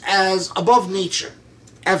themselves as above nature,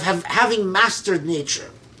 of having mastered nature.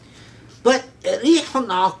 But Rihun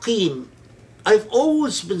Aqim, I've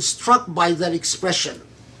always been struck by that expression.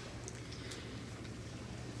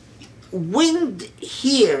 Wind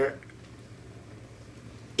here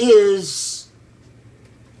is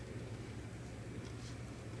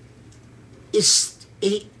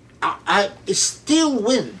still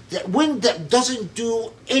wind, that wind that doesn't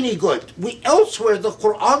do any good. Elsewhere, the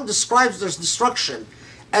Quran describes this destruction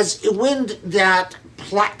as a wind that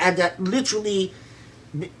literally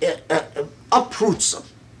uproots them,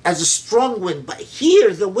 as a strong wind. But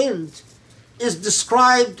here the wind is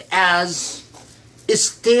described as a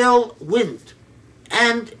stale wind.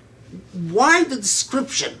 And why the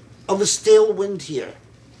description of a stale wind here?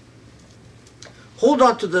 Hold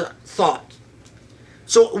on to the thought.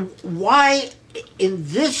 So why in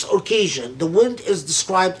this occasion the wind is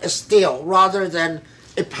described as stale rather than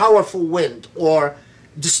a powerful wind or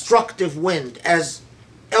destructive wind as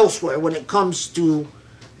elsewhere when it comes to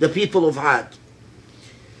the people of Ad?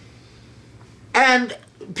 And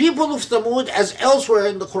people of Thamud, as elsewhere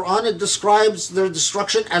in the Quran, it describes their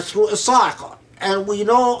destruction as through a sa'iqah. And we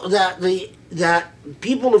know that that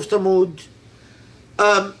people of Thamud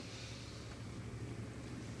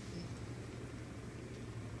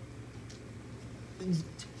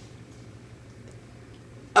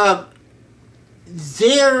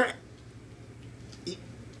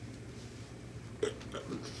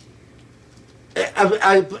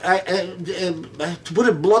to put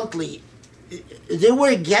it bluntly, they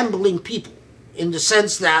were gambling people in the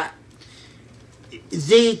sense that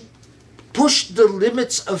they pushed the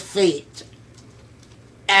limits of fate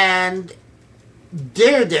and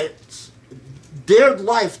dared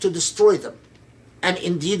life to destroy them. And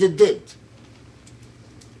indeed it did.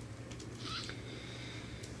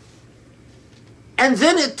 And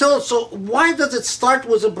then it tells, so why does it start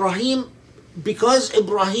with Ibrahim? Because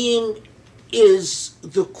Ibrahim is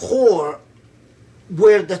the core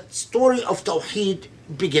where the story of Tawheed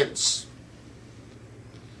begins.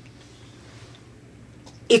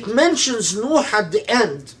 It mentions Nuh at the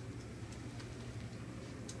end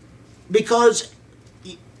because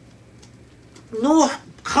Nuh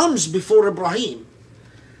comes before Ibrahim,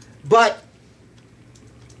 but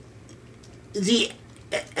the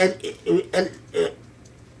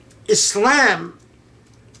Islam,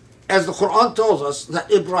 as the Quran tells us,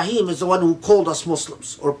 that Ibrahim is the one who called us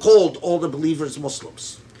Muslims, or called all the believers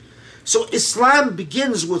Muslims. So Islam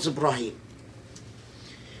begins with Ibrahim.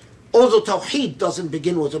 Although Tawheed doesn't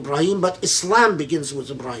begin with Ibrahim, but Islam begins with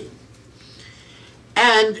Ibrahim.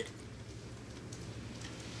 And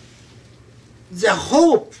the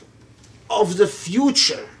hope of the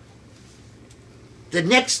future,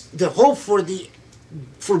 the hope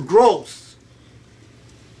for growth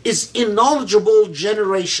is in knowledgeable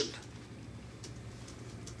generation.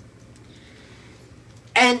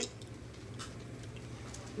 And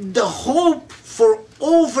the hope for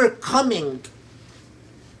overcoming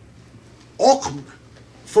uqm,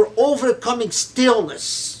 for overcoming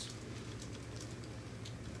stillness,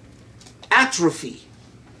 atrophy,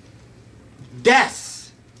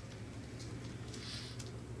 death,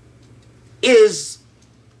 is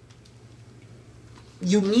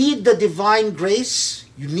you need the divine grace,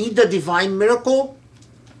 you need the divine miracle,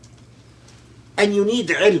 and you need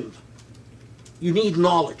ilm. You need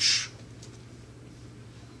knowledge,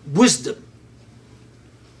 wisdom.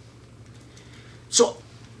 So,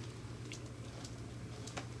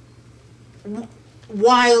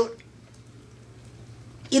 while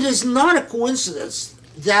it is not a coincidence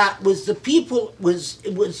that with the people,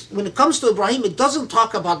 when it comes to Ibrahim, it doesn't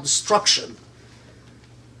talk about destruction.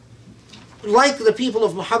 Like the people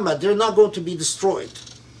of Muhammad, they're not going to be destroyed.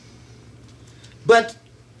 But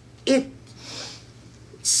it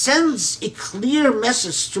sends a clear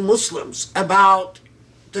message to Muslims about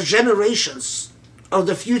the generations of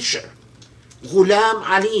the future. Ghulam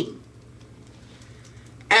Alim.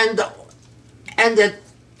 And that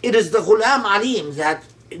it is the Ghulam Alim that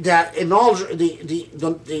in all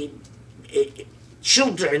the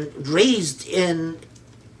children raised in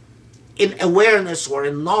awareness or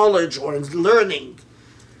in knowledge or in learning.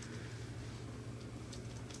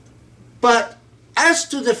 But as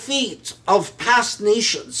to the fate of past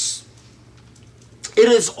nations, it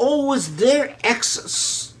is always their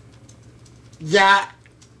excess that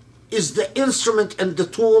is the instrument and the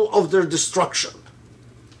tool of their destruction.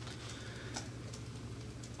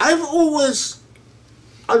 I've always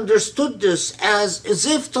understood this as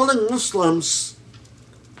if telling Muslims,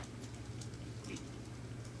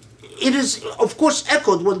 it is of course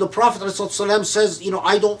echoed when the Prophet ﷺ says,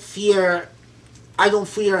 I don't fear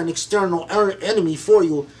an external enemy for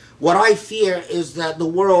you. What I fear is that the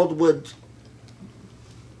world would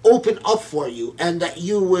open up for you and that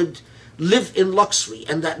you would live in luxury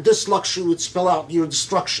and that this luxury would spell out your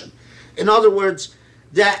destruction. In other words,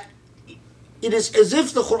 that it is as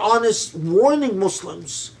if the Quran is warning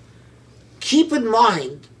Muslims, keep in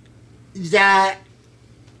mind that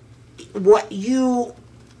what you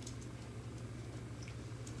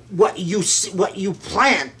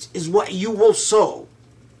plant is what you will sow,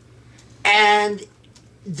 and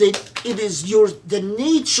that it is the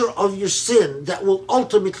nature of your sin that will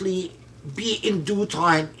ultimately be in due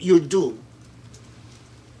time your doom.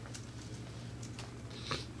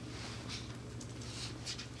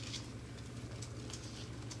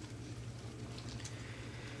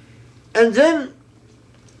 And then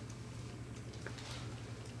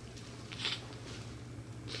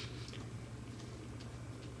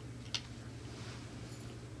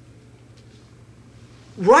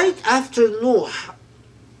right after Nuh,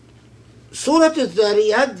 Surah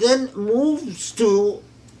Al-Dhariyat then moves to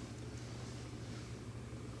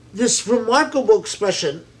this remarkable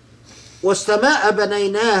expression, وَالسَّمَاءَ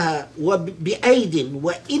بَنَيْنَاهَا وَبِأَيْدٍ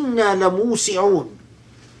وَإِنَّا لَمُوسِعُونَ.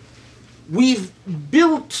 We've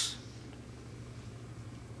built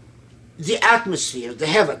the atmosphere, the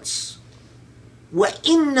heavens.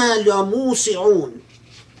 وَإِنَّا لَمُوسِعُونَ.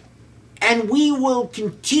 And we will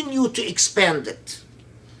continue to expand it.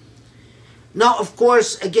 Now, of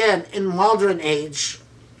course, again, in modern age,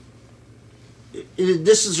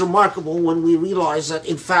 this is remarkable when we realize that,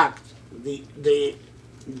 in fact, the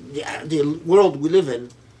world we live in,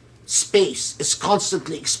 space, is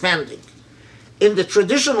constantly expanding. In the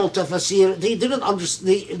traditional tafsir, they didn't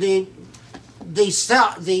understand. They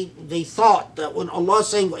thought that when Allah is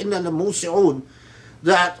saying "Inna lamusi'un,"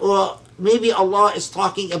 that maybe Allah is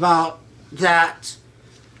talking about that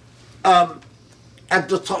at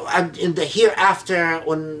the and in the hereafter,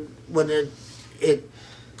 when it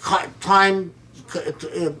time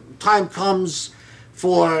comes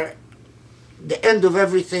for the end of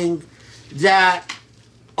everything, that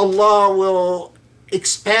Allah will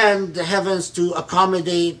expand the heavens to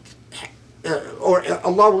accommodate, or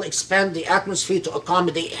Allah will expand the atmosphere to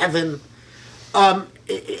accommodate heaven.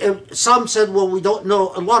 Some said, well, we don't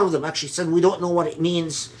know. A lot of them actually said, we don't know what it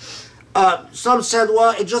means. Some said,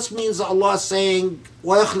 well, it just means that Allah is saying,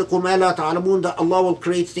 وَيَخْلِقُ مَا لَا تَعْلَمُونَ, that Allah will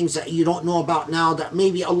create things that you don't know about now, that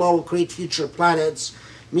maybe Allah will create future planets,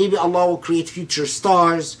 maybe Allah will create future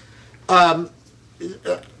stars. Allah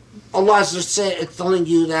is just telling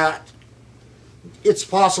you that it's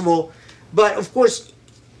possible. But of course,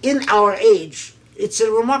 in our age, it's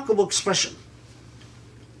a remarkable expression.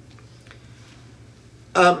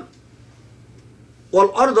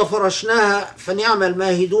 وَالْأَرْضَ فَرَشْنَاهَا فَنِعْمَ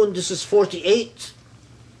الْمَاهِدُونَ. This is 48.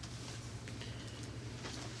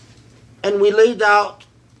 And we laid out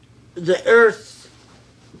the earth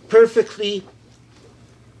perfectly.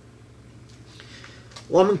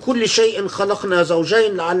 وَمِن كُلِّ شَيْءٍ خَلَقْنَا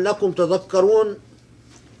زَوْجَيْنِ لَعَلَّكُمْ تَذَكَّرُونَ.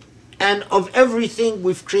 And of everything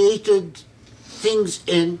we've created things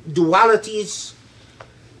in dualities.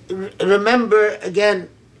 Remember again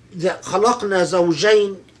that خَلَقْنَا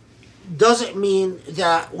زَوْجَيْنِ doesn't mean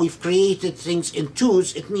that we've created things in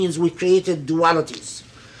twos. It means we created dualities.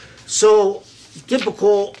 So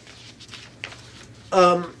typical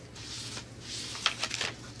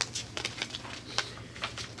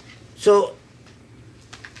so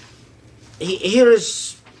here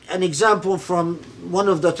is an example from one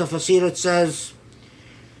of the tafsir. It says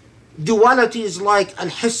duality is like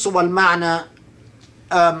al-hiss wal-ma'na,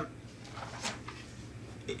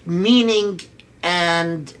 meaning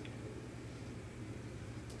and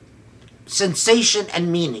sensation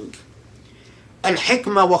and meaning.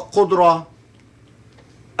 Al-hikmah wa-qudra,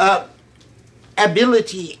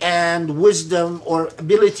 ability and wisdom, or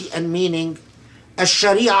ability and meaning.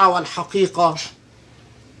 Al-shari'a wal-haqiqa,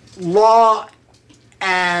 law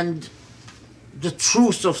and the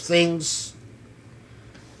truth of things.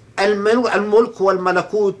 Al-mulk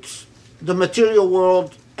wal-malakut, the material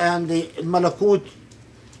world and the malakut.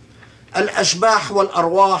 Al-ashbah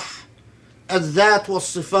wal-arwah, al-dhat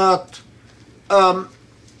wal-sifat, and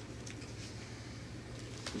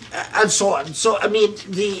so on. So, I mean,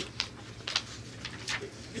 the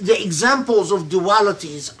examples of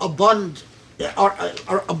dualities are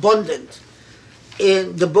abundant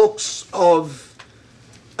in the books of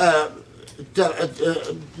the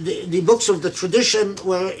books of the tradition,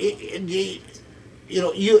 where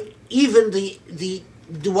even the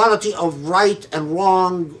duality of right and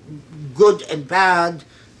wrong, good and bad,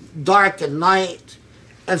 dark and night,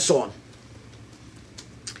 and so on.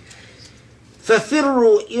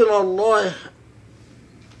 فَفِرُّوا إِلَى اللَّهِ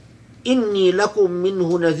إِنِّي لَكُمْ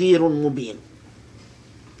مِنْهُ نَذِيرٌ مُبِينٌ.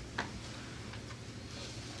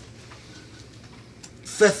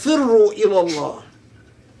 فَفِرُّوا إِلَى اللَّهِ.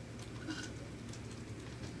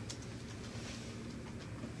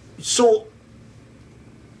 So,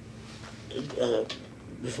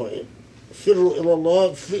 before فِرُّوا إِلَى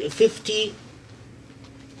اللَّهِ 50.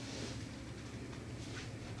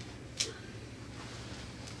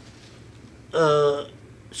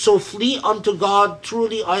 So flee unto God,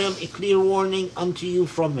 truly I am a clear warning unto you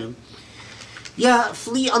from him. Yeah,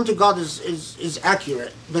 flee unto God is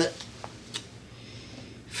accurate, but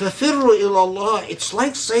فَفِرُّوا إِلَى اللَّهِ, it's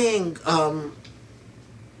like saying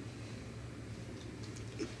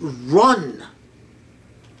run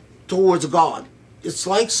towards God. It's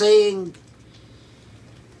like saying,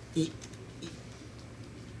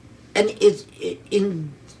 and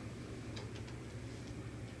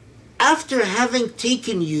after having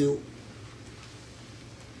taken you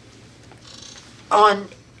on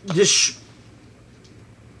this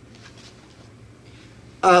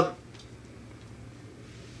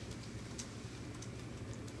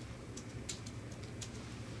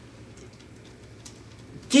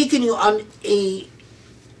taken you on a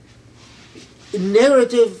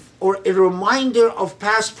narrative or a reminder of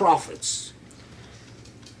past prophets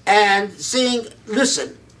and saying,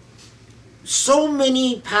 listen, so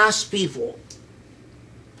many past people,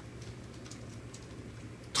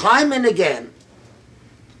 time and again,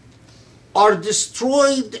 are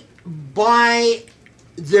destroyed by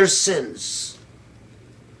their sins.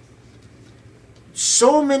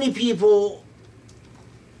 So many people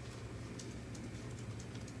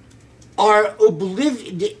are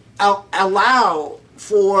allow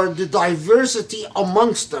for the diversity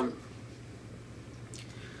amongst them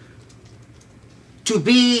to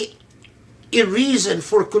be a reason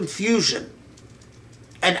for confusion.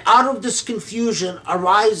 And out of this confusion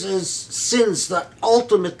arises sins that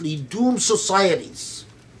ultimately doom societies.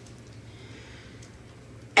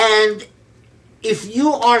 And if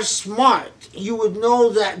you are smart, you would know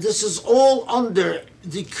that this is all under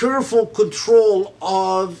the careful control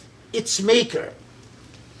of its maker.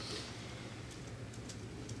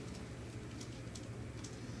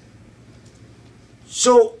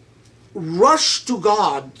 So rush to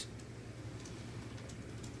God,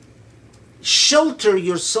 shelter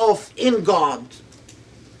yourself in God,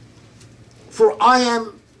 for I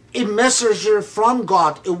am a messenger from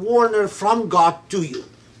God, a warner from God to you.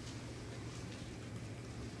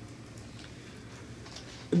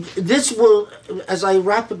 This will, as I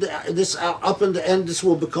wrap this up in the end, this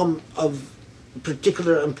will become of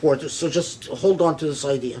particular importance. So just hold on to this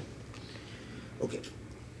idea. Okay.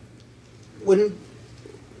 When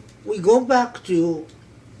we go back to,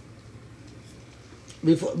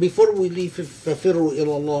 before we leave فَفِرُّوا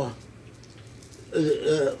إِلَى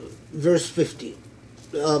اللَّهِ, verse 50.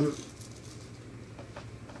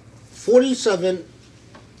 47,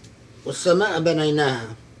 وَالسَّمَاءَ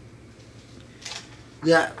بَنَيْنَاهَا,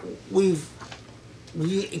 that we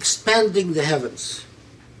expanding the heavens.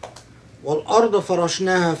 وَالْأَرْضَ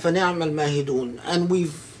فَرَشْنَاهَا فَنِعْمَ الْمَاهِدُونَ, and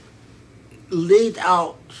we've laid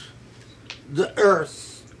out the earth.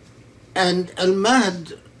 And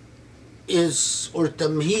al-mahd is, or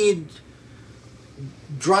tamheed,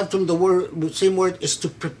 derived from the same word, is to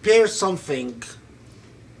prepare something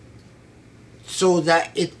so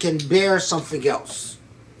that it can bear something else.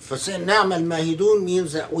 فَنِعْمَ الْمَاهِدُونَ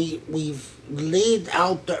means that we've laid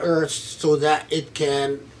out the earth so that it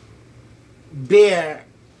can bear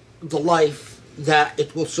the life that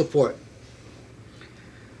it will support.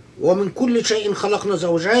 وَمِن كُلِّ شَيْءٍ خَلَقْنَا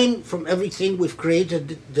زَوْجَيْنِ, from everything we've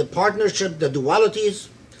created the partnership, the dualities.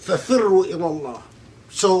 فَفِرُّوا إِلَى اللَّهِ,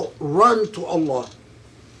 so run to Allah.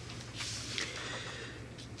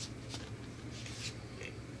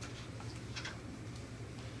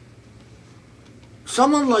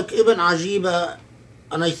 Someone like Ibn Ajiba,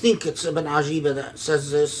 and I think it's Ibn Ajiba that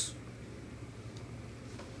says this,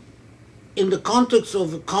 in the context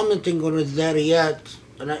of commenting on Al-Dhariyat,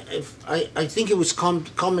 and I think he was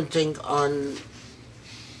commenting on,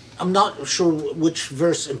 I'm not sure which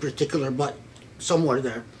verse in particular, but somewhere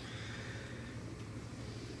there.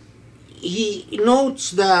 He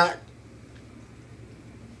notes that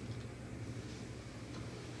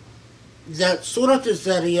Surah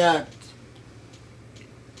Al-Dhariyat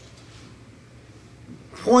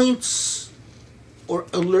points or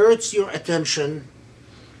alerts your attention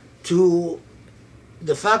to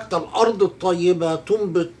the fact that الأرض الطيبة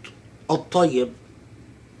تنبت الطيب,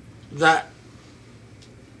 that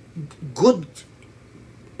good,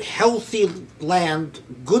 healthy land,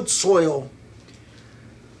 good soil,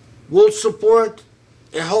 will support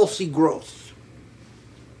a healthy growth.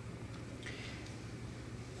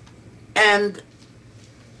 And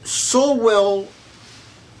so will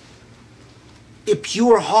a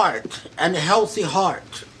pure heart and a healthy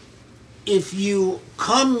heart. If you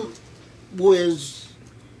come with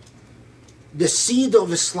the seed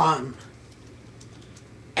of Islam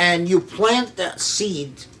and you plant that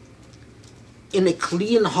seed in a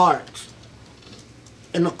clean heart,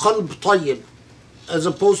 in a qalb tayyib, as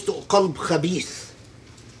opposed to a qalb khabith,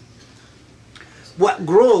 what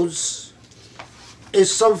grows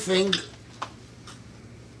is something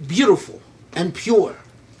beautiful and pure.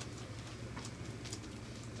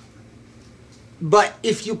 But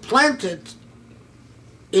if you plant it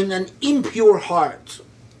in an impure heart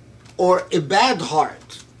or a bad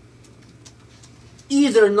heart,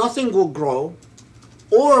 either nothing will grow,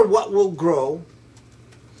 or what will grow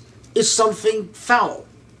is something foul,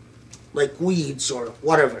 like weeds or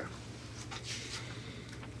whatever.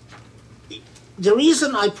 The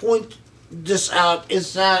reason I point this out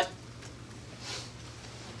is that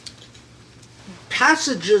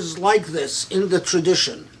passages like this in the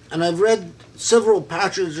tradition, and I've read several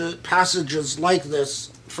passages like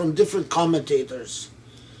this from different commentators,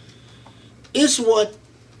 is what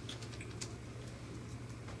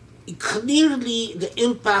clearly the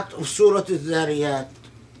impact of Surah Al-Dhariyat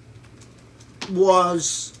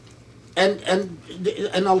was,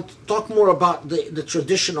 and I'll talk more about the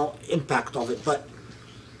traditional impact of it, but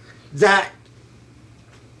that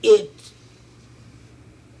it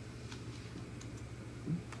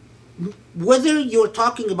whether you're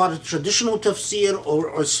talking about a traditional tafsir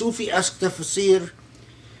or Sufi-esque tafsir,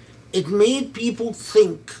 it made people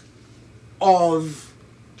think of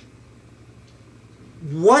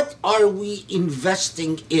what are we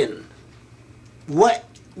investing in? What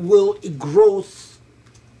will growth,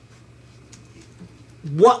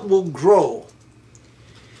 what will grow?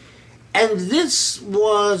 And this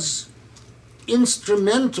was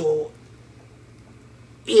instrumental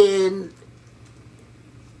in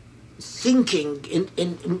thinking,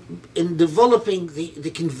 in developing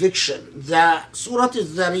the conviction that Surah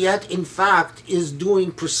Al-Dhariyat, in fact, is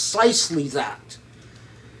doing precisely that,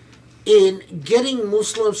 in getting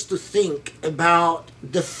Muslims to think about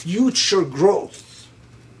the future growth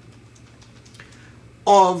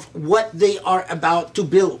of what they are about to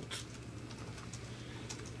build.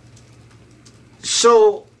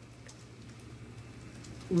 So,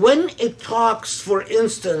 when it talks, for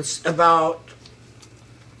instance, about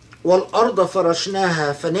وَالْأَرْضَ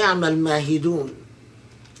فَرَشْنَاهَا فَنِعْمَ الْمَاهِدُونَ,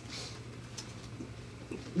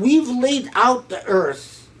 we've laid out the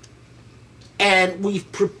earth and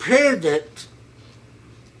we've prepared it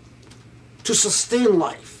to sustain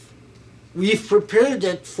life. We've prepared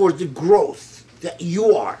it for the growth that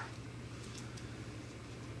you are.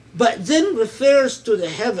 But then refers to the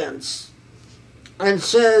heavens and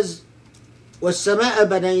says, وَالسَّمَاءَ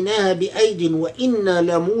بَنَيْنَاهَا بِأَيْدٍ وَإِنَّا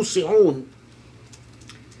لَمُوسِعُونَ.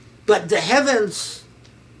 But the heavens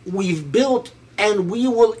we've built and we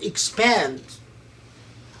will expand.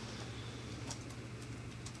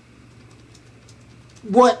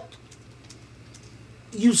 What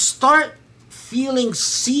you start feeling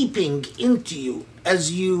seeping into you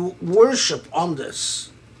as you worship on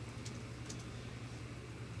this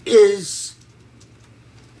is,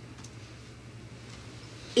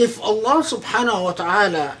 if Allah subhanahu wa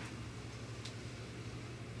ta'ala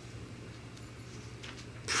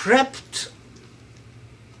prepped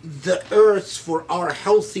the earth for our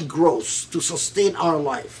healthy growth to sustain our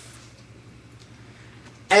life,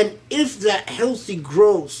 and if that healthy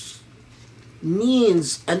growth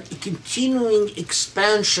means a continuing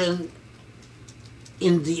expansion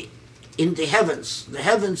in the heavens, the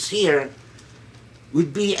heavens here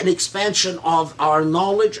would be an expansion of our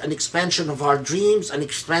knowledge, an expansion of our dreams, an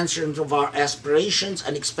expansion of our aspirations,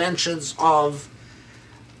 an expansions of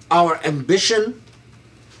our ambition.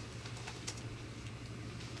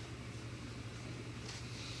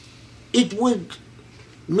 It would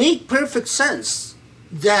make perfect sense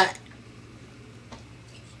that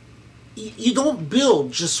you don't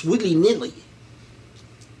build just willy-nilly.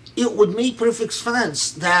 It would make perfect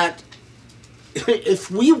sense that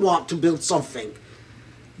if we want to build something,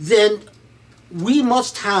 then we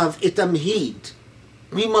must have a tamheed.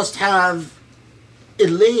 We must have a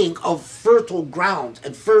laying of fertile ground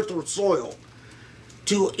and fertile soil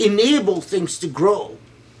to enable things to grow.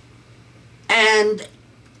 And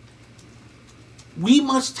we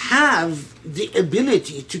must have the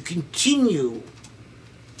ability to continue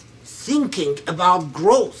thinking about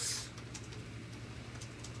growth.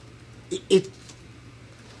 In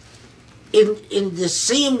the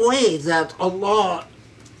same way that Allah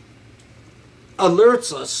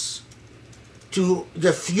alerts us to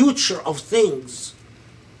the future of things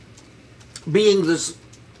being this,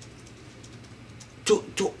 to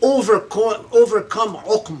overcome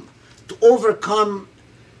uqm, to overcome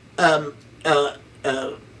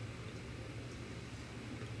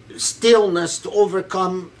stillness, to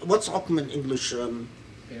overcome, what's uqm in English? Barrenness.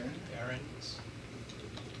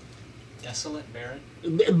 Desolate, barren.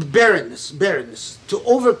 Barrenness, to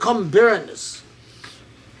overcome barrenness.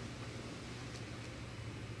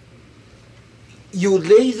 You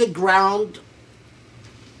lay the ground,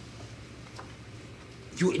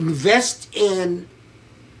 you invest in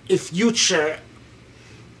a future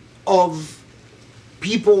of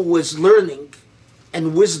people with learning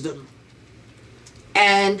and wisdom,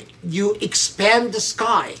 and you expand the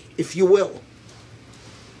sky, if you will.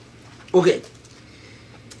 Okay.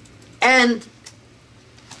 And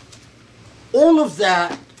all of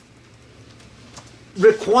that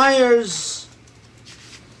requires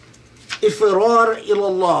ifrar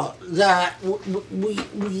ilallah, that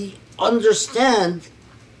we understand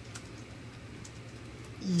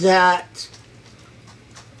that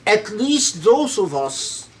at least those of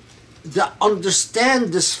us that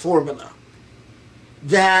understand this formula,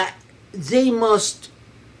 that they must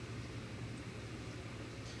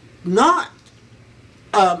not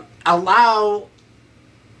allow,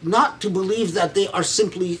 not to believe that they are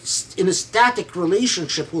simply in a static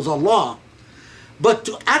relationship with Allah, but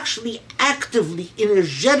to actually actively,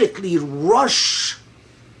 energetically rush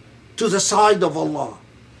to the side of Allah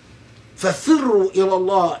فَفِرُّوا إِلَى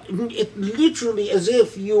اللَّهِ. It literally as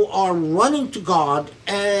if you are running to God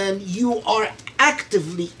and you are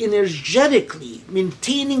actively, energetically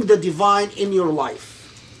maintaining the divine in your life.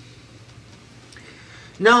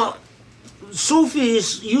 Now,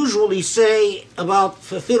 Sufis usually say about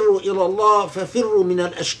فَفِرُّوا إِلَى اللَّهِ فَفِرُّوا مِنَ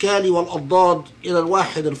الْأَشْكَالِ وَالْأَضْدَادِ إِلَى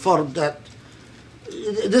الْوَاحِدِ الْفَرْدِ. That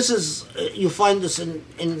this is, you find this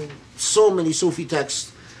in so many Sufi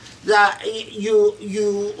texts, that you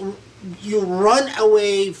run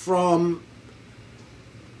away from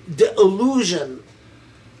the illusion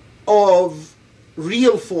of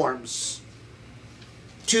real forms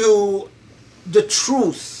to the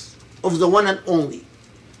truth of the one and only.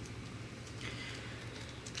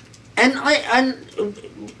 And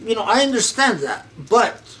I understand that,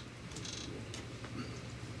 but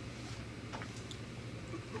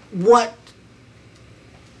what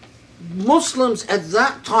Muslims at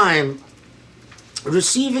that time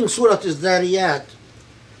receiving Surah Al-Dhariyat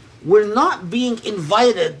were not being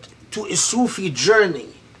invited to a Sufi journey.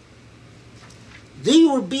 They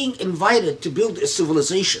were being invited to build a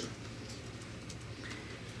civilization.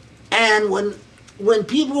 And when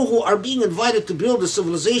people who are being invited to build a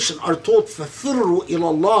civilization are told فَفِرُّوا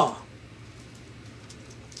إِلَى اللَّهِ,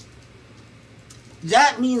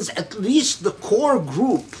 that means at least the core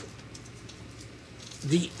group,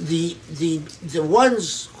 the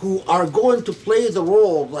ones who are going to play the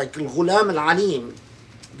role, like al-Ghulam al-Alim,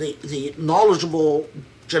 the knowledgeable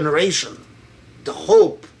generation, the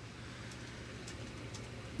hope,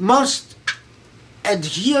 must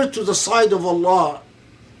adhere to the side of Allah,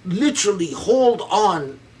 literally hold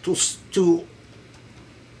on to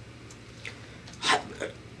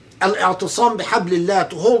al-i'tisam bihablillah,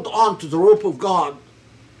 to hold on to the rope of God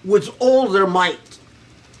with all their might.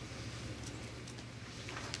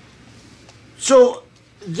 So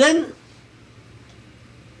then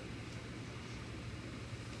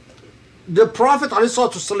the Prophet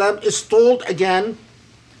ﷺ is told again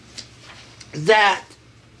that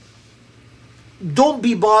don't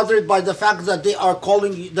be bothered by the fact that they are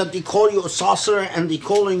calling you, that they call you a sorcerer and they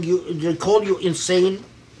call you insane.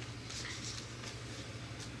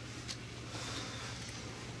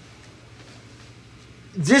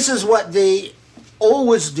 This is what they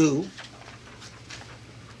always do.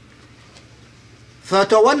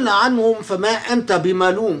 فَتَوَلَّ عَنْهُمْ فَمَا أَنْتَ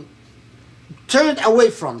بِمَلُومٍ. Turn away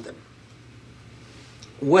from them.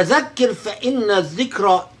 وَذَكِّرْ فَإِنَّ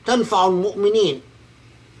الذِّكْرَ تَنْفَعُ الْمُؤْمِنِينَ.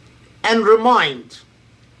 And remind.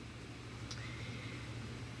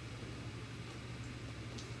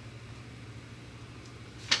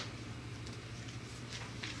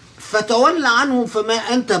 فَتَوَلَّ عَنْهُمْ فَمَا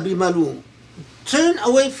أَنْتَ بِمَلُومٍ. Turn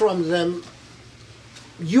away from them.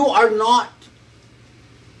 You are not,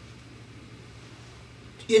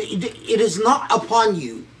 it is not upon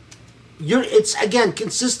you. It's again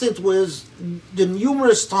consistent with the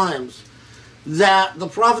numerous times that the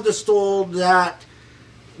Prophet is told that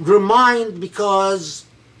remind, because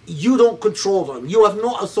you don't control them. You have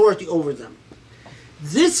no authority over them.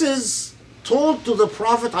 This is told to the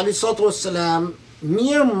Prophet ﷺ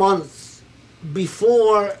mere months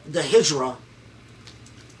before the Hijrah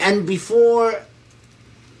and before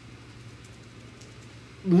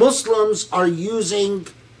Muslims are using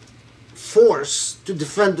force to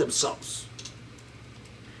defend themselves.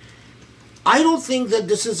 I don't think that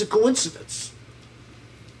this is a coincidence,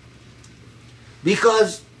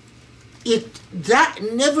 because that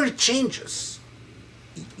never changes.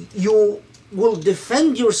 You will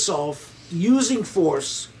defend yourself using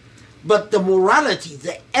force, but the morality,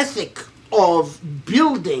 the ethic of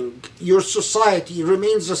building your society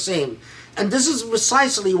remains the same. And this is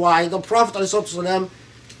precisely why the Prophet ﷺ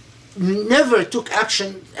never took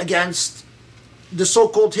action against the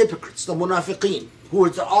so-called hypocrites, the munafiqeen, who were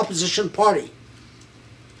the opposition party.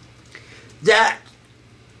 That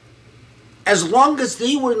as long as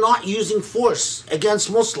they were not using force against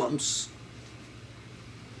Muslims,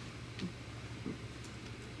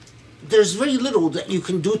 there's very little that you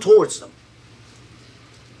can do towards them.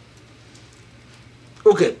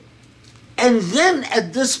 Okay. And then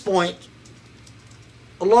at this point,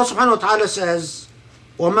 Allah subhanahu wa ta'ala says,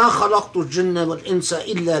 وَمَا خَلَقْتُ الْجِنَّ وَالْإِنسَ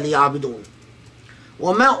إِلَّا لِيَعْبُدُونَ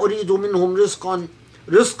وَمَا أُرِيدُ مِنْهُمْ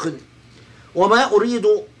رِزْقٍ وَمَا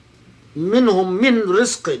أُرِيدُ مِنْهُمْ مِنْ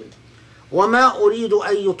رِزْقٍ وَمَا أُرِيدُ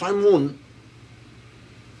أَن يُطْعِمُونَ.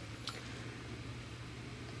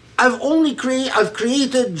 I've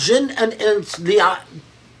created jinn and ins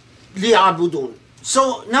لِيَعْبُدُونَ.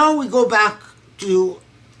 So now we go back to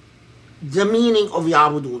the meaning of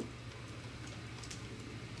يَعْبُدُونَ.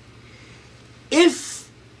 If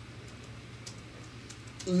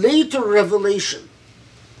later revelation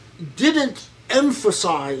didn't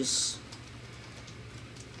emphasize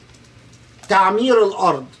ta'mir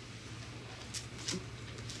al-ard,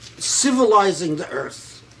 civilizing the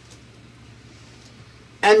earth,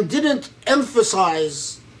 and didn't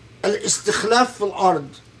emphasize al-istikhlaf al-ard,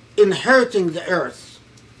 inheriting the earth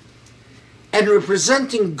and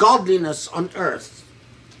representing godliness on earth,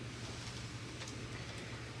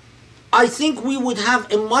 I think we would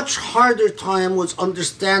have a much harder time with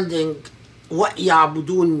understanding what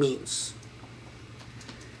ya'budun means.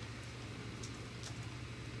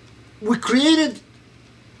 We created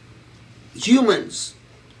humans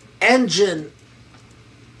and jinn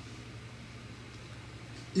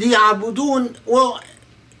liya'budun. Well,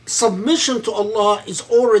 submission to Allah is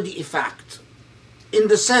already a fact, in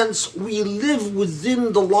the sense we live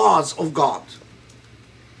within the laws of God.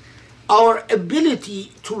 Our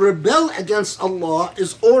ability to rebel against Allah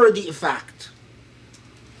is already a fact.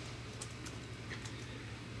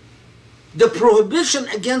 The prohibition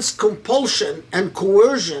against compulsion and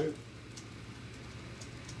coercion,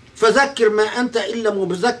 فَذَكِّرْ مَا أَنْتَ إِلَّا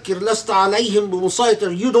مُبَذَكِّرْ لَسْتَ عَلَيْهِمْ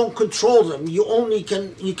بِمُسَيْطِرٍ, you don't control them. You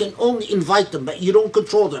can only invite them, but you don't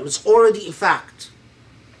control them. It's already a fact.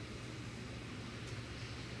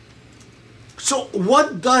 So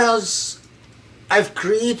what does I've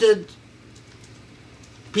created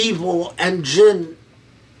people and jinn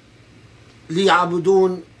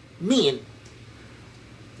liya'budun mean?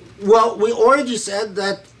 Well, we already said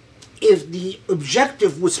that if the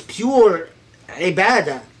objective was pure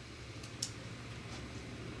ibadah,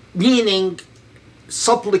 meaning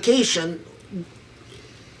supplication,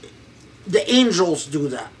 the angels do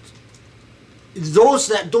that. Those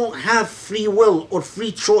that don't have free will or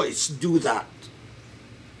free choice do that.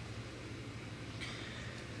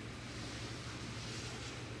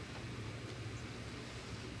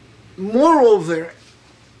 Moreover,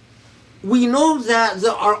 we know that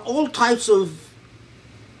there are all types of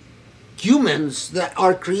humans that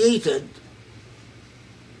are created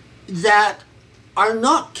that are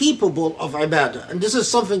not capable of ibadah. And this is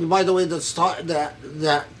something, by the way,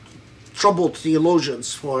 that troubled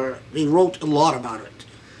theologians, for they wrote a lot about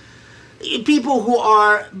it. People who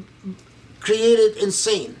are created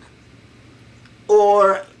insane,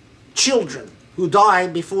 or children who die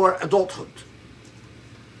before adulthood,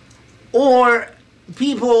 or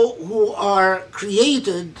people who are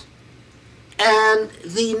created and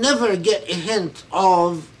they never get a hint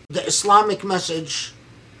of the Islamic message,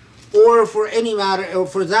 or for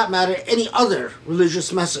that matter, any other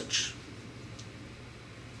religious message.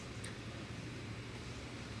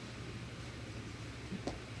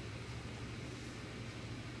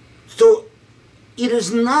 So it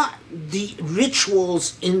is not the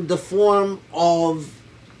rituals in the form of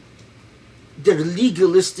the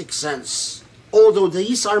legalistic sense, although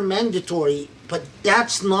these are mandatory, but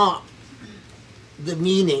that's not the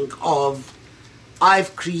meaning of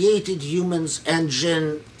I've created humans and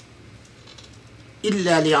jinn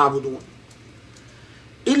إِلَّا لِيَعْبُدُونَ.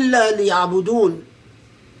 إِلَّا لِيَعْبُدُونَ,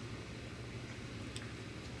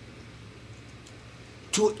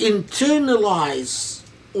 to internalize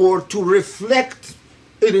or to reflect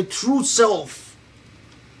in a true self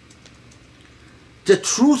the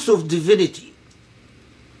truth of divinity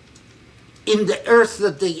in the earth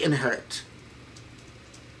that they inherit,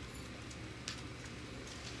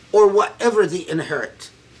 or whatever they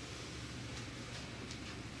inherit.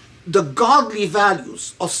 The godly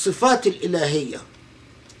values of الصفات الإلهية,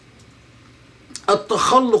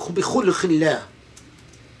 التخلق بخلق الله.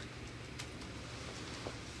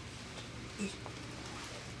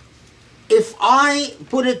 If I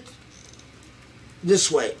put it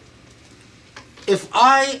this way, if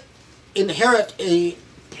I inherit a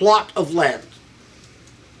plot of land,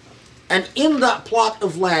 and in that plot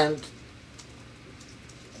of land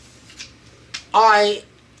I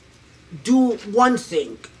do one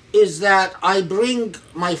thing, is that I bring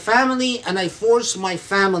my family and I force my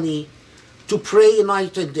family to pray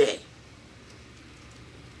night and day.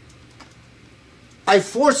 I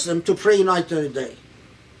force them to pray night and day.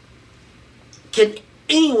 Can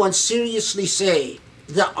anyone seriously say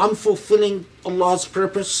that I'm fulfilling Allah's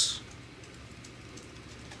purpose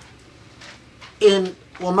in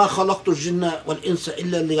وَمَا خَلَقْتُ الْجِنَّ وَالْإِنسَ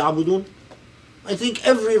إِلَّا لِيَعْبُدُونَ? I think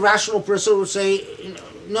every rational person would say,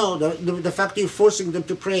 no, the fact that you're forcing them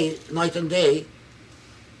to pray night and day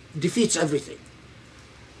defeats everything.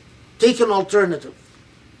 Take an alternative.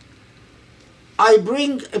 I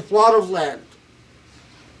bring a plot of land,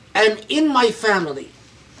 and in my family,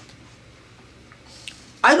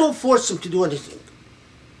 I don't force them to do anything.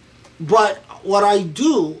 But what I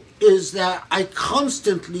do is that I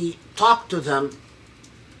constantly talk to them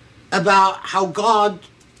about how God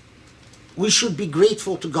we should be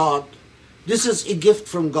grateful to God. This is a gift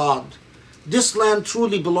from God. This land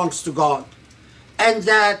truly belongs to God. And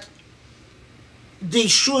that they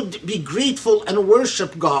should be grateful and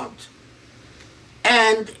worship God.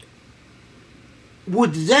 And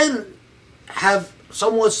would then have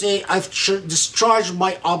someone say, I've discharged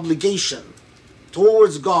my obligation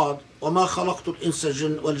towards God. وَمَا خَلَقْتُ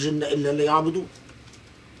الْإِنسَ وَالْجِنَّ إِلَّا لِيَعْبُدُونَ.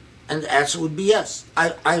 And the answer would be yes.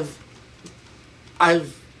 I've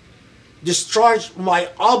discharged my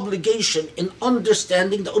obligation in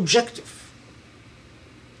understanding the objective.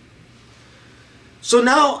 So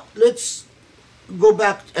now let's go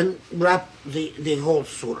back and wrap the whole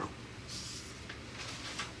surah.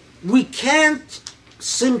 We can't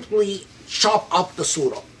simply chop up the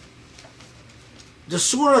surah. The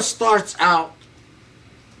surah starts out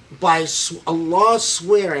by Allah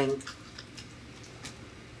swearing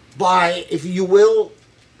by, if you will,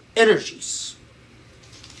 energies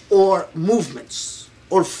or movements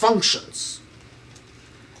or functions.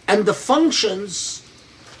 And the functions,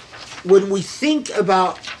 when we think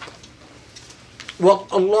about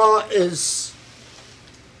what Allah is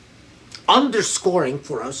underscoring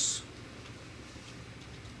for us,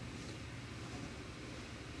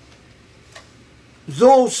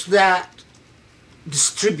 those that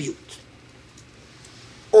distribute,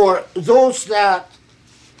 or those that,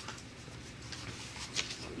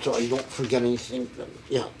 so I don't forget anything,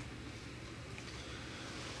 yeah,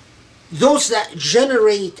 those that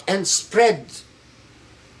generate and spread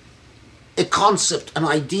a concept, an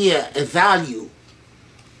idea, a value,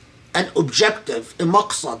 an objective, a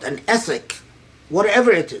maqsad, an ethic,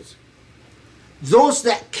 whatever it is, those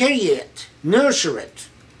that carry it, nurture it,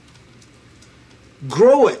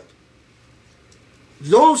 grow it,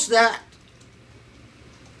 those that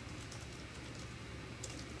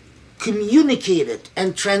communicate it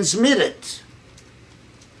and transmit it,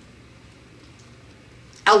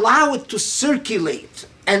 allow it to circulate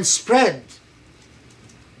and spread,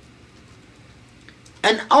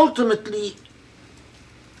 and ultimately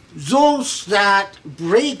those that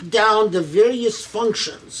break down the various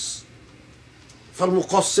functions,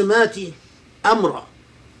 فَالْمُقَسِّمَاتِ أَمْرًا,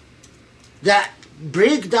 that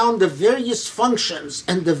break down the various functions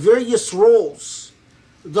and the various roles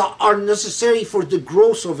that are necessary for the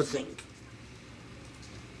growth of a thing.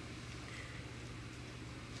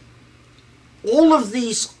 All of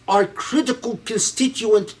these are critical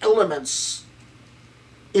constituent elements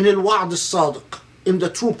in al-wa'd al-sadiq, in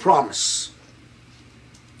the true promise,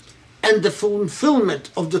 and the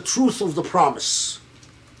fulfillment of the truth of the promise.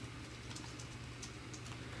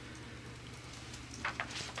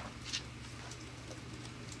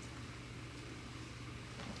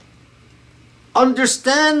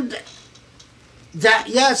 Understand that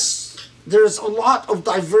yes, there is a lot of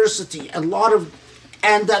diversity, and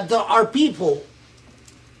that there are people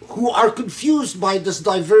who are confused by this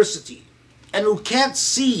diversity and who can't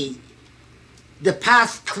see the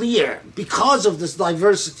path clear because of this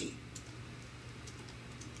diversity.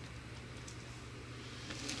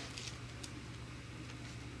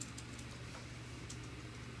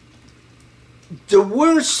 The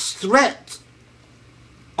worst threat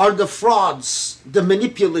are the frauds, the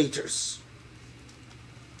manipulators,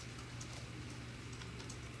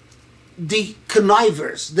 the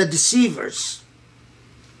connivers, the deceivers.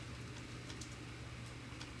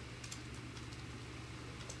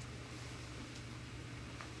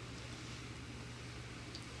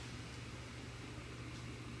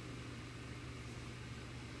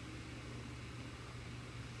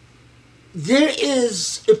 There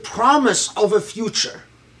is a promise of a future,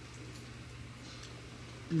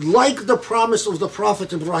 like the promise of the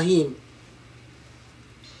Prophet Ibrahim,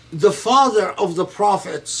 the father of the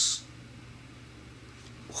prophets,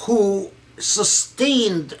 who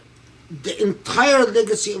sustained the entire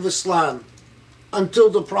legacy of Islam until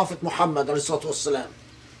the Prophet Muhammad ﷺ.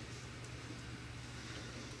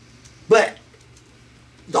 But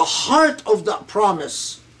the heart of that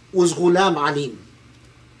promise was Ghulam Alim,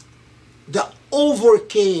 that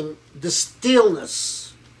overcame the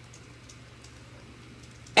stillness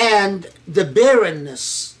and the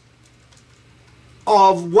barrenness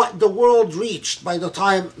of what the world reached by the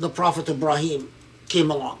time the Prophet Ibrahim came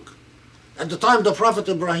along. At the time the Prophet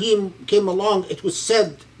Ibrahim came along, it was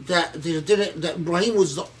said that Ibrahim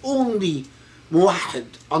was the only muwahhid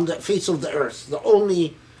on the face of the earth, the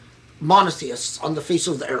only monotheist on the face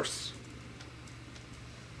of the earth.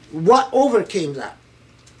 What overcame that?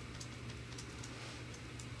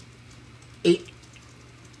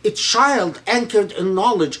 A child anchored in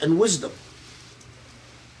knowledge and wisdom.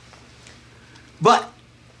 But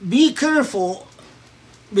be careful,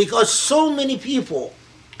 because so many people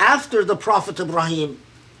after the Prophet Ibrahim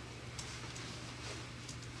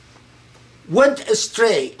went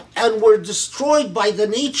astray and were destroyed by the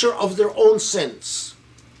nature of their own sins,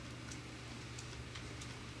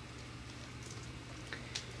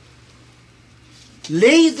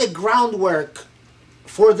 lay the groundwork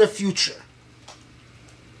for the future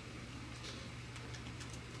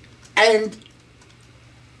and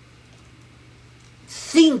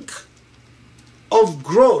think of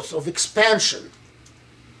growth, of expansion.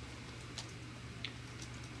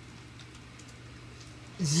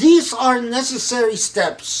 These are necessary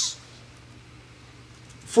steps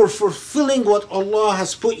for fulfilling what Allah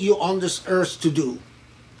has put you on this earth to do.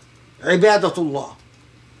 Ibadatullah.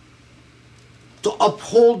 To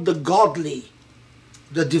uphold the godly,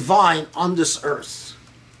 the divine on this earth.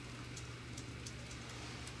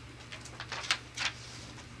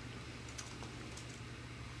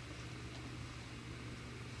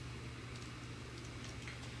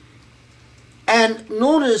 And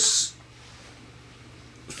notice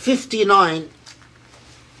 59,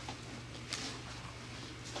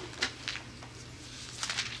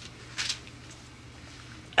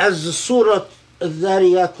 as the Surah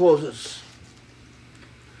Al-Dhariyat closes.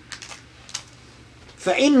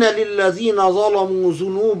 فإن للذين ظلموا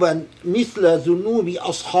ذنوبا مثل ذنوب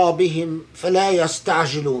أصحابهم فلا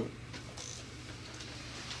يستعجلون.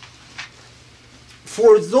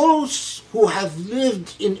 For those who have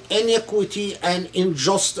lived in iniquity and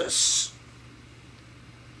injustice,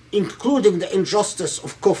 including the injustice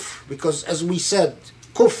of kufr, because as we said,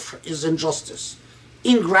 kufr is injustice.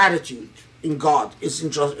 Ingratitude in God is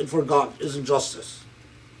for God is injustice.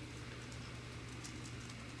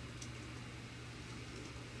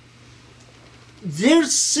 Their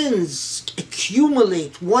sins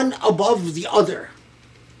accumulate one above the other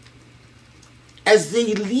as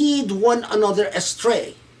they lead one another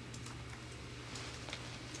astray.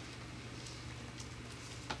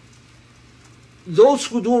 Those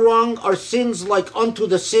who do wrong are sins like unto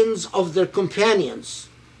the sins of their companions.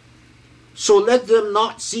 So let them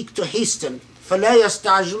not seek to hasten. فَلَا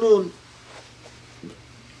يَسْتَعْجِلُونَ.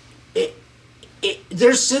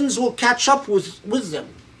 Their sins will catch up with them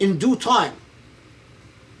in due time.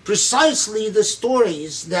 Precisely the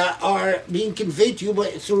stories that are being conveyed to you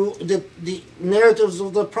through the narratives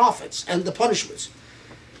of the prophets and the punishments.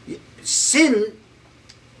 Sin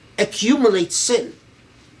accumulates sin,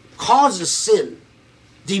 causes sin.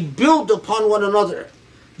 They build upon one another.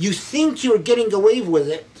 You think you're getting away with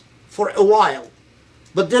it for a while,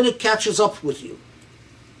 but then it catches up with you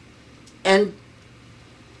and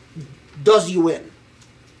does you in.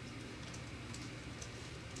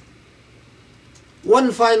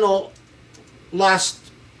 One final,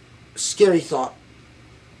 last scary thought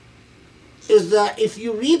is that if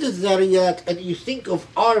you read Al-Dhariyat and you think of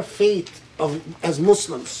our fate as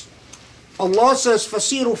Muslims, Allah says,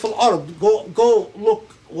 فَسِيرُوا فِي الْأَرْضِ, go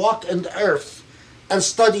look, walk in the earth and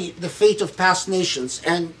study the fate of past nations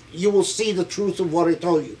and you will see the truth of what I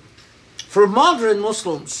told you. For modern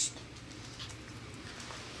Muslims,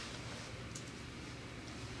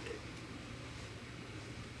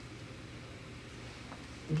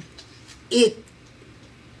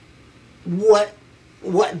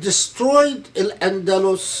 what destroyed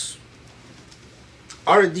Al-Andalus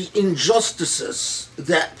are the injustices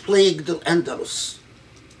that plagued Al-Andalus.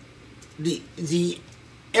 The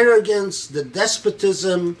arrogance, the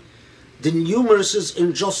despotism, the numerous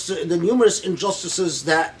injustices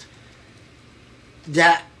that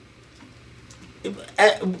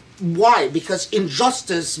why? Because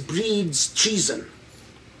injustice breeds treason.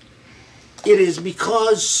 It is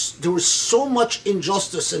because there was so much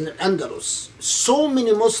injustice in Andalus. So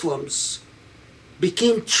many Muslims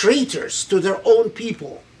became traitors to their own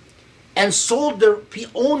people and sold their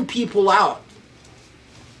own people out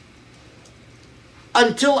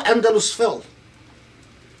until Andalus fell.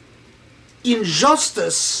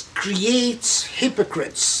 Injustice creates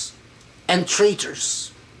hypocrites and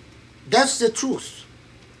traitors. That's the truth.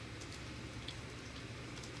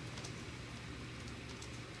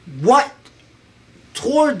 What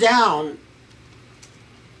tore down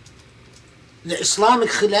the Islamic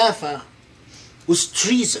Khilafah was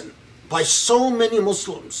treason by so many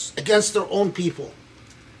Muslims against their own people.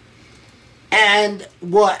 And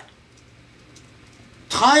what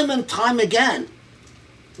time and time again,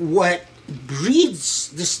 what breeds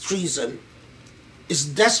this treason is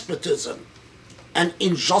despotism and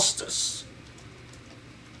injustice.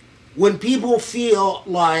 When people feel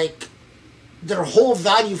like their whole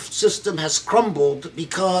value system has crumbled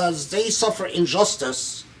because they suffer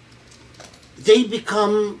injustice, they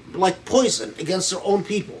become like poison against their own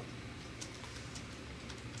people.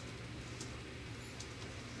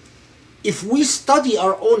 if we study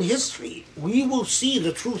our own history, we will see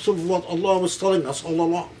the truth of what Allah was telling us all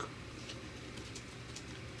along.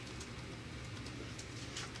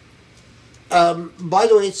 By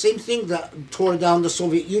the way, same thing that tore down the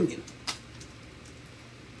Soviet Union.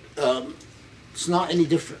 It's not any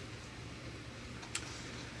different.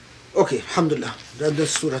 Okay, alhamdulillah.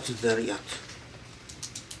 That's Surah Al-Dhariyat.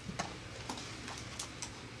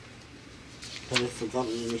 Have I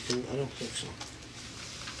forgotten anything? I don't think so.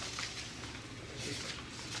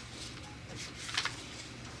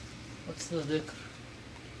 What's the dhikr?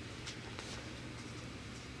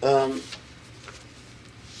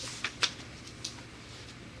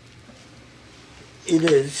 It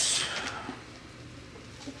is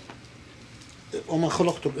وما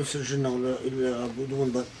خلقت الإنس والجن إلا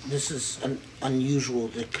يعبدون, but this is an unusual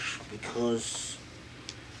dhikr because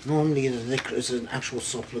normally the dhikr is an actual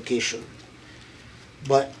supplication.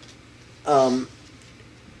 But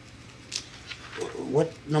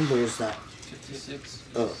what number is that? 56.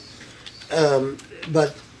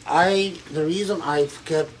 But the reason I've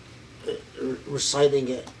kept reciting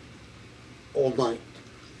it all night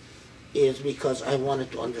is because I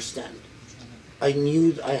wanted to understand. I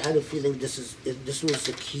knew, I had a feeling this was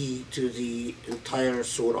the key to the entire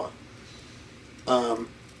surah.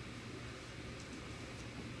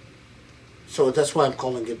 So that's why I'm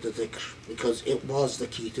calling it the dhikr, because it was the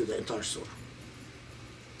key to the entire surah.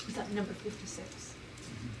 Is that number 56?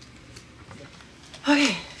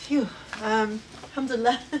 Okay, phew.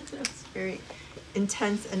 Alhamdulillah, that was very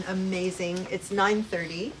intense and amazing. It's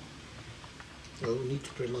 9:30. Well, we need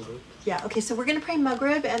to pray Maghrib. Yeah, okay, so we're going to pray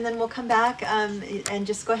Maghrib, and then we'll come back and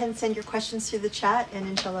just go ahead and send your questions through the chat, and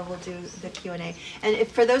inshallah we'll do the Q&A. And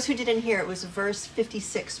if, for those who didn't hear, it was verse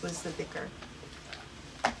 56 was the dhikr.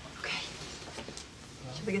 Okay.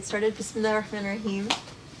 Should we get started? Bismillah ar-Rahman ar-Rahim.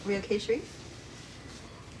 Are we okay, Sharif?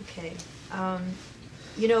 Okay.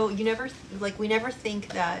 You know, we never think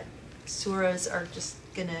that surahs are just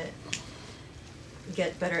going to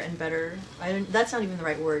get better and better. That's not even the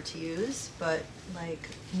right word to use, but like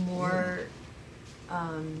more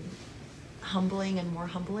humbling and more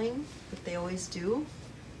humbling, that they always do.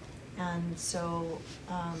 And so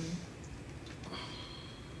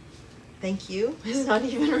thank you is not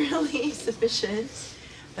even really sufficient,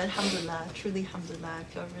 but alhamdulillah, truly alhamdulillah, I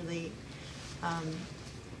feel really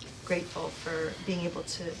grateful for being able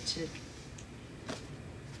to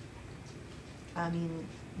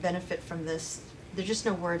benefit from this. There's just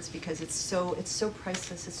no words because it's so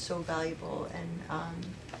priceless, it's so valuable, and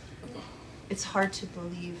it's hard to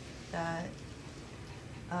believe that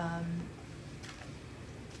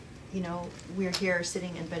we're here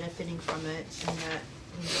sitting and benefiting from it, and that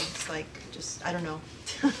it's like just, I don't know,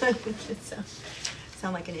 it's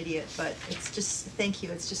sound like an idiot, but it's just, thank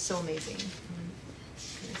you, it's just so amazing.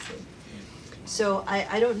 So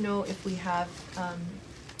I don't know if we have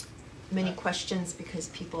many questions because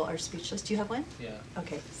people are speechless. Do you have one? Yeah.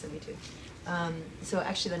 Okay, so me too. So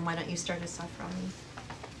actually then why don't you start us off, Rami?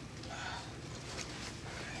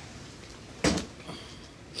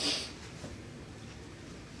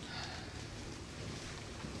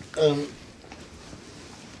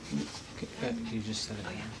 You just said it.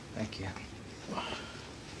 Oh, yeah. Thank you.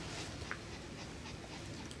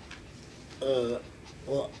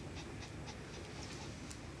 Well,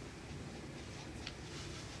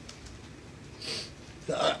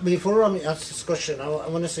 before Rami asks this question, I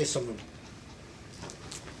want to say something.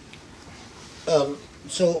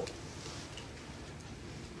 So,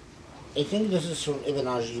 I think this is from Ibn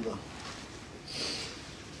Ajiba.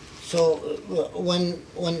 So, when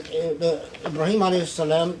Ibrahim alayhi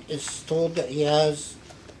salam is told that he has,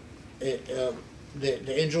 the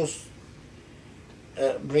angels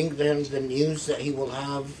bring them the news that he will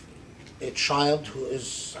have a child who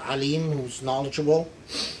is alim, who's knowledgeable.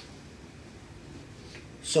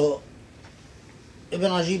 So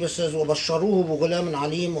Ibn Ajiba says, وَبَشَّرُوهُ بِغُلَامٍ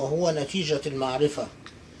عَلِيمٍ وَهُوَ نَتِيجَةِ الْمَعْرِفَةِ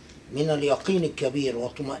مِنَ الْيَقِينِ الكبير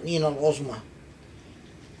والطمأنينة العظمى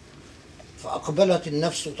فأقبلت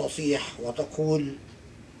النفس تصيح وتقول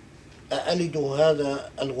أألد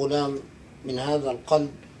هذا الغلام من هذا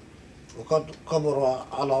القلب وقد كبر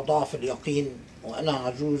على ضعف اليقين وأنا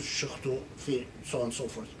عجوز شخت في so on and so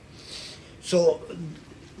forth. So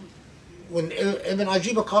when Ibn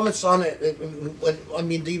Ajiba comments on it,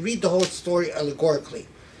 they read the whole story allegorically.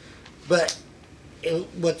 But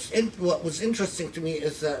what was interesting to me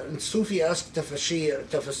is that in Sufi-esque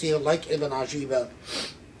tafsir like Ibn Ajiba,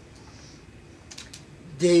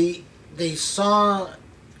 they saw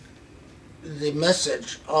the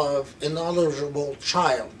message of a knowledgeable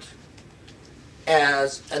child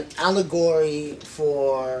as an allegory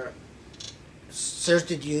for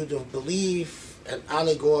certitude of belief, an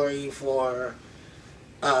allegory for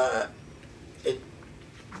it,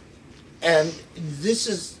 and this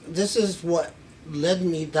is what led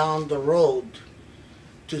me down the road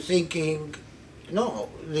to thinking, no,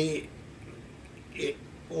 it,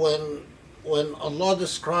 when Allah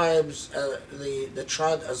describes the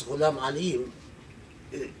child as Ghulam Alim,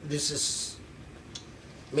 this is,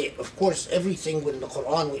 I mean, of course, everything in the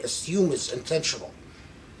Quran we assume is intentional,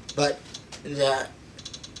 but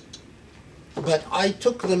I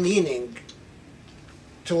took the meaning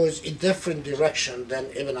towards a different direction than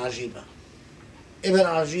Ibn Ajiba. Ibn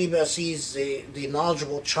Ajiba sees the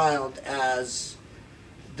knowledgeable child as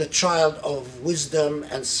the child of wisdom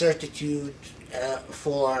and certitude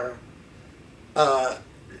for a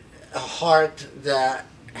heart that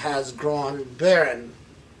has grown barren.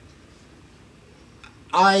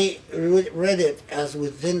 I read it as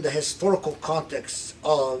within the historical context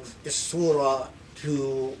of a surah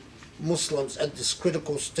to Muslims at this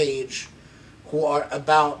critical stage who are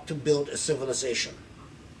about to build a civilization.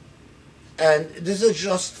 And this is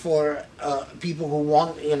just for people who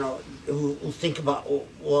want, who think about,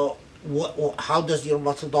 well, how does your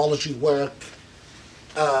methodology work,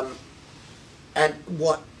 and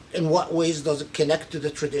in what ways does it connect to the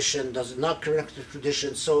tradition? Does it not connect to the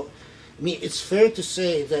tradition? So, I mean, it's fair to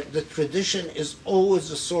say that the tradition is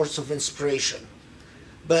always a source of inspiration,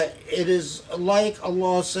 but it is like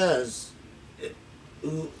Allah says,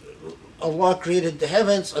 Allah created the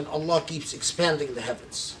heavens, and Allah keeps expanding the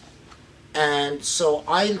heavens. And so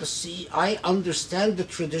I understand the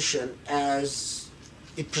tradition as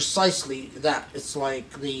precisely that. It's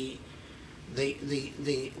like the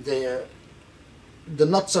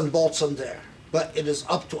nuts and bolts on there, but it is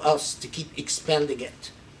up to us to keep expanding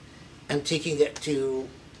it and taking it to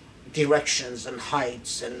directions and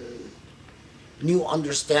heights and new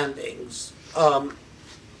understandings.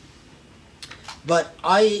 But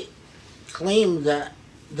I claim that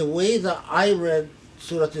the way that I read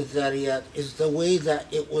Surah Al-Dhariyat is the way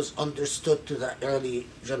that it was understood to the early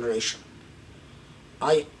generation.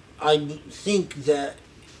 I think that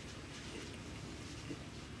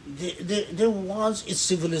there was a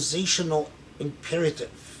civilizational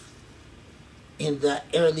imperative in the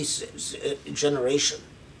early generation,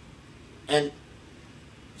 and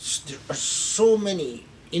there are so many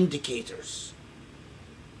indicators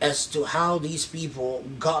as to how these people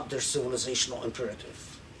got their civilizational imperative.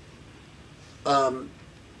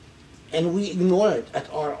 And we ignore it at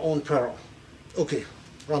our own peril. Okay,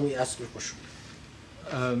 Rami, ask your question.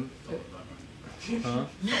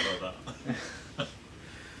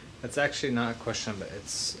 It's actually not a question, but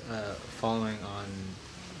it's following on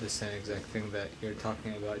the same exact thing that you're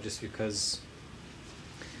talking about, just because,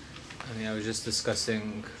 I mean, I was just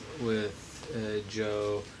discussing with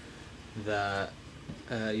Joe that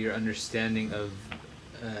your understanding of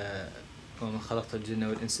وَمَا خَلَقْتَ الْجِنَّ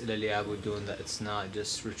وَالْإِنسَ إِلَّا لِيَعْبُدُونَ, that it's not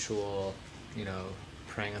just ritual,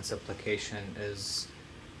 praying and supplication, is,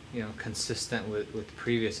 consistent with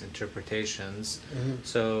previous interpretations. Mm-hmm.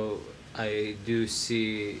 So I do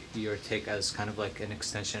see your take as kind of like an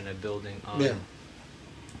extension and building on. Yeah.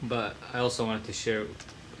 But I also wanted to share,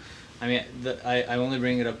 I mean, I only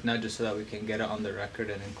bring it up not just so that we can get it on the record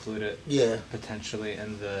and include it potentially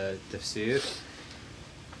in the tafsir.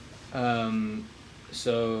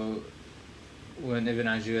 So when Ibn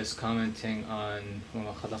Ajiba is commenting on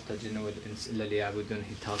وَمَا خَلَقْتَ الْجِنَّ وَالْإِنسَ إِلَّا لِيَعْبُدُونَ,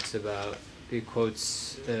 he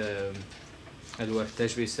quotes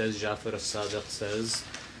Al-Wartashbi says, Ja'far al-Sadiq says,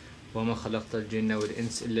 وَمَا خَلَقْتَ الْجِنَّ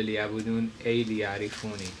وَالْإِنسَ إِلَّا لِيَعْبُدُونَ أي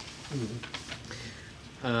لِيَعْرِفُونِ.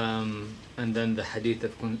 And then the hadith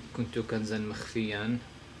of كُنْتُ كَنْزًا مَخْفِيًّا,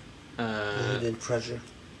 hidden treasure.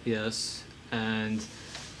 Yes, and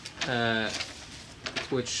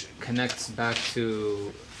which connects back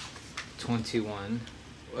to 21,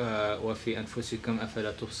 وَفِي أَنفُسِكُمْ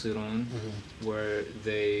أَفَلَا تُبْصِرُونَ, where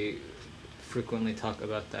they frequently talk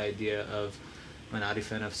about the idea of مَنْ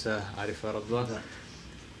عَرِفَ نَفْسَهُ عَرِفَ رَبَّهُ.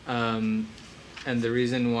 And the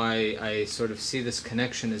reason why I sort of see this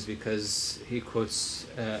connection is because he quotes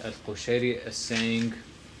Al-Qushayri as saying,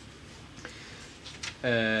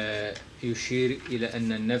 يشير إلى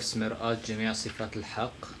أن النفس مرآة جميع صفات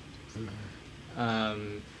الحق,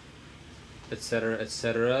 etc.,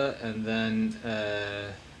 etc. And then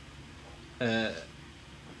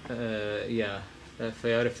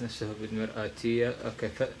فيعرف نفسه بالمرآتية.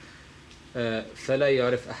 فلا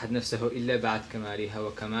يعرف أحد نفسه إلا بعد كمالها،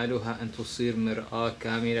 وكمالها أن تصير مرآة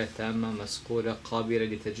كاملة تامة مصقولة قابلة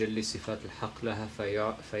لتجلي صفات الحق لها،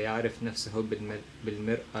 فيعرف نفسه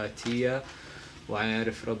بالمرآتية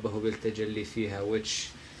ويعرف ربه بالتجلي فيها.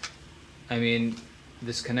 Which, I mean,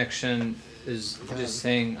 this connection is Yeah. just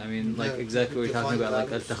saying, I mean, like Yeah, exactly what you're talking divine about, like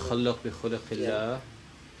values, al-takhalluq bi khuluqillah,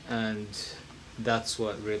 and that's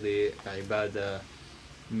what really ibadah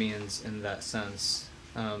means in that sense.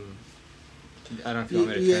 I don't know if you want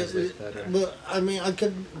me to translate that or. But I mean, I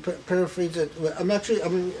can paraphrase it. I'm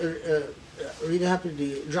really happy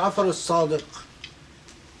to Ja'far al-Sadiq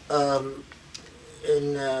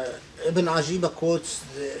in Ibn Ajiba quotes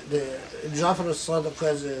the Ja'far al-Sadiq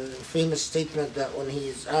has a famous statement that when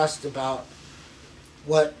he's asked about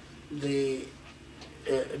what the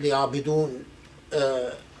Abidun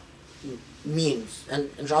means, and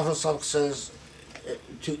Ja'far al-Sadiq says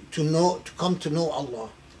to come to know Allah.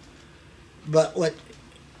 But what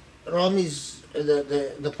Rami's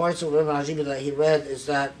the parts of Ibn Ajiba that he read is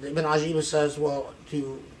that Ibn Ajiba says, well,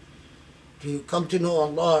 to come to know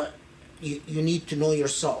Allah, you need to know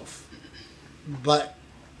yourself. But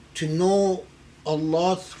to know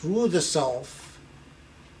Allah through the self,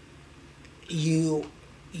 the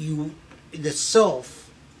self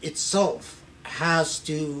itself has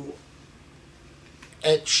to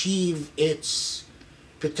achieve its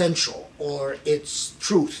potential or its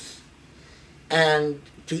truth, and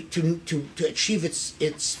to achieve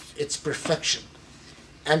its perfection.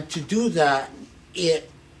 And to do that, it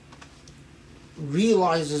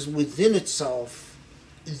realizes within itself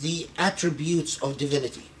the attributes of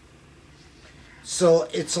divinity. So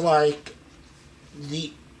it's like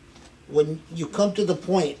when you come to the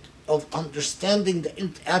point of understanding the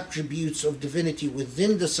attributes of divinity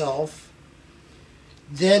within the self,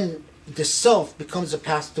 then the self becomes a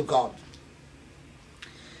path to God.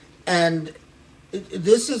 And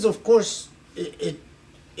this is, of course, it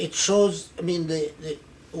shows. I mean,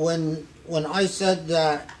 when I said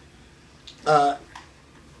that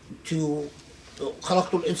to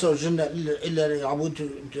خلقت الإنس والجن إلا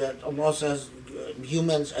ليعبدون, that Allah says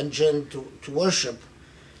humans and jinn to worship,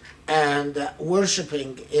 and that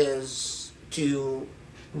worshipping is to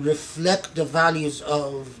reflect the values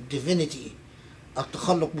of divinity,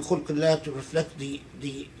 التخلق بخلق الله, to reflect the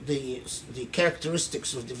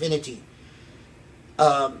characteristics of divinity.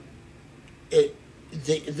 The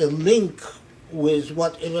link with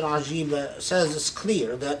what Ibn Ajiba says is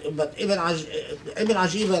clear. But Ibn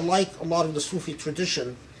Ajiba, like a lot of the Sufi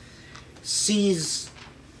tradition, sees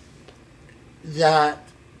that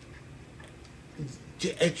to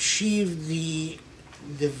achieve the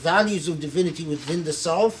values of divinity within the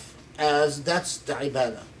self, as that's the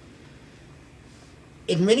ibadah.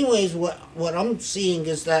 In many ways, what I'm seeing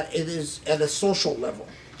is that it is at a social level.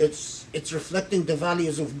 It's reflecting the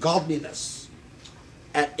values of godliness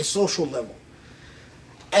at a social level.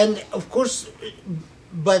 And of course,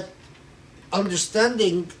 but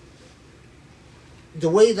understanding the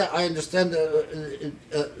way that I understand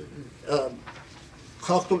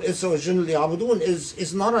خلقت الإنس والجن ليعبدون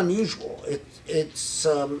is not unusual. It's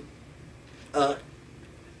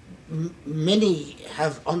many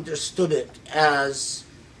have understood it as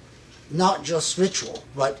not just ritual,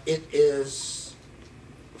 but it is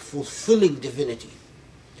fulfilling divinity.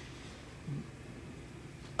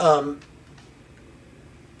 But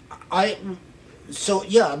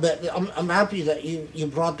I'm happy that you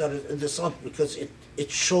brought this up, because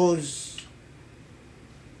it shows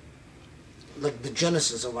like the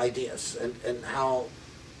genesis of ideas and how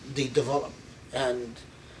they develop, and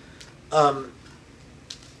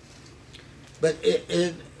but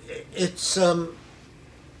it's I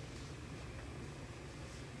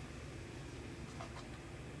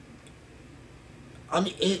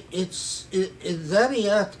mean it's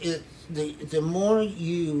Dhariyat. The more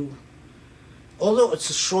you, although it's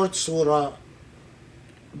a short surah,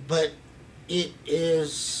 but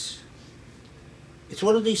it's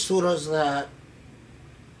one of these surahs that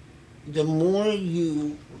the more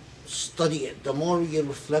you study it, the more you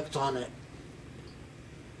reflect on it,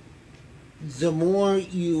 the more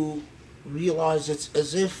you realize it's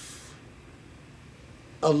as if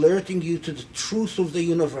alerting you to the truth of the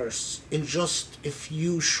universe in just a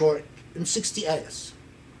few short, in 60 ayahs.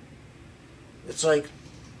 It's like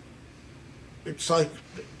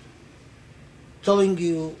telling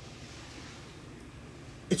you,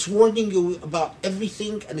 it's warning you about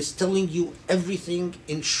everything, and it's telling you everything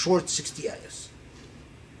in short 60 ayahs.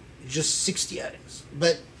 Just 60 ayahs.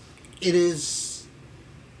 But it's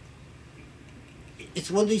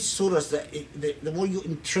one of these surahs that the more you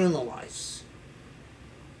internalize,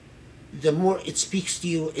 the more it speaks to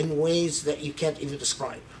you in ways that you can't even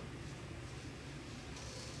describe.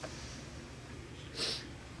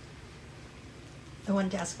 I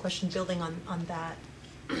wanted to ask a question building on that.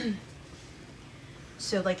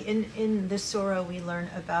 So like in this surah we learn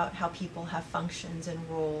about how people have functions and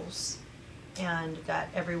roles, and that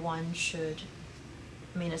everyone should,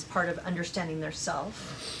 I mean, as part of understanding their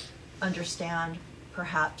self, understand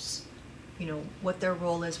perhaps, you know, what their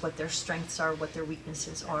role is, what their strengths are, what their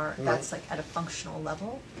weaknesses are. Right. That's like at a functional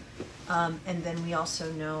level. And then we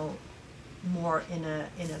also know more in a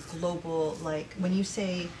global, like when you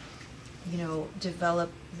say, you know,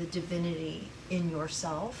 develop the divinity in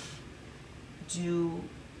yourself, do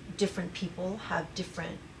different people have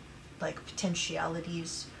different like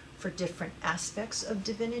potentialities for different aspects of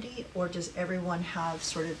divinity, or does everyone have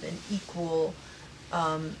sort of an equal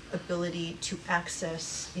ability to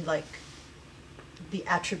access like the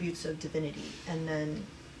attributes of divinity? And then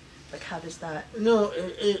like how does that? No,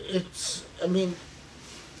 it's, I mean,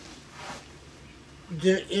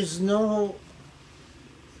 there is no,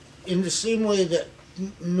 in the same way that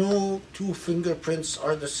no two fingerprints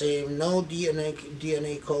are the same, no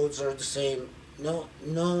DNA codes are the same,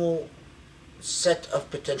 no set of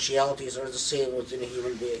potentialities are the same within a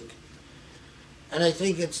human being. And I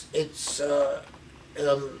think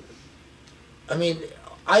I mean,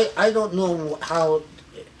 I don't know how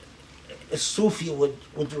a Sufi would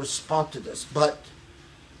respond to this, but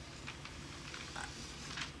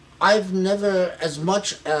I've never, as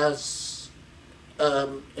much as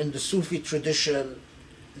in the Sufi tradition,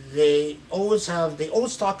 they always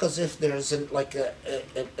talk as if there isn't like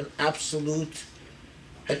an absolute,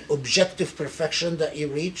 an objective perfection that you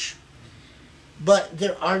reach, but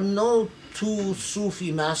there are no two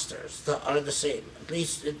Sufi masters that are the same. At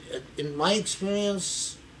least in my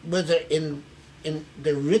experience, whether in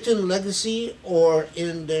their written legacy or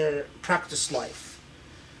in their practice life,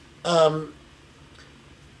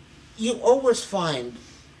 you always find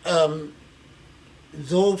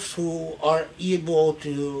those who are able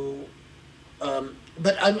to.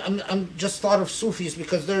 But I'm just thought of Sufis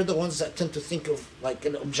because they're the ones that tend to think of like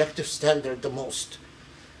an objective standard the most.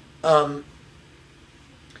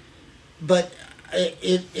 But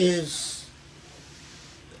it is,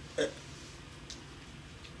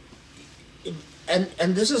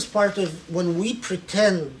 and this is part of when we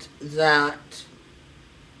pretend that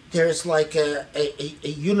there's like a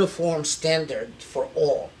uniform standard for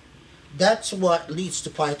all. That's what leads to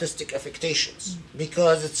pietistic affectations,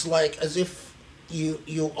 because it's like as if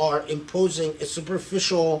you are imposing a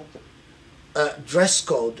superficial dress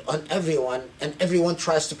code on everyone, and everyone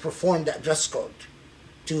tries to perform that dress code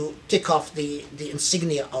to tick off the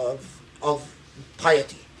insignia of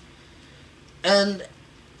piety. And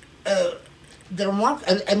the remark,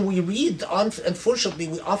 and we read, unfortunately,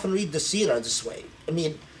 we often read the seerah this way. I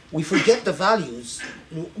mean, we forget the values.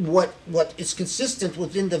 What is consistent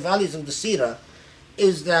within the values of the seerah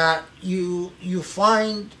is that you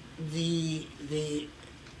find the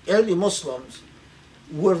early Muslims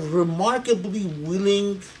were remarkably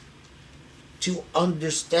willing to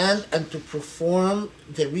understand and to perform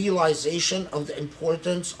the realization of the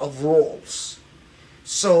importance of roles.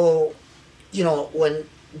 So, you know, when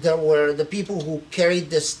there were the people who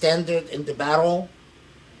carried the standard in the battle,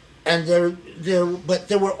 and but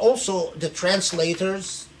there were also the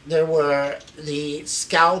translators, there were the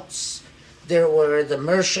scouts, there were the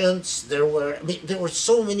merchants, there were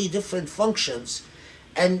so many different functions,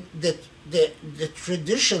 and the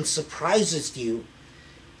tradition surprises you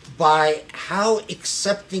by how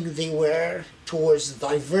accepting they were towards the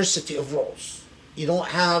diversity of roles. You don't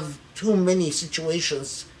have too many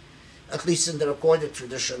situations, at least in the recorded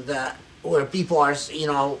tradition, that where people are, you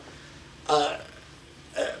know,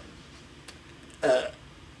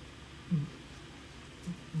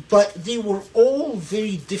 but they were all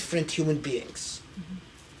very different human beings.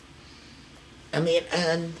 I mean,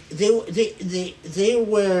 and they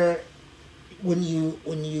were, when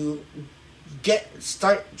you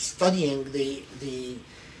start studying the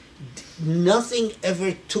nothing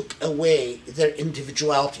ever took away their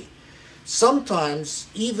individuality. Sometimes,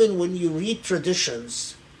 even when you read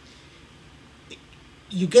traditions,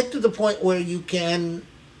 you get to the point where you can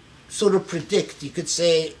sort of predict. You could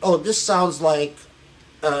say, oh, this sounds like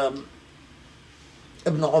Ibn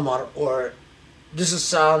Umar, or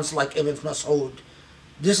sounds like Ibn Mas'ud.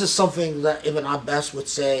 This is something that Ibn Abbas would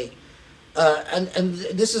say. And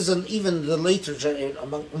this is even the later generation,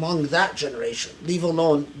 among that generation, leave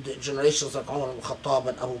alone the generations like Umar ibn Khattab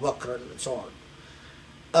and Abu Bakr and so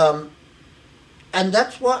on. And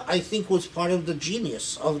that's what I think was part of the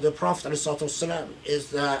genius of the Prophet ﷺ,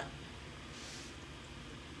 is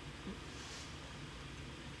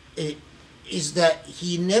that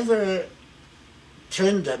he never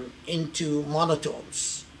turned them into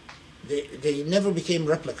monotones. They never became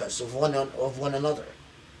replicas of one another.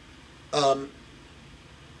 And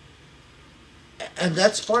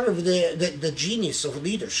that's part of the genius of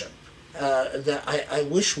leadership, that I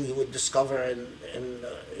wish we would discover, and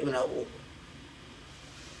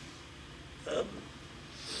um,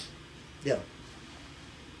 yeah.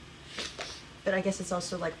 But I guess it's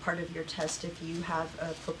also like part of your test if you have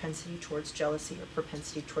a propensity towards jealousy or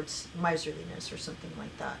propensity towards miserliness or something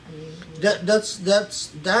like that. I mean,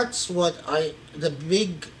 That's what I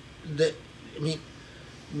mean,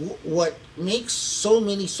 what makes so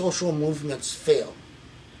many social movements fail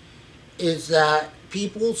is that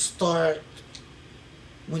people start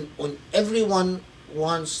when everyone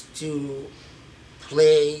wants to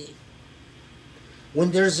play,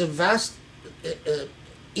 when there's a vast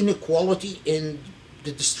inequality in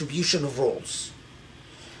the distribution of roles.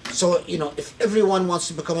 So, if everyone wants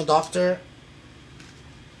to become a doctor,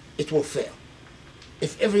 it will fail.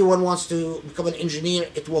 If everyone wants to become an engineer,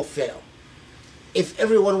 it will fail. If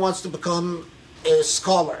everyone wants to become a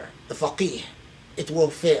scholar, a faqih, it will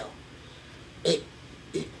fail.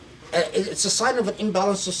 It's a sign of an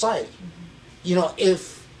imbalanced society.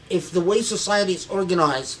 If the way society is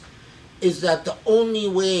organized is that the only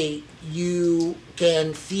way you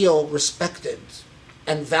can feel respected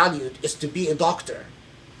and valued is to be a doctor,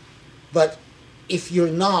 but if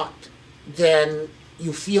you're not, then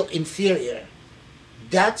you feel inferior,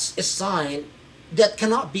 that's a sign that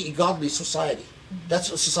cannot be a godly society.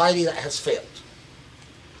 That's a society that has failed.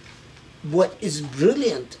 What is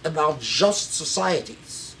brilliant about just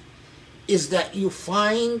societies is that you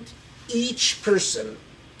find each person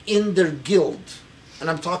in their guild, and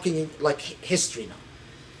I'm talking like history now,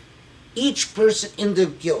 each person in their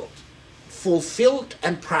guild fulfilled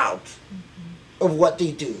and proud of what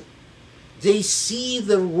they do. They see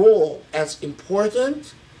the role as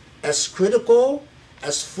important, as critical,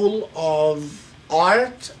 as full of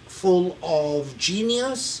art, full of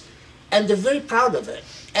genius, and they're very proud of it.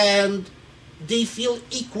 And they feel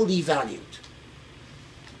equally valued.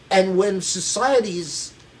 And when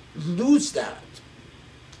societies lose that,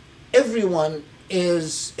 everyone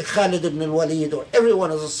is Khalid ibn al-Walid, or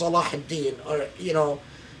everyone is a Salah ad-Din, or,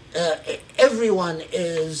 everyone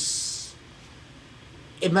is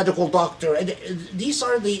a medical doctor. And these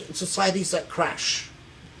are the societies that crash.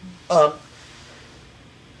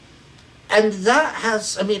 And that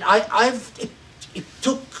has, I mean,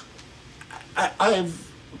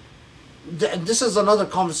 this is another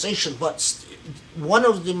conversation, but one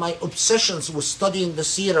of my obsessions was studying the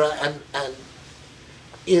Seerah and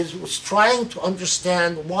was trying to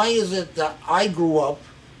understand why is it that I grew up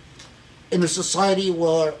in a society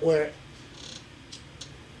where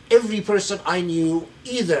every person I knew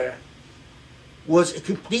either was a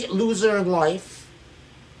complete loser in life,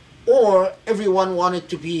 or everyone wanted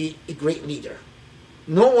to be a great leader.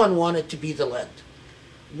 No one wanted to be the led.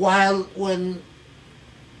 While when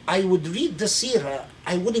I would read the Seerah,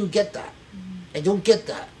 I wouldn't get that. I don't get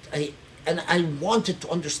that. And I wanted to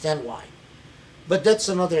understand why. But that's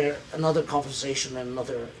another conversation and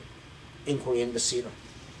another inquiry in the Seerah.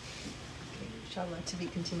 Okay, inshallah, to be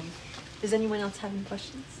continued. Does anyone else have any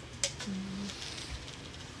questions?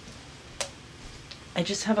 I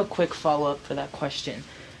just have a quick follow-up for that question.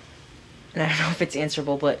 And I don't know if it's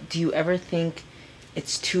answerable, but do you ever think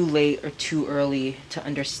it's too late or too early to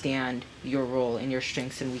understand your role and your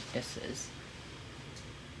strengths and weaknesses?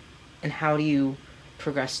 And how do you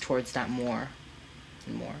progress towards that more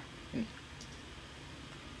and more?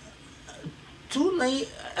 Too late,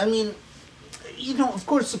 I mean, of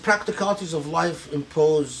course the practicalities of life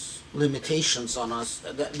impose limitations on us.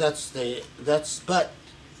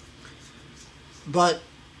 But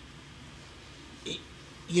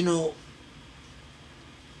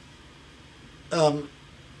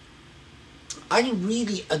I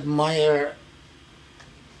really admire.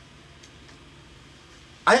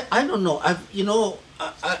 I don't know.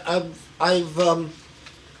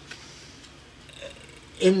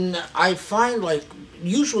 I find, like,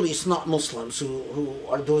 usually it's not Muslims who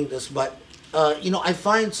are doing this, but I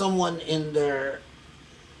find someone in their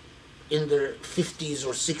 50s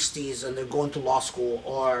or 60s and they're going to law school,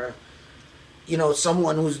 or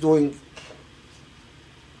someone who's doing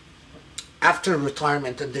after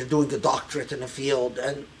retirement and they're doing a doctorate in a field,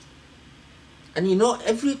 and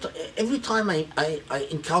every time I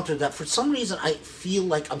encounter that, for some reason I feel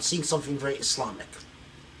like I'm seeing something very Islamic.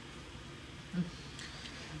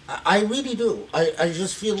 I really do. I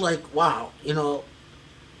just feel like, wow,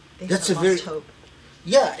 that's a very hope.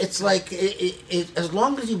 Yeah, it's like as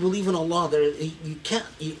long as you believe in Allah, you can't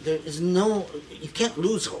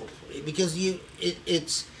lose hope, because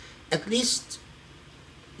it's at least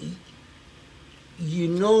you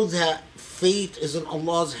know that fate is in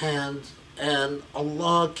Allah's hand, and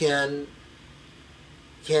Allah can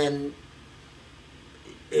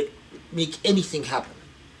make anything happen.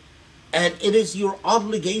 And it is your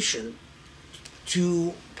obligation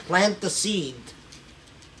to plant the seed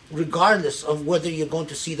regardless of whether you're going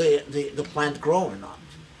to see the plant grow or not.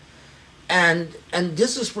 And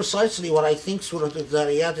this is precisely what I think Surah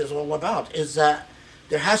Al-Dhariyat is all about, is that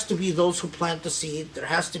there has to be those who plant the seed, there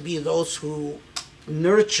has to be those who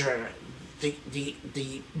nurture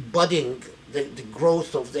the budding, the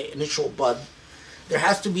growth of the initial bud. There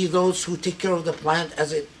has to be those who take care of the plant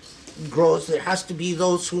as it grows. There has to be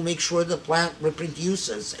those who make sure the plant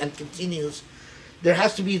reproduces and continues. There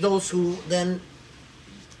has to be those who then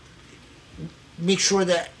make sure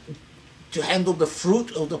that to handle the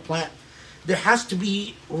fruit of the plant. There has to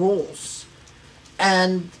be roles.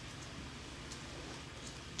 And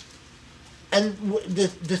the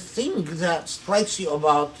thing that strikes you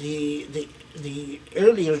about the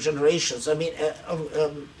earlier generations, I mean,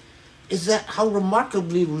 is that how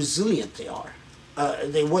remarkably resilient they are.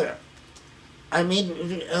 They were. I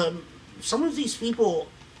mean, some of these people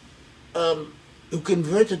who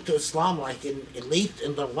converted to Islam like in late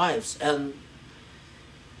in their lives, and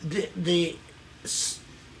they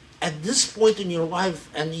at this point in your life,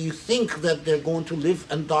 and you think that they're going to live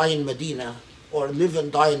and die in Medina or live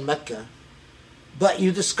and die in Mecca, but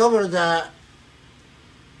you discover that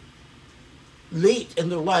late in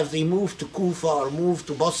their life they moved to Kufa or moved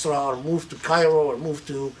to Basra or moved to Cairo or moved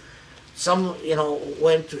to some,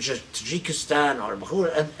 went to Tajikistan or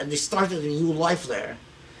Bahur, and they started a new life there.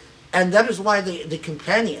 And that is why the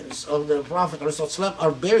companions of the Prophet ﷺ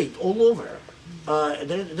are buried all over.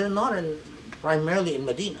 They're not primarily in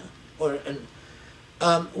Medina,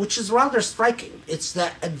 which is rather striking. It's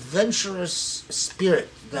that adventurous spirit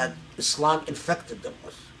that Islam infected them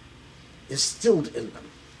with, instilled in them.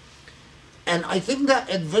 And I think that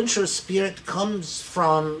adventurous spirit comes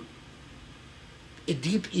from a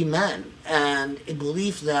deep iman and a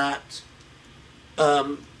belief that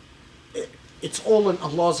it's all in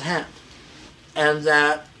Allah's hand, and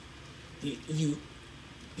that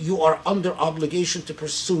you are under obligation to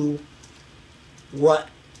pursue what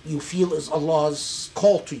you feel is Allah's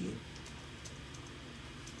call to you.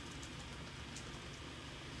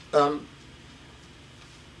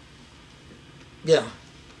 Yeah.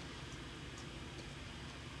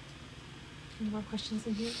 Any more questions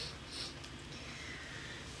in here?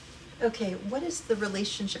 Okay, what is the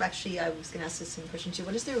relationship, actually I was going to ask this same question too,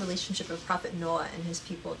 what is the relationship of Prophet Noah and his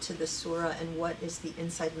people to the surah, and what is the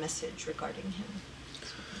inside message regarding him?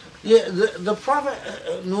 Yeah, the Prophet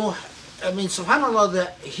Noah, I mean, subhanAllah,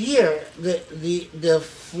 that here the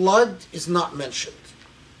flood is not mentioned.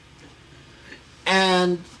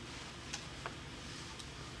 And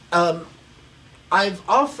I've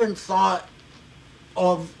often thought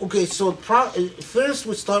of, okay, so first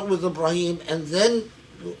we start with Ibrahim, and then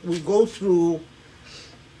we go through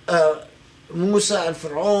Musa and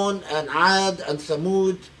Fir'aun and Ad and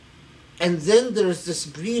Thamud, and then there's this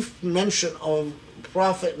brief mention of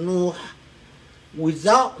Prophet Nuh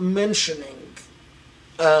without mentioning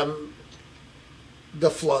the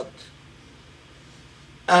flood.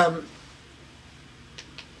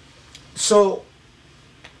 So,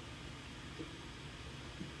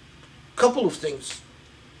 couple of things.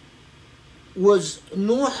 Was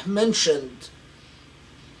Nuh mentioned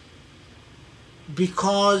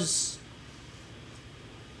because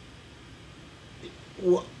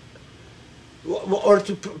would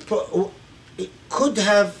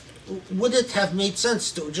it have made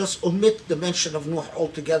sense to just omit the mention of Nuh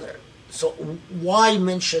altogether? So why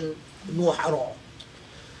mention Nuh at all?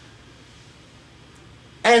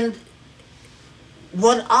 And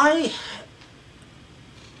what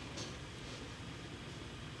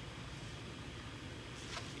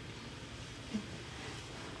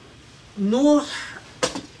Nuh,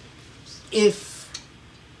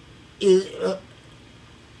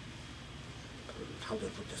 how do I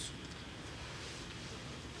put this?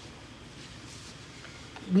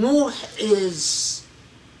 Nuh is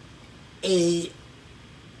the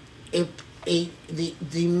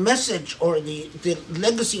message or the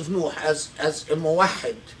legacy of Nuh as a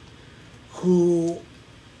muwahhid who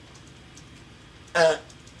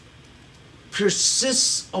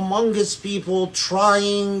persists among his people,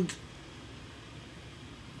 trying,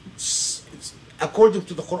 according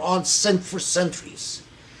to the Quran, sent for centuries.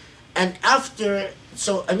 And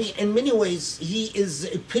so I mean, in many ways, he is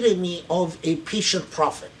the epitome of a patient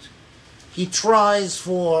prophet. He tries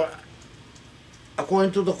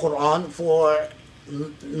according to the Quran, for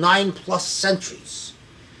 9+ centuries.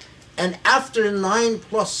 And after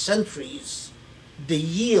 9+ centuries, the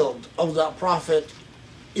yield of that prophet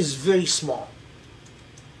is very small.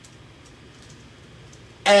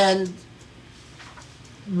 And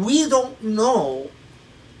we don't know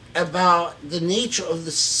about the nature of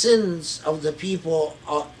the sins of the people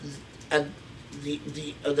and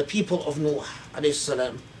the people of Nuh alayhi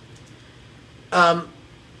salam.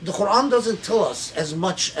 The Quran doesn't tell us as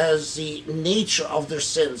much as the nature of their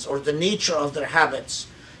sins or the nature of their habits,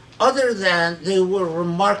 other than they were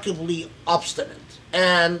remarkably obstinate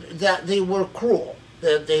and that they were cruel.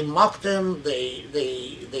 That they mocked him,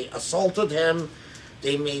 they assaulted him,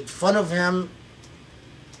 they made fun of him.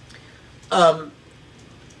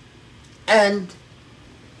 And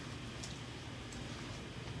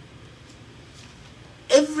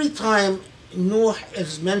every time Nuh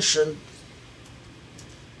is mentioned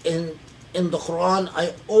in the Quran,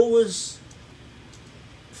 I always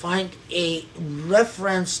find a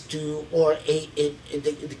reference to, or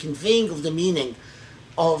the conveying of the meaning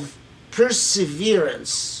of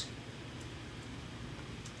perseverance,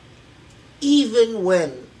 even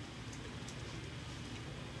when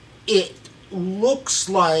it looks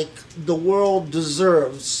like the world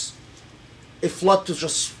deserves a flood to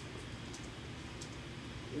just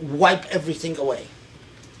wipe everything away.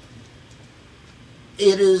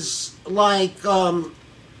 It is like,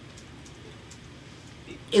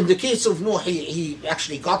 in the case of Noah, he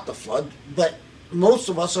actually got the flood, but most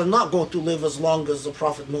of us are not going to live as long as the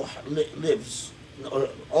Prophet Noah lives. Or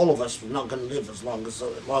all of us are not going to live as long as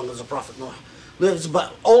the Prophet Noah lives,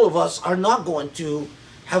 but all of us are not going to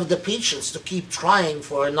have the patience to keep trying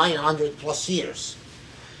for 900 plus years.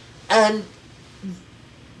 And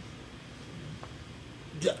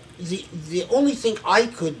the only thing I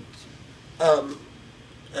could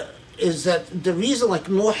is that the reason, like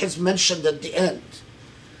Noah is mentioned at the end,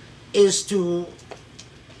 is to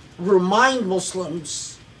remind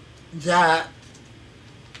Muslims that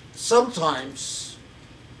sometimes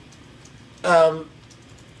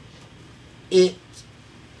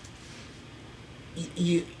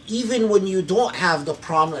even when you don't have the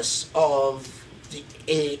promise of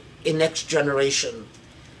a next generation,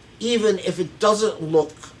 even if it doesn't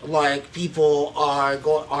look like people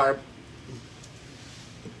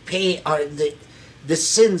the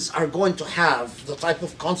sins are going to have the type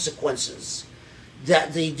of consequences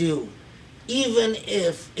that they do, even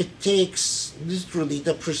if it takes literally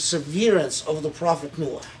the perseverance of the Prophet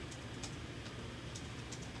Noah,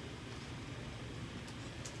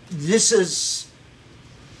 this is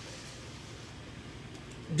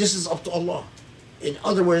up to Allah. In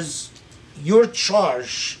other words, your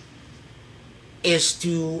charge is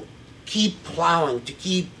to keep plowing, to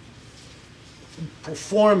keep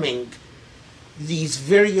performing these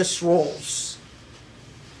various roles,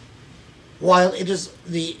 while it is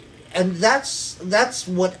and that's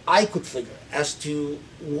what I could figure as to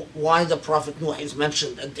why the Prophet Noah is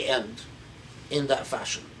mentioned at the end in that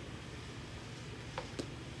fashion.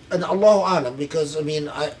 And Allahu Alam, because I mean,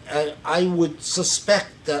 I would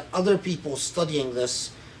suspect that other people studying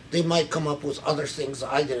this, they might come up with other things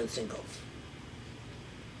that I didn't think of.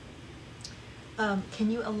 Can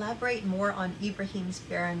you elaborate more on Ibrahim's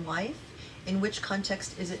barren wife? In which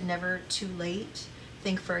context is it never too late?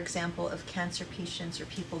 Think, for example, of cancer patients or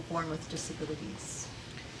people born with disabilities.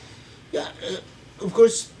 Yeah, of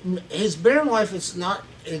course, his barren wife is not.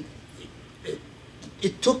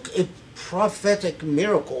 It took a prophetic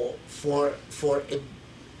miracle for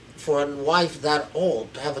a wife that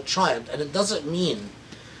old to have a child, and it doesn't mean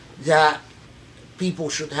that people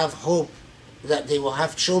should have hope that they will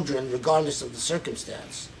have children regardless of the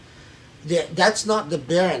circumstance. That's not the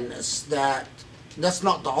barrenness that's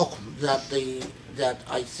not the uqm that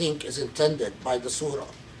I think is intended by the surah.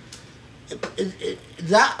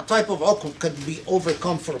 That type of uqm can be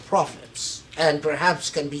overcome for prophets, and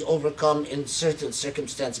perhaps can be overcome in certain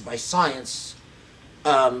circumstances by science,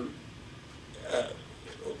 with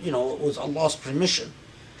Allah's permission.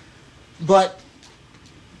 But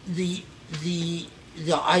you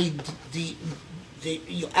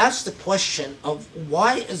ask the question of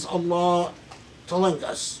why is Allah telling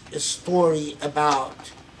us a story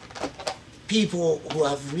about people who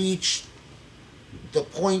have reached the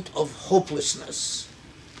point of hopelessness,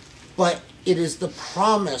 but it is the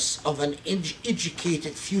promise of an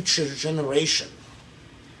educated future generation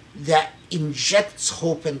that injects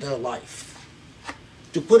hope in their life.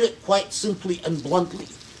 To put it quite simply and bluntly,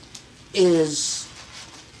 is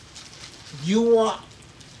you want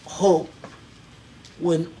hope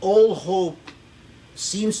when all hope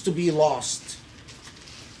seems to be lost.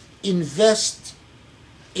 Invest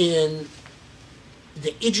in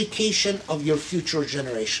the education of your future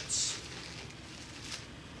generations.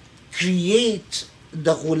 Create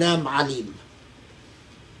the ghulam alim.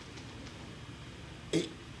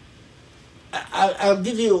 I'll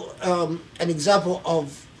give you an example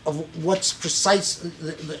of what's precise.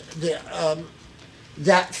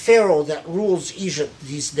 That pharaoh that rules Egypt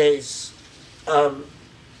these days,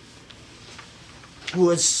 who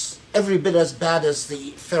is every bit as bad as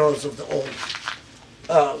the pharaohs of the old.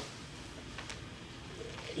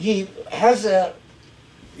 He has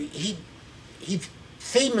he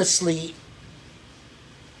famously,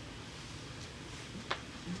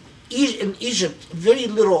 in Egypt, very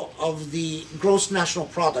little of the gross national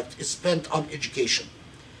product is spent on education.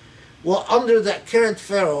 Well, under that current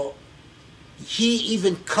pharaoh, he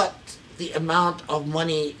even cut the amount of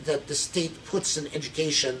money that the state puts in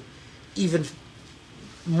education even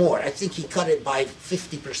more. I think he cut it by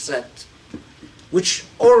 50%, which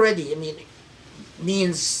already,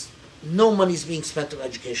 means no money is being spent on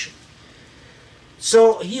education.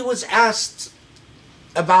 So he was asked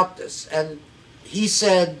about this, and he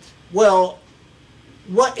said, well,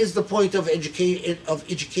 what is the point of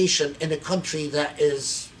education in a country that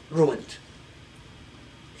is ruined?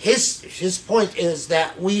 His point is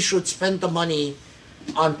that we should spend the money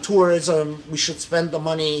on tourism, we should spend the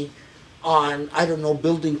money on, I don't know,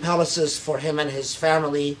 building palaces for him and his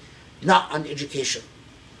family, not on education.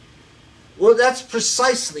 Well, that's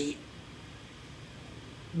precisely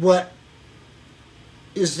what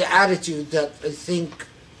is the attitude that I think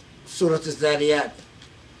Surah Al-Dhariyat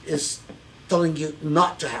is telling you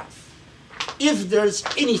not to have. If there's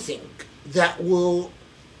anything that will,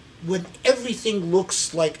 when everything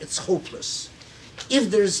looks like it's hopeless, if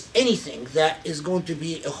there's anything that is going to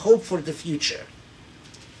be a hope for the future,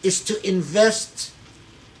 is to invest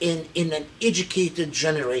in an educated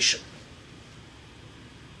generation.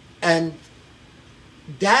 And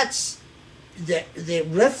that's the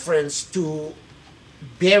reference to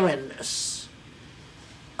barrenness.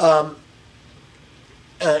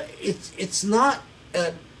 It's not.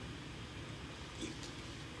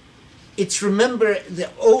 It's, remember the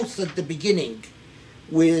oath at the beginning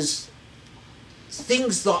with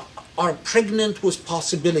things that are pregnant with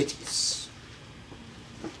possibilities.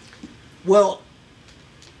 Well,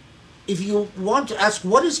 if you want to ask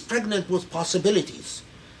what is pregnant with possibilities,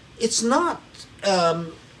 it's not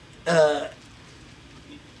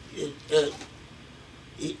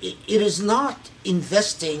it is not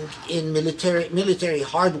investing in military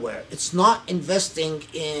hardware. It's not investing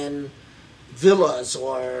in villas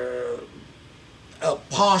or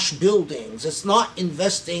posh buildings. It's not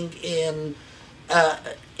investing in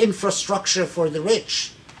infrastructure for the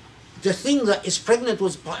rich. The thing that is pregnant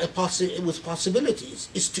with possibilities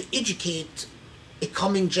is to educate a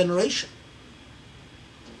coming generation.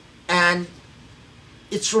 And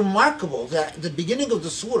it's remarkable that at the beginning of the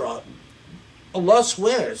surah, Allah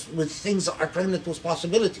swears with things that are pregnant with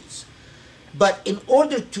possibilities. But in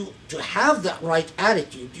order to have that right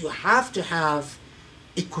attitude, you have to have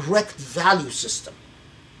a correct value system.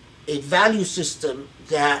 A value system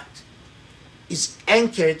that is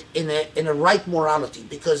anchored in a right morality.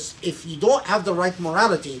 Because if you don't have the right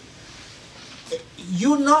morality,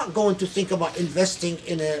 you're not going to think about investing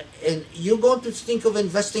you're going to think of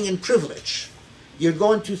investing in privilege. You're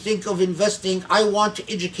going to think of investing, I want to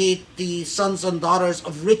educate the sons and daughters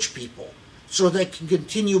of rich people so they can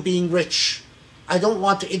continue being rich. I don't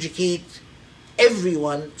want to educate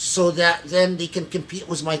everyone so that then they can compete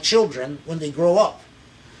with my children when they grow up.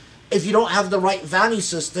 If you don't have the right value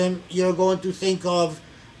system, you're going to think of,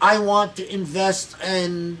 I want to invest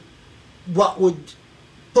in what would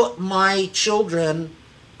put my children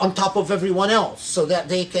on top of everyone else so that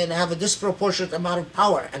they can have a disproportionate amount of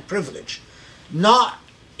power and privilege. Not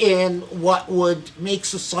in what would make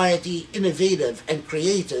society innovative and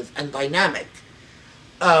creative and dynamic.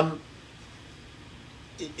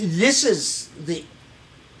 This is the...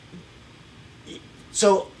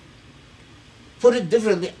 So, put it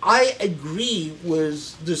differently, I agree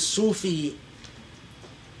with the Sufi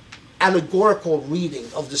allegorical reading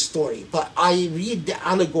of the story, but I read the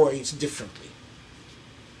allegories differently.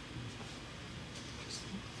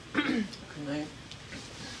 Good night.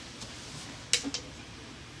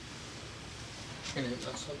 Can I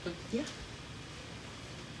ask something? Yeah.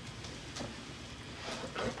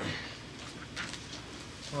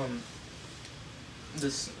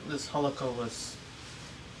 This holocaust was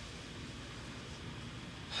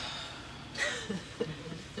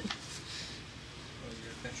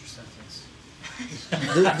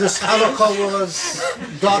This holocaust was ...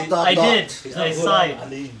 I did. I sighed.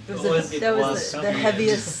 That was the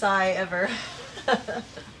heaviest sigh ever.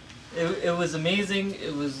 It was amazing.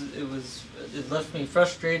 It left me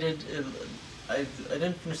frustrated. I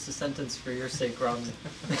didn't finish the sentence for your sake, Ram.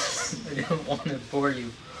 I didn't want to bore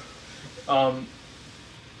you.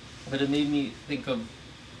 but it made me think of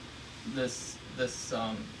this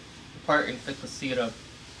part in Fiqh al-Sirah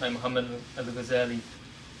by Muhammad al-Ghazali,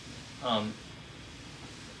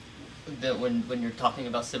 that when you're talking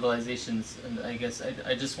about civilizations, and I guess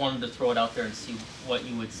I just wanted to throw it out there and see what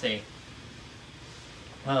you would say.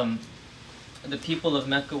 The people of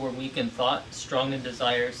Mecca were weak in thought, strong in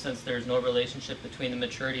desire, since there is no relationship between the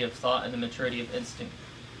maturity of thought and the maturity of instinct,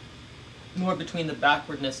 nor between the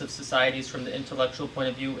backwardness of societies from the intellectual point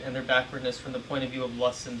of view and their backwardness from the point of view of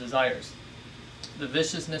lusts and desires. The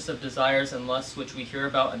viciousness of desires and lusts which we hear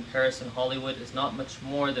about in Paris and Hollywood is not much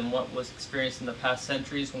more than what was experienced in the past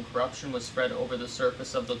centuries when corruption was spread over the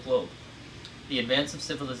surface of the globe. The advance of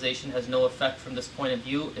civilization has no effect from this point of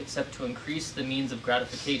view except to increase the means of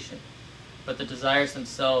gratification, but the desires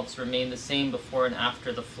themselves remain the same before and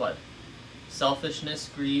after the flood. Selfishness,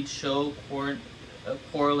 greed, show,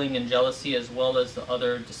 quarreling, and jealousy, as well as the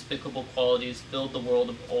other despicable qualities, filled the world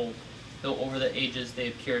of old, though over the ages they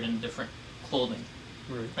appeared in different clothing.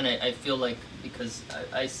 Right. And I feel like, because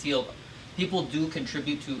I see people do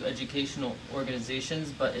contribute to educational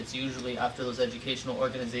organizations, but it's usually after those educational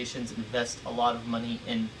organizations invest a lot of money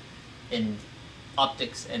in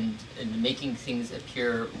optics and making things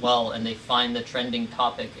appear well, and they find the trending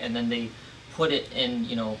topic and then they put it in,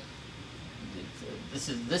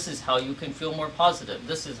 this is how you can feel more positive,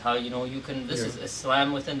 this is how you can, this is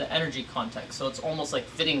Islam within the energy context. So it's almost like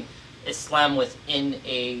fitting Islam within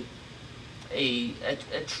a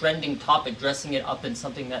trending topic, dressing it up in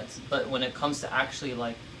something but when it comes to actually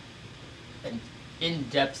like an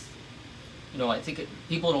in-depth, I think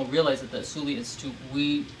people don't realize that the Usuli Institute,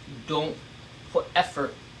 we don't put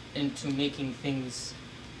effort into making things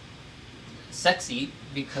sexy,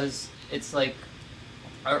 because it's like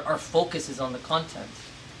our focus is on the content.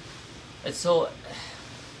 And so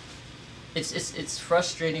it's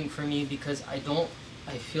frustrating for me, because I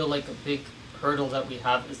feel like a big hurdle that we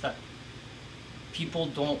have is that people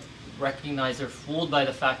don't recognize, they're fooled by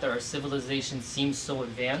the fact that our civilization seems so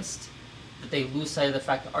advanced that they lose sight of the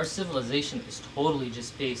fact that our civilization is totally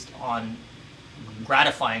just based on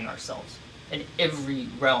gratifying ourselves in every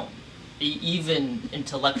realm, even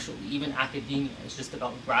intellectually, even academia. It's just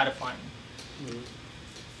about gratifying. Mm.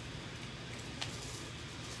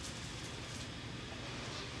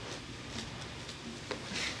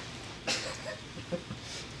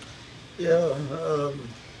 Yeah,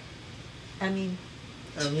 I mean,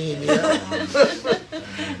 yeah.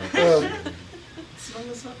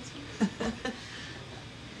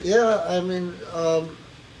 Yeah, I mean,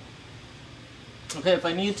 Okay, if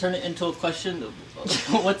I need to turn it into a question,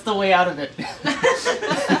 what's the way out of it?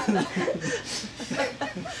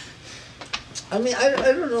 I mean, I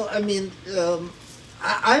don't know. I mean,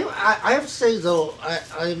 I have to say though,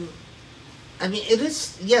 I mean, it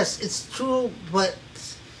is, yes, it's true, but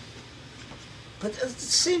at the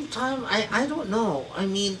same time, I don't know. I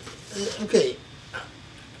mean, okay.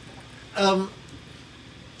 I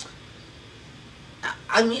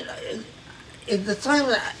mean, at the time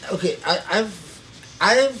that, okay,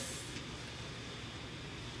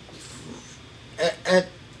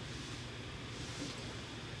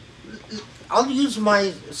 I'll use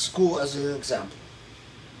my school as an example.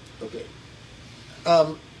 Okay.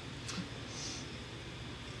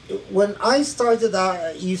 When I started out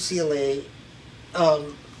at UCLA,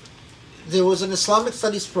 there was an Islamic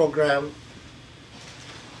studies program,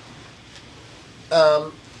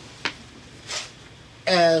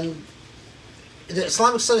 and the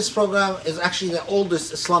Islamic studies program is actually the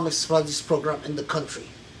oldest Islamic studies program in the country.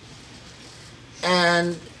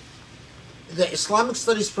 And the Islamic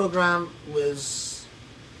studies program was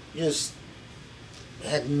just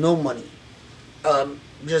had no money.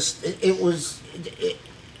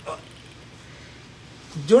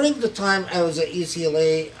 During the time I was at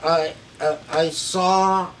UCLA, I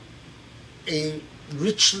saw a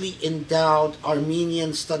richly endowed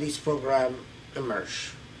Armenian studies program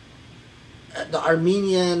emerge. The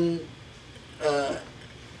Armenian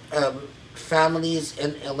families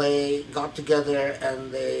in LA got together,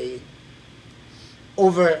 and they,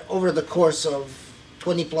 over the course of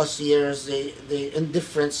 20 plus years, they in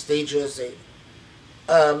different stages,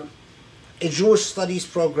 a Jewish studies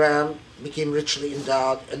program became richly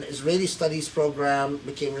endowed, an Israeli studies program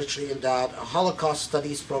became richly endowed, a Holocaust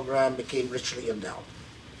studies program became richly endowed.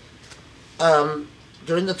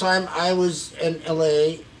 During the time I was in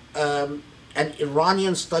LA, an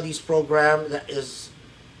Iranian studies program that is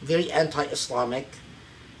very anti-Islamic,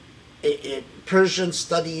 Persian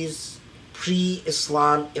studies,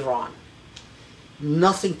 pre-Islam Iran,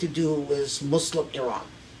 nothing to do with Muslim Iran.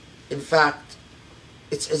 In fact,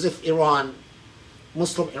 it's as if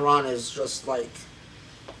Muslim Iran is just like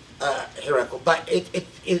heretical. But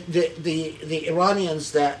the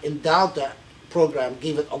Iranians that endowed that program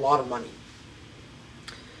gave it a lot of money.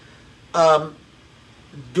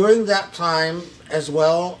 During that time as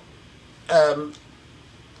well,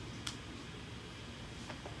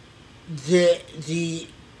 the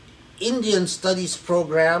Indian Studies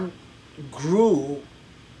program grew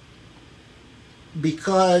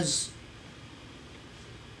because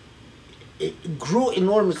it grew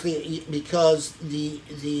enormously because the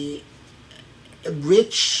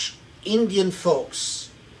rich Indian folks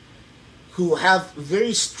who have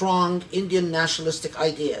very strong Indian nationalistic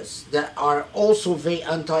ideas that are also very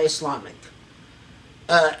anti-Islamic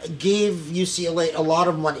gave UCLA a lot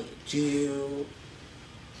of money to.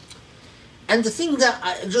 And the thing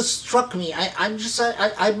that just struck me, I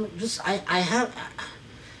have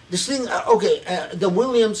this thing. The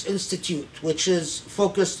Williams Institute, which is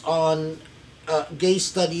focused on gay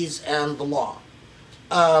studies and the law.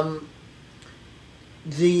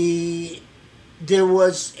 There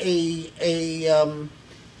was a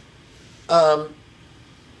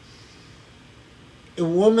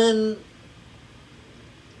woman.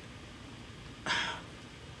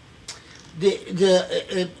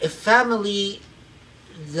 A family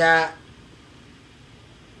that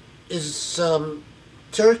is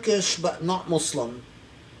Turkish but not Muslim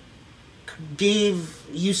gave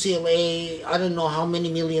UCLA I don't know how many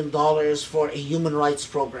 $1 million for a human rights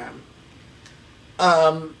program.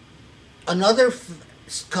 Another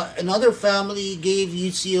family gave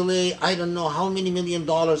UCLA I don't know how many $1 million,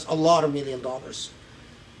 a lot of $1 million,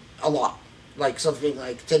 a lot, like something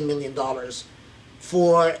like $10 million.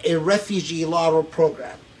 For a refugee law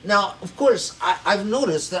program. Now, of course, I've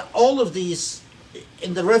noticed that all of these,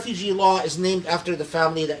 in the refugee law is named after the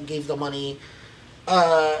family that gave the money.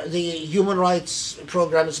 The human rights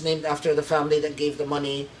program is named after the family that gave the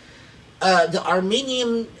money. The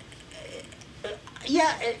Armenian,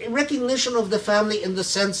 recognition of the family in the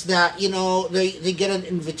sense that, they get an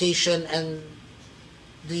invitation and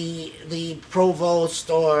the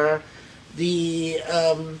provost or the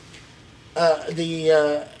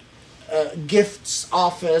gifts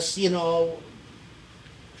office,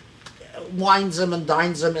 wines them and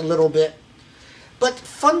dines them a little bit. But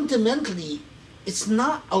fundamentally, it's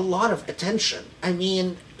not a lot of attention. I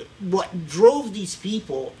mean, what drove these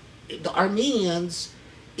people, the Armenians,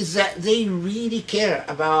 is that they really care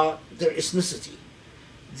about their ethnicity.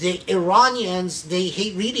 The Iranians, they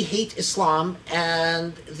really hate Islam,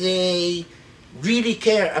 and they really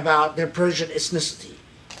care about their Persian ethnicity.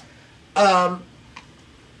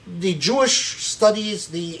 The Jewish studies,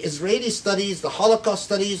 the Israeli studies, the Holocaust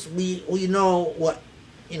studies, we know what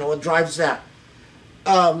drives that.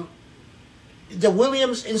 The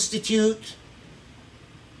Williams Institute,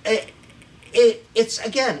 it's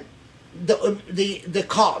again the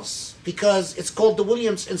cause, because it's called the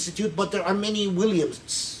Williams Institute, but there are many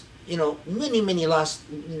Williams, many last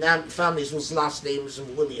families whose last names are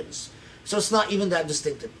Williams, so it's not even that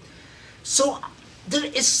distinctive. So there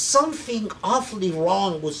is something awfully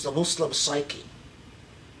wrong with the Muslim psyche.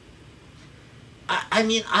 I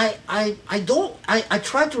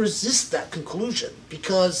try to resist that conclusion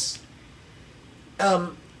because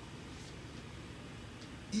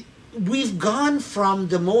we've gone from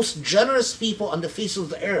the most generous people on the face of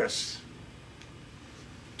the earth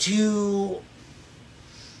to,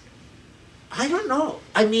 I don't know.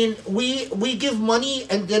 I mean, we give money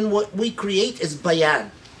and then what we create is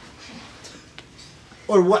bayan.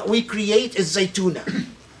 Or what we create is zaytuna.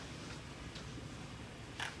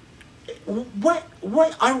 What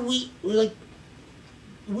are we, like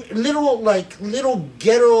little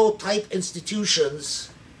ghetto type institutions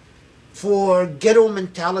for ghetto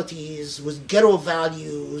mentalities with ghetto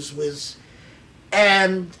values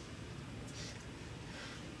and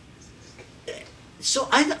so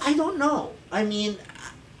I don't know. I mean,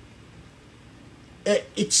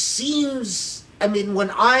 it seems,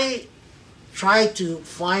 when I try to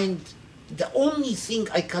find, the only thing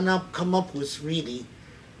I cannot come up with really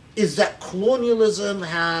is that colonialism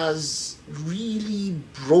has really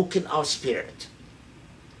broken our spirit.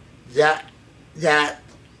 That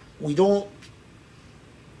we don't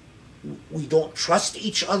trust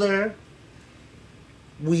each other.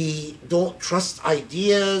 We don't trust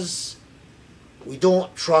ideas. We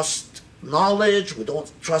don't trust knowledge. We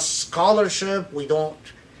don't trust scholarship.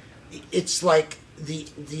 It's like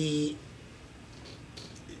the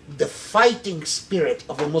fighting spirit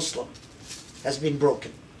of a Muslim has been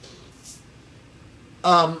broken.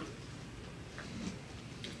 I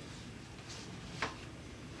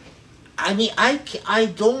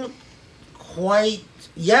don't quite.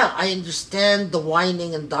 Yeah, I understand the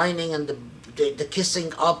whining and dining and the the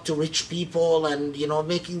kissing up to rich people and, you know,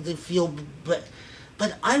 making them feel, but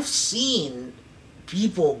I've seen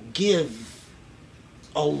people give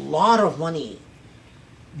a lot of money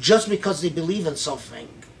just because they believe in something,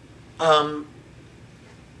 but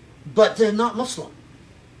they're not Muslim,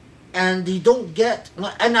 and they don't get.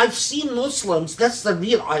 And I've seen Muslims. That's the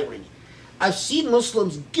real irony. I've seen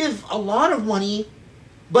Muslims give a lot of money,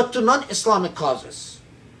 but to non-Islamic causes,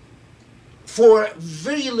 for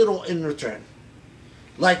very little in return.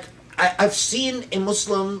 Like I've seen a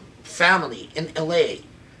Muslim family in LA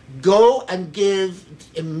go and give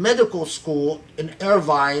a medical school in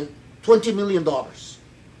Irvine $20 million.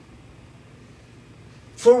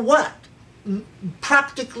 For what?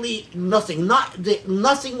 Practically nothing.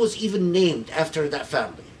 Nothing was even named after that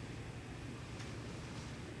family.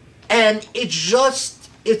 And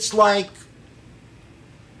it's like,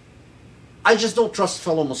 I just don't trust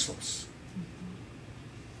fellow Muslims.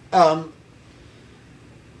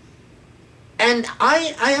 And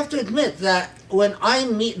I have to admit that when I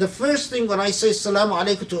meet, the first thing when I say Assalamu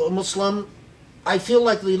alaikum to a Muslim, I feel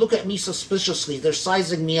like they look at me suspiciously. They're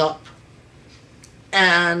sizing me up.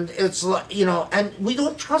 And it's like, you know, and we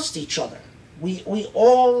don't trust each other. We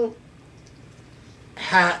all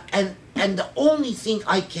have, and the only thing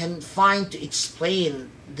I can find to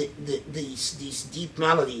explain these deep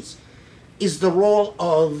maladies is the role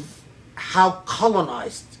of how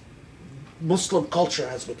colonized Muslim culture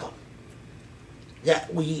has become.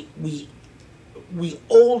 That we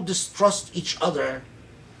all distrust each other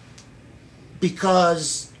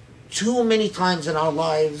because too many times in our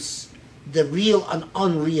lives the real and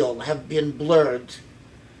unreal have been blurred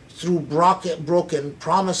through broken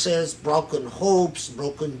promises, broken hopes,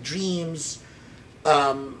 broken dreams,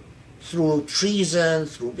 through treason,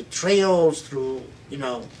 through betrayals, through, you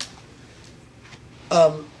know,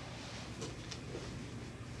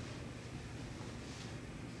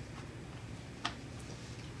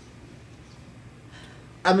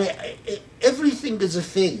 I mean, everything is a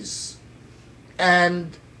phase,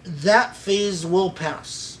 and that phase will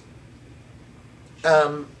pass.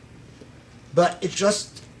 But it's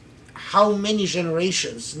just how many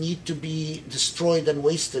generations need to be destroyed and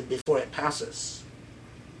wasted before it passes.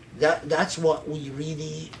 That's what we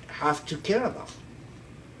really have to care about.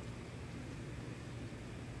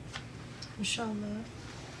 Inshallah.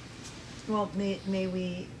 Well, may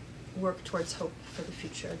we work towards hope for the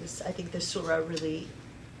future. I think this surah really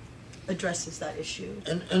addresses that issue.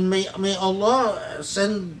 And may Allah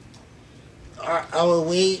send our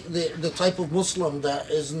way the type of Muslim that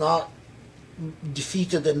is not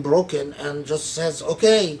defeated and broken and just says,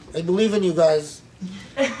 okay, I believe in you guys.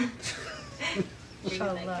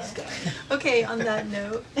 Inshallah. Okay, on that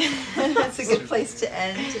note, that's a good place to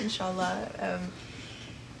end, inshallah.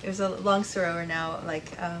 It was a long surah. We're now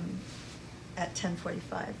at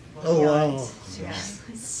 10:45. Oh, wow. Yeah.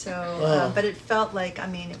 So, Wow. but it felt like, I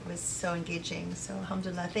mean, it was so engaging. So,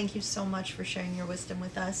 alhamdulillah, thank you so much for sharing your wisdom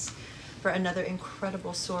with us for another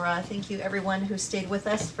incredible surah. Thank you, everyone who stayed with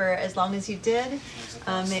us for as long as you did.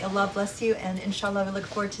 May Allah bless you, and inshallah, we look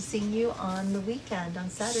forward to seeing you on the weekend, on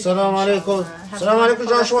Saturday. Assalamu alaikum. inshallah. Have a Assalamu alaikum, wonderful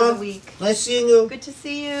rest of Joshua. the week. Nice seeing you. Good to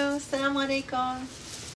see you. Assalamu alaikum.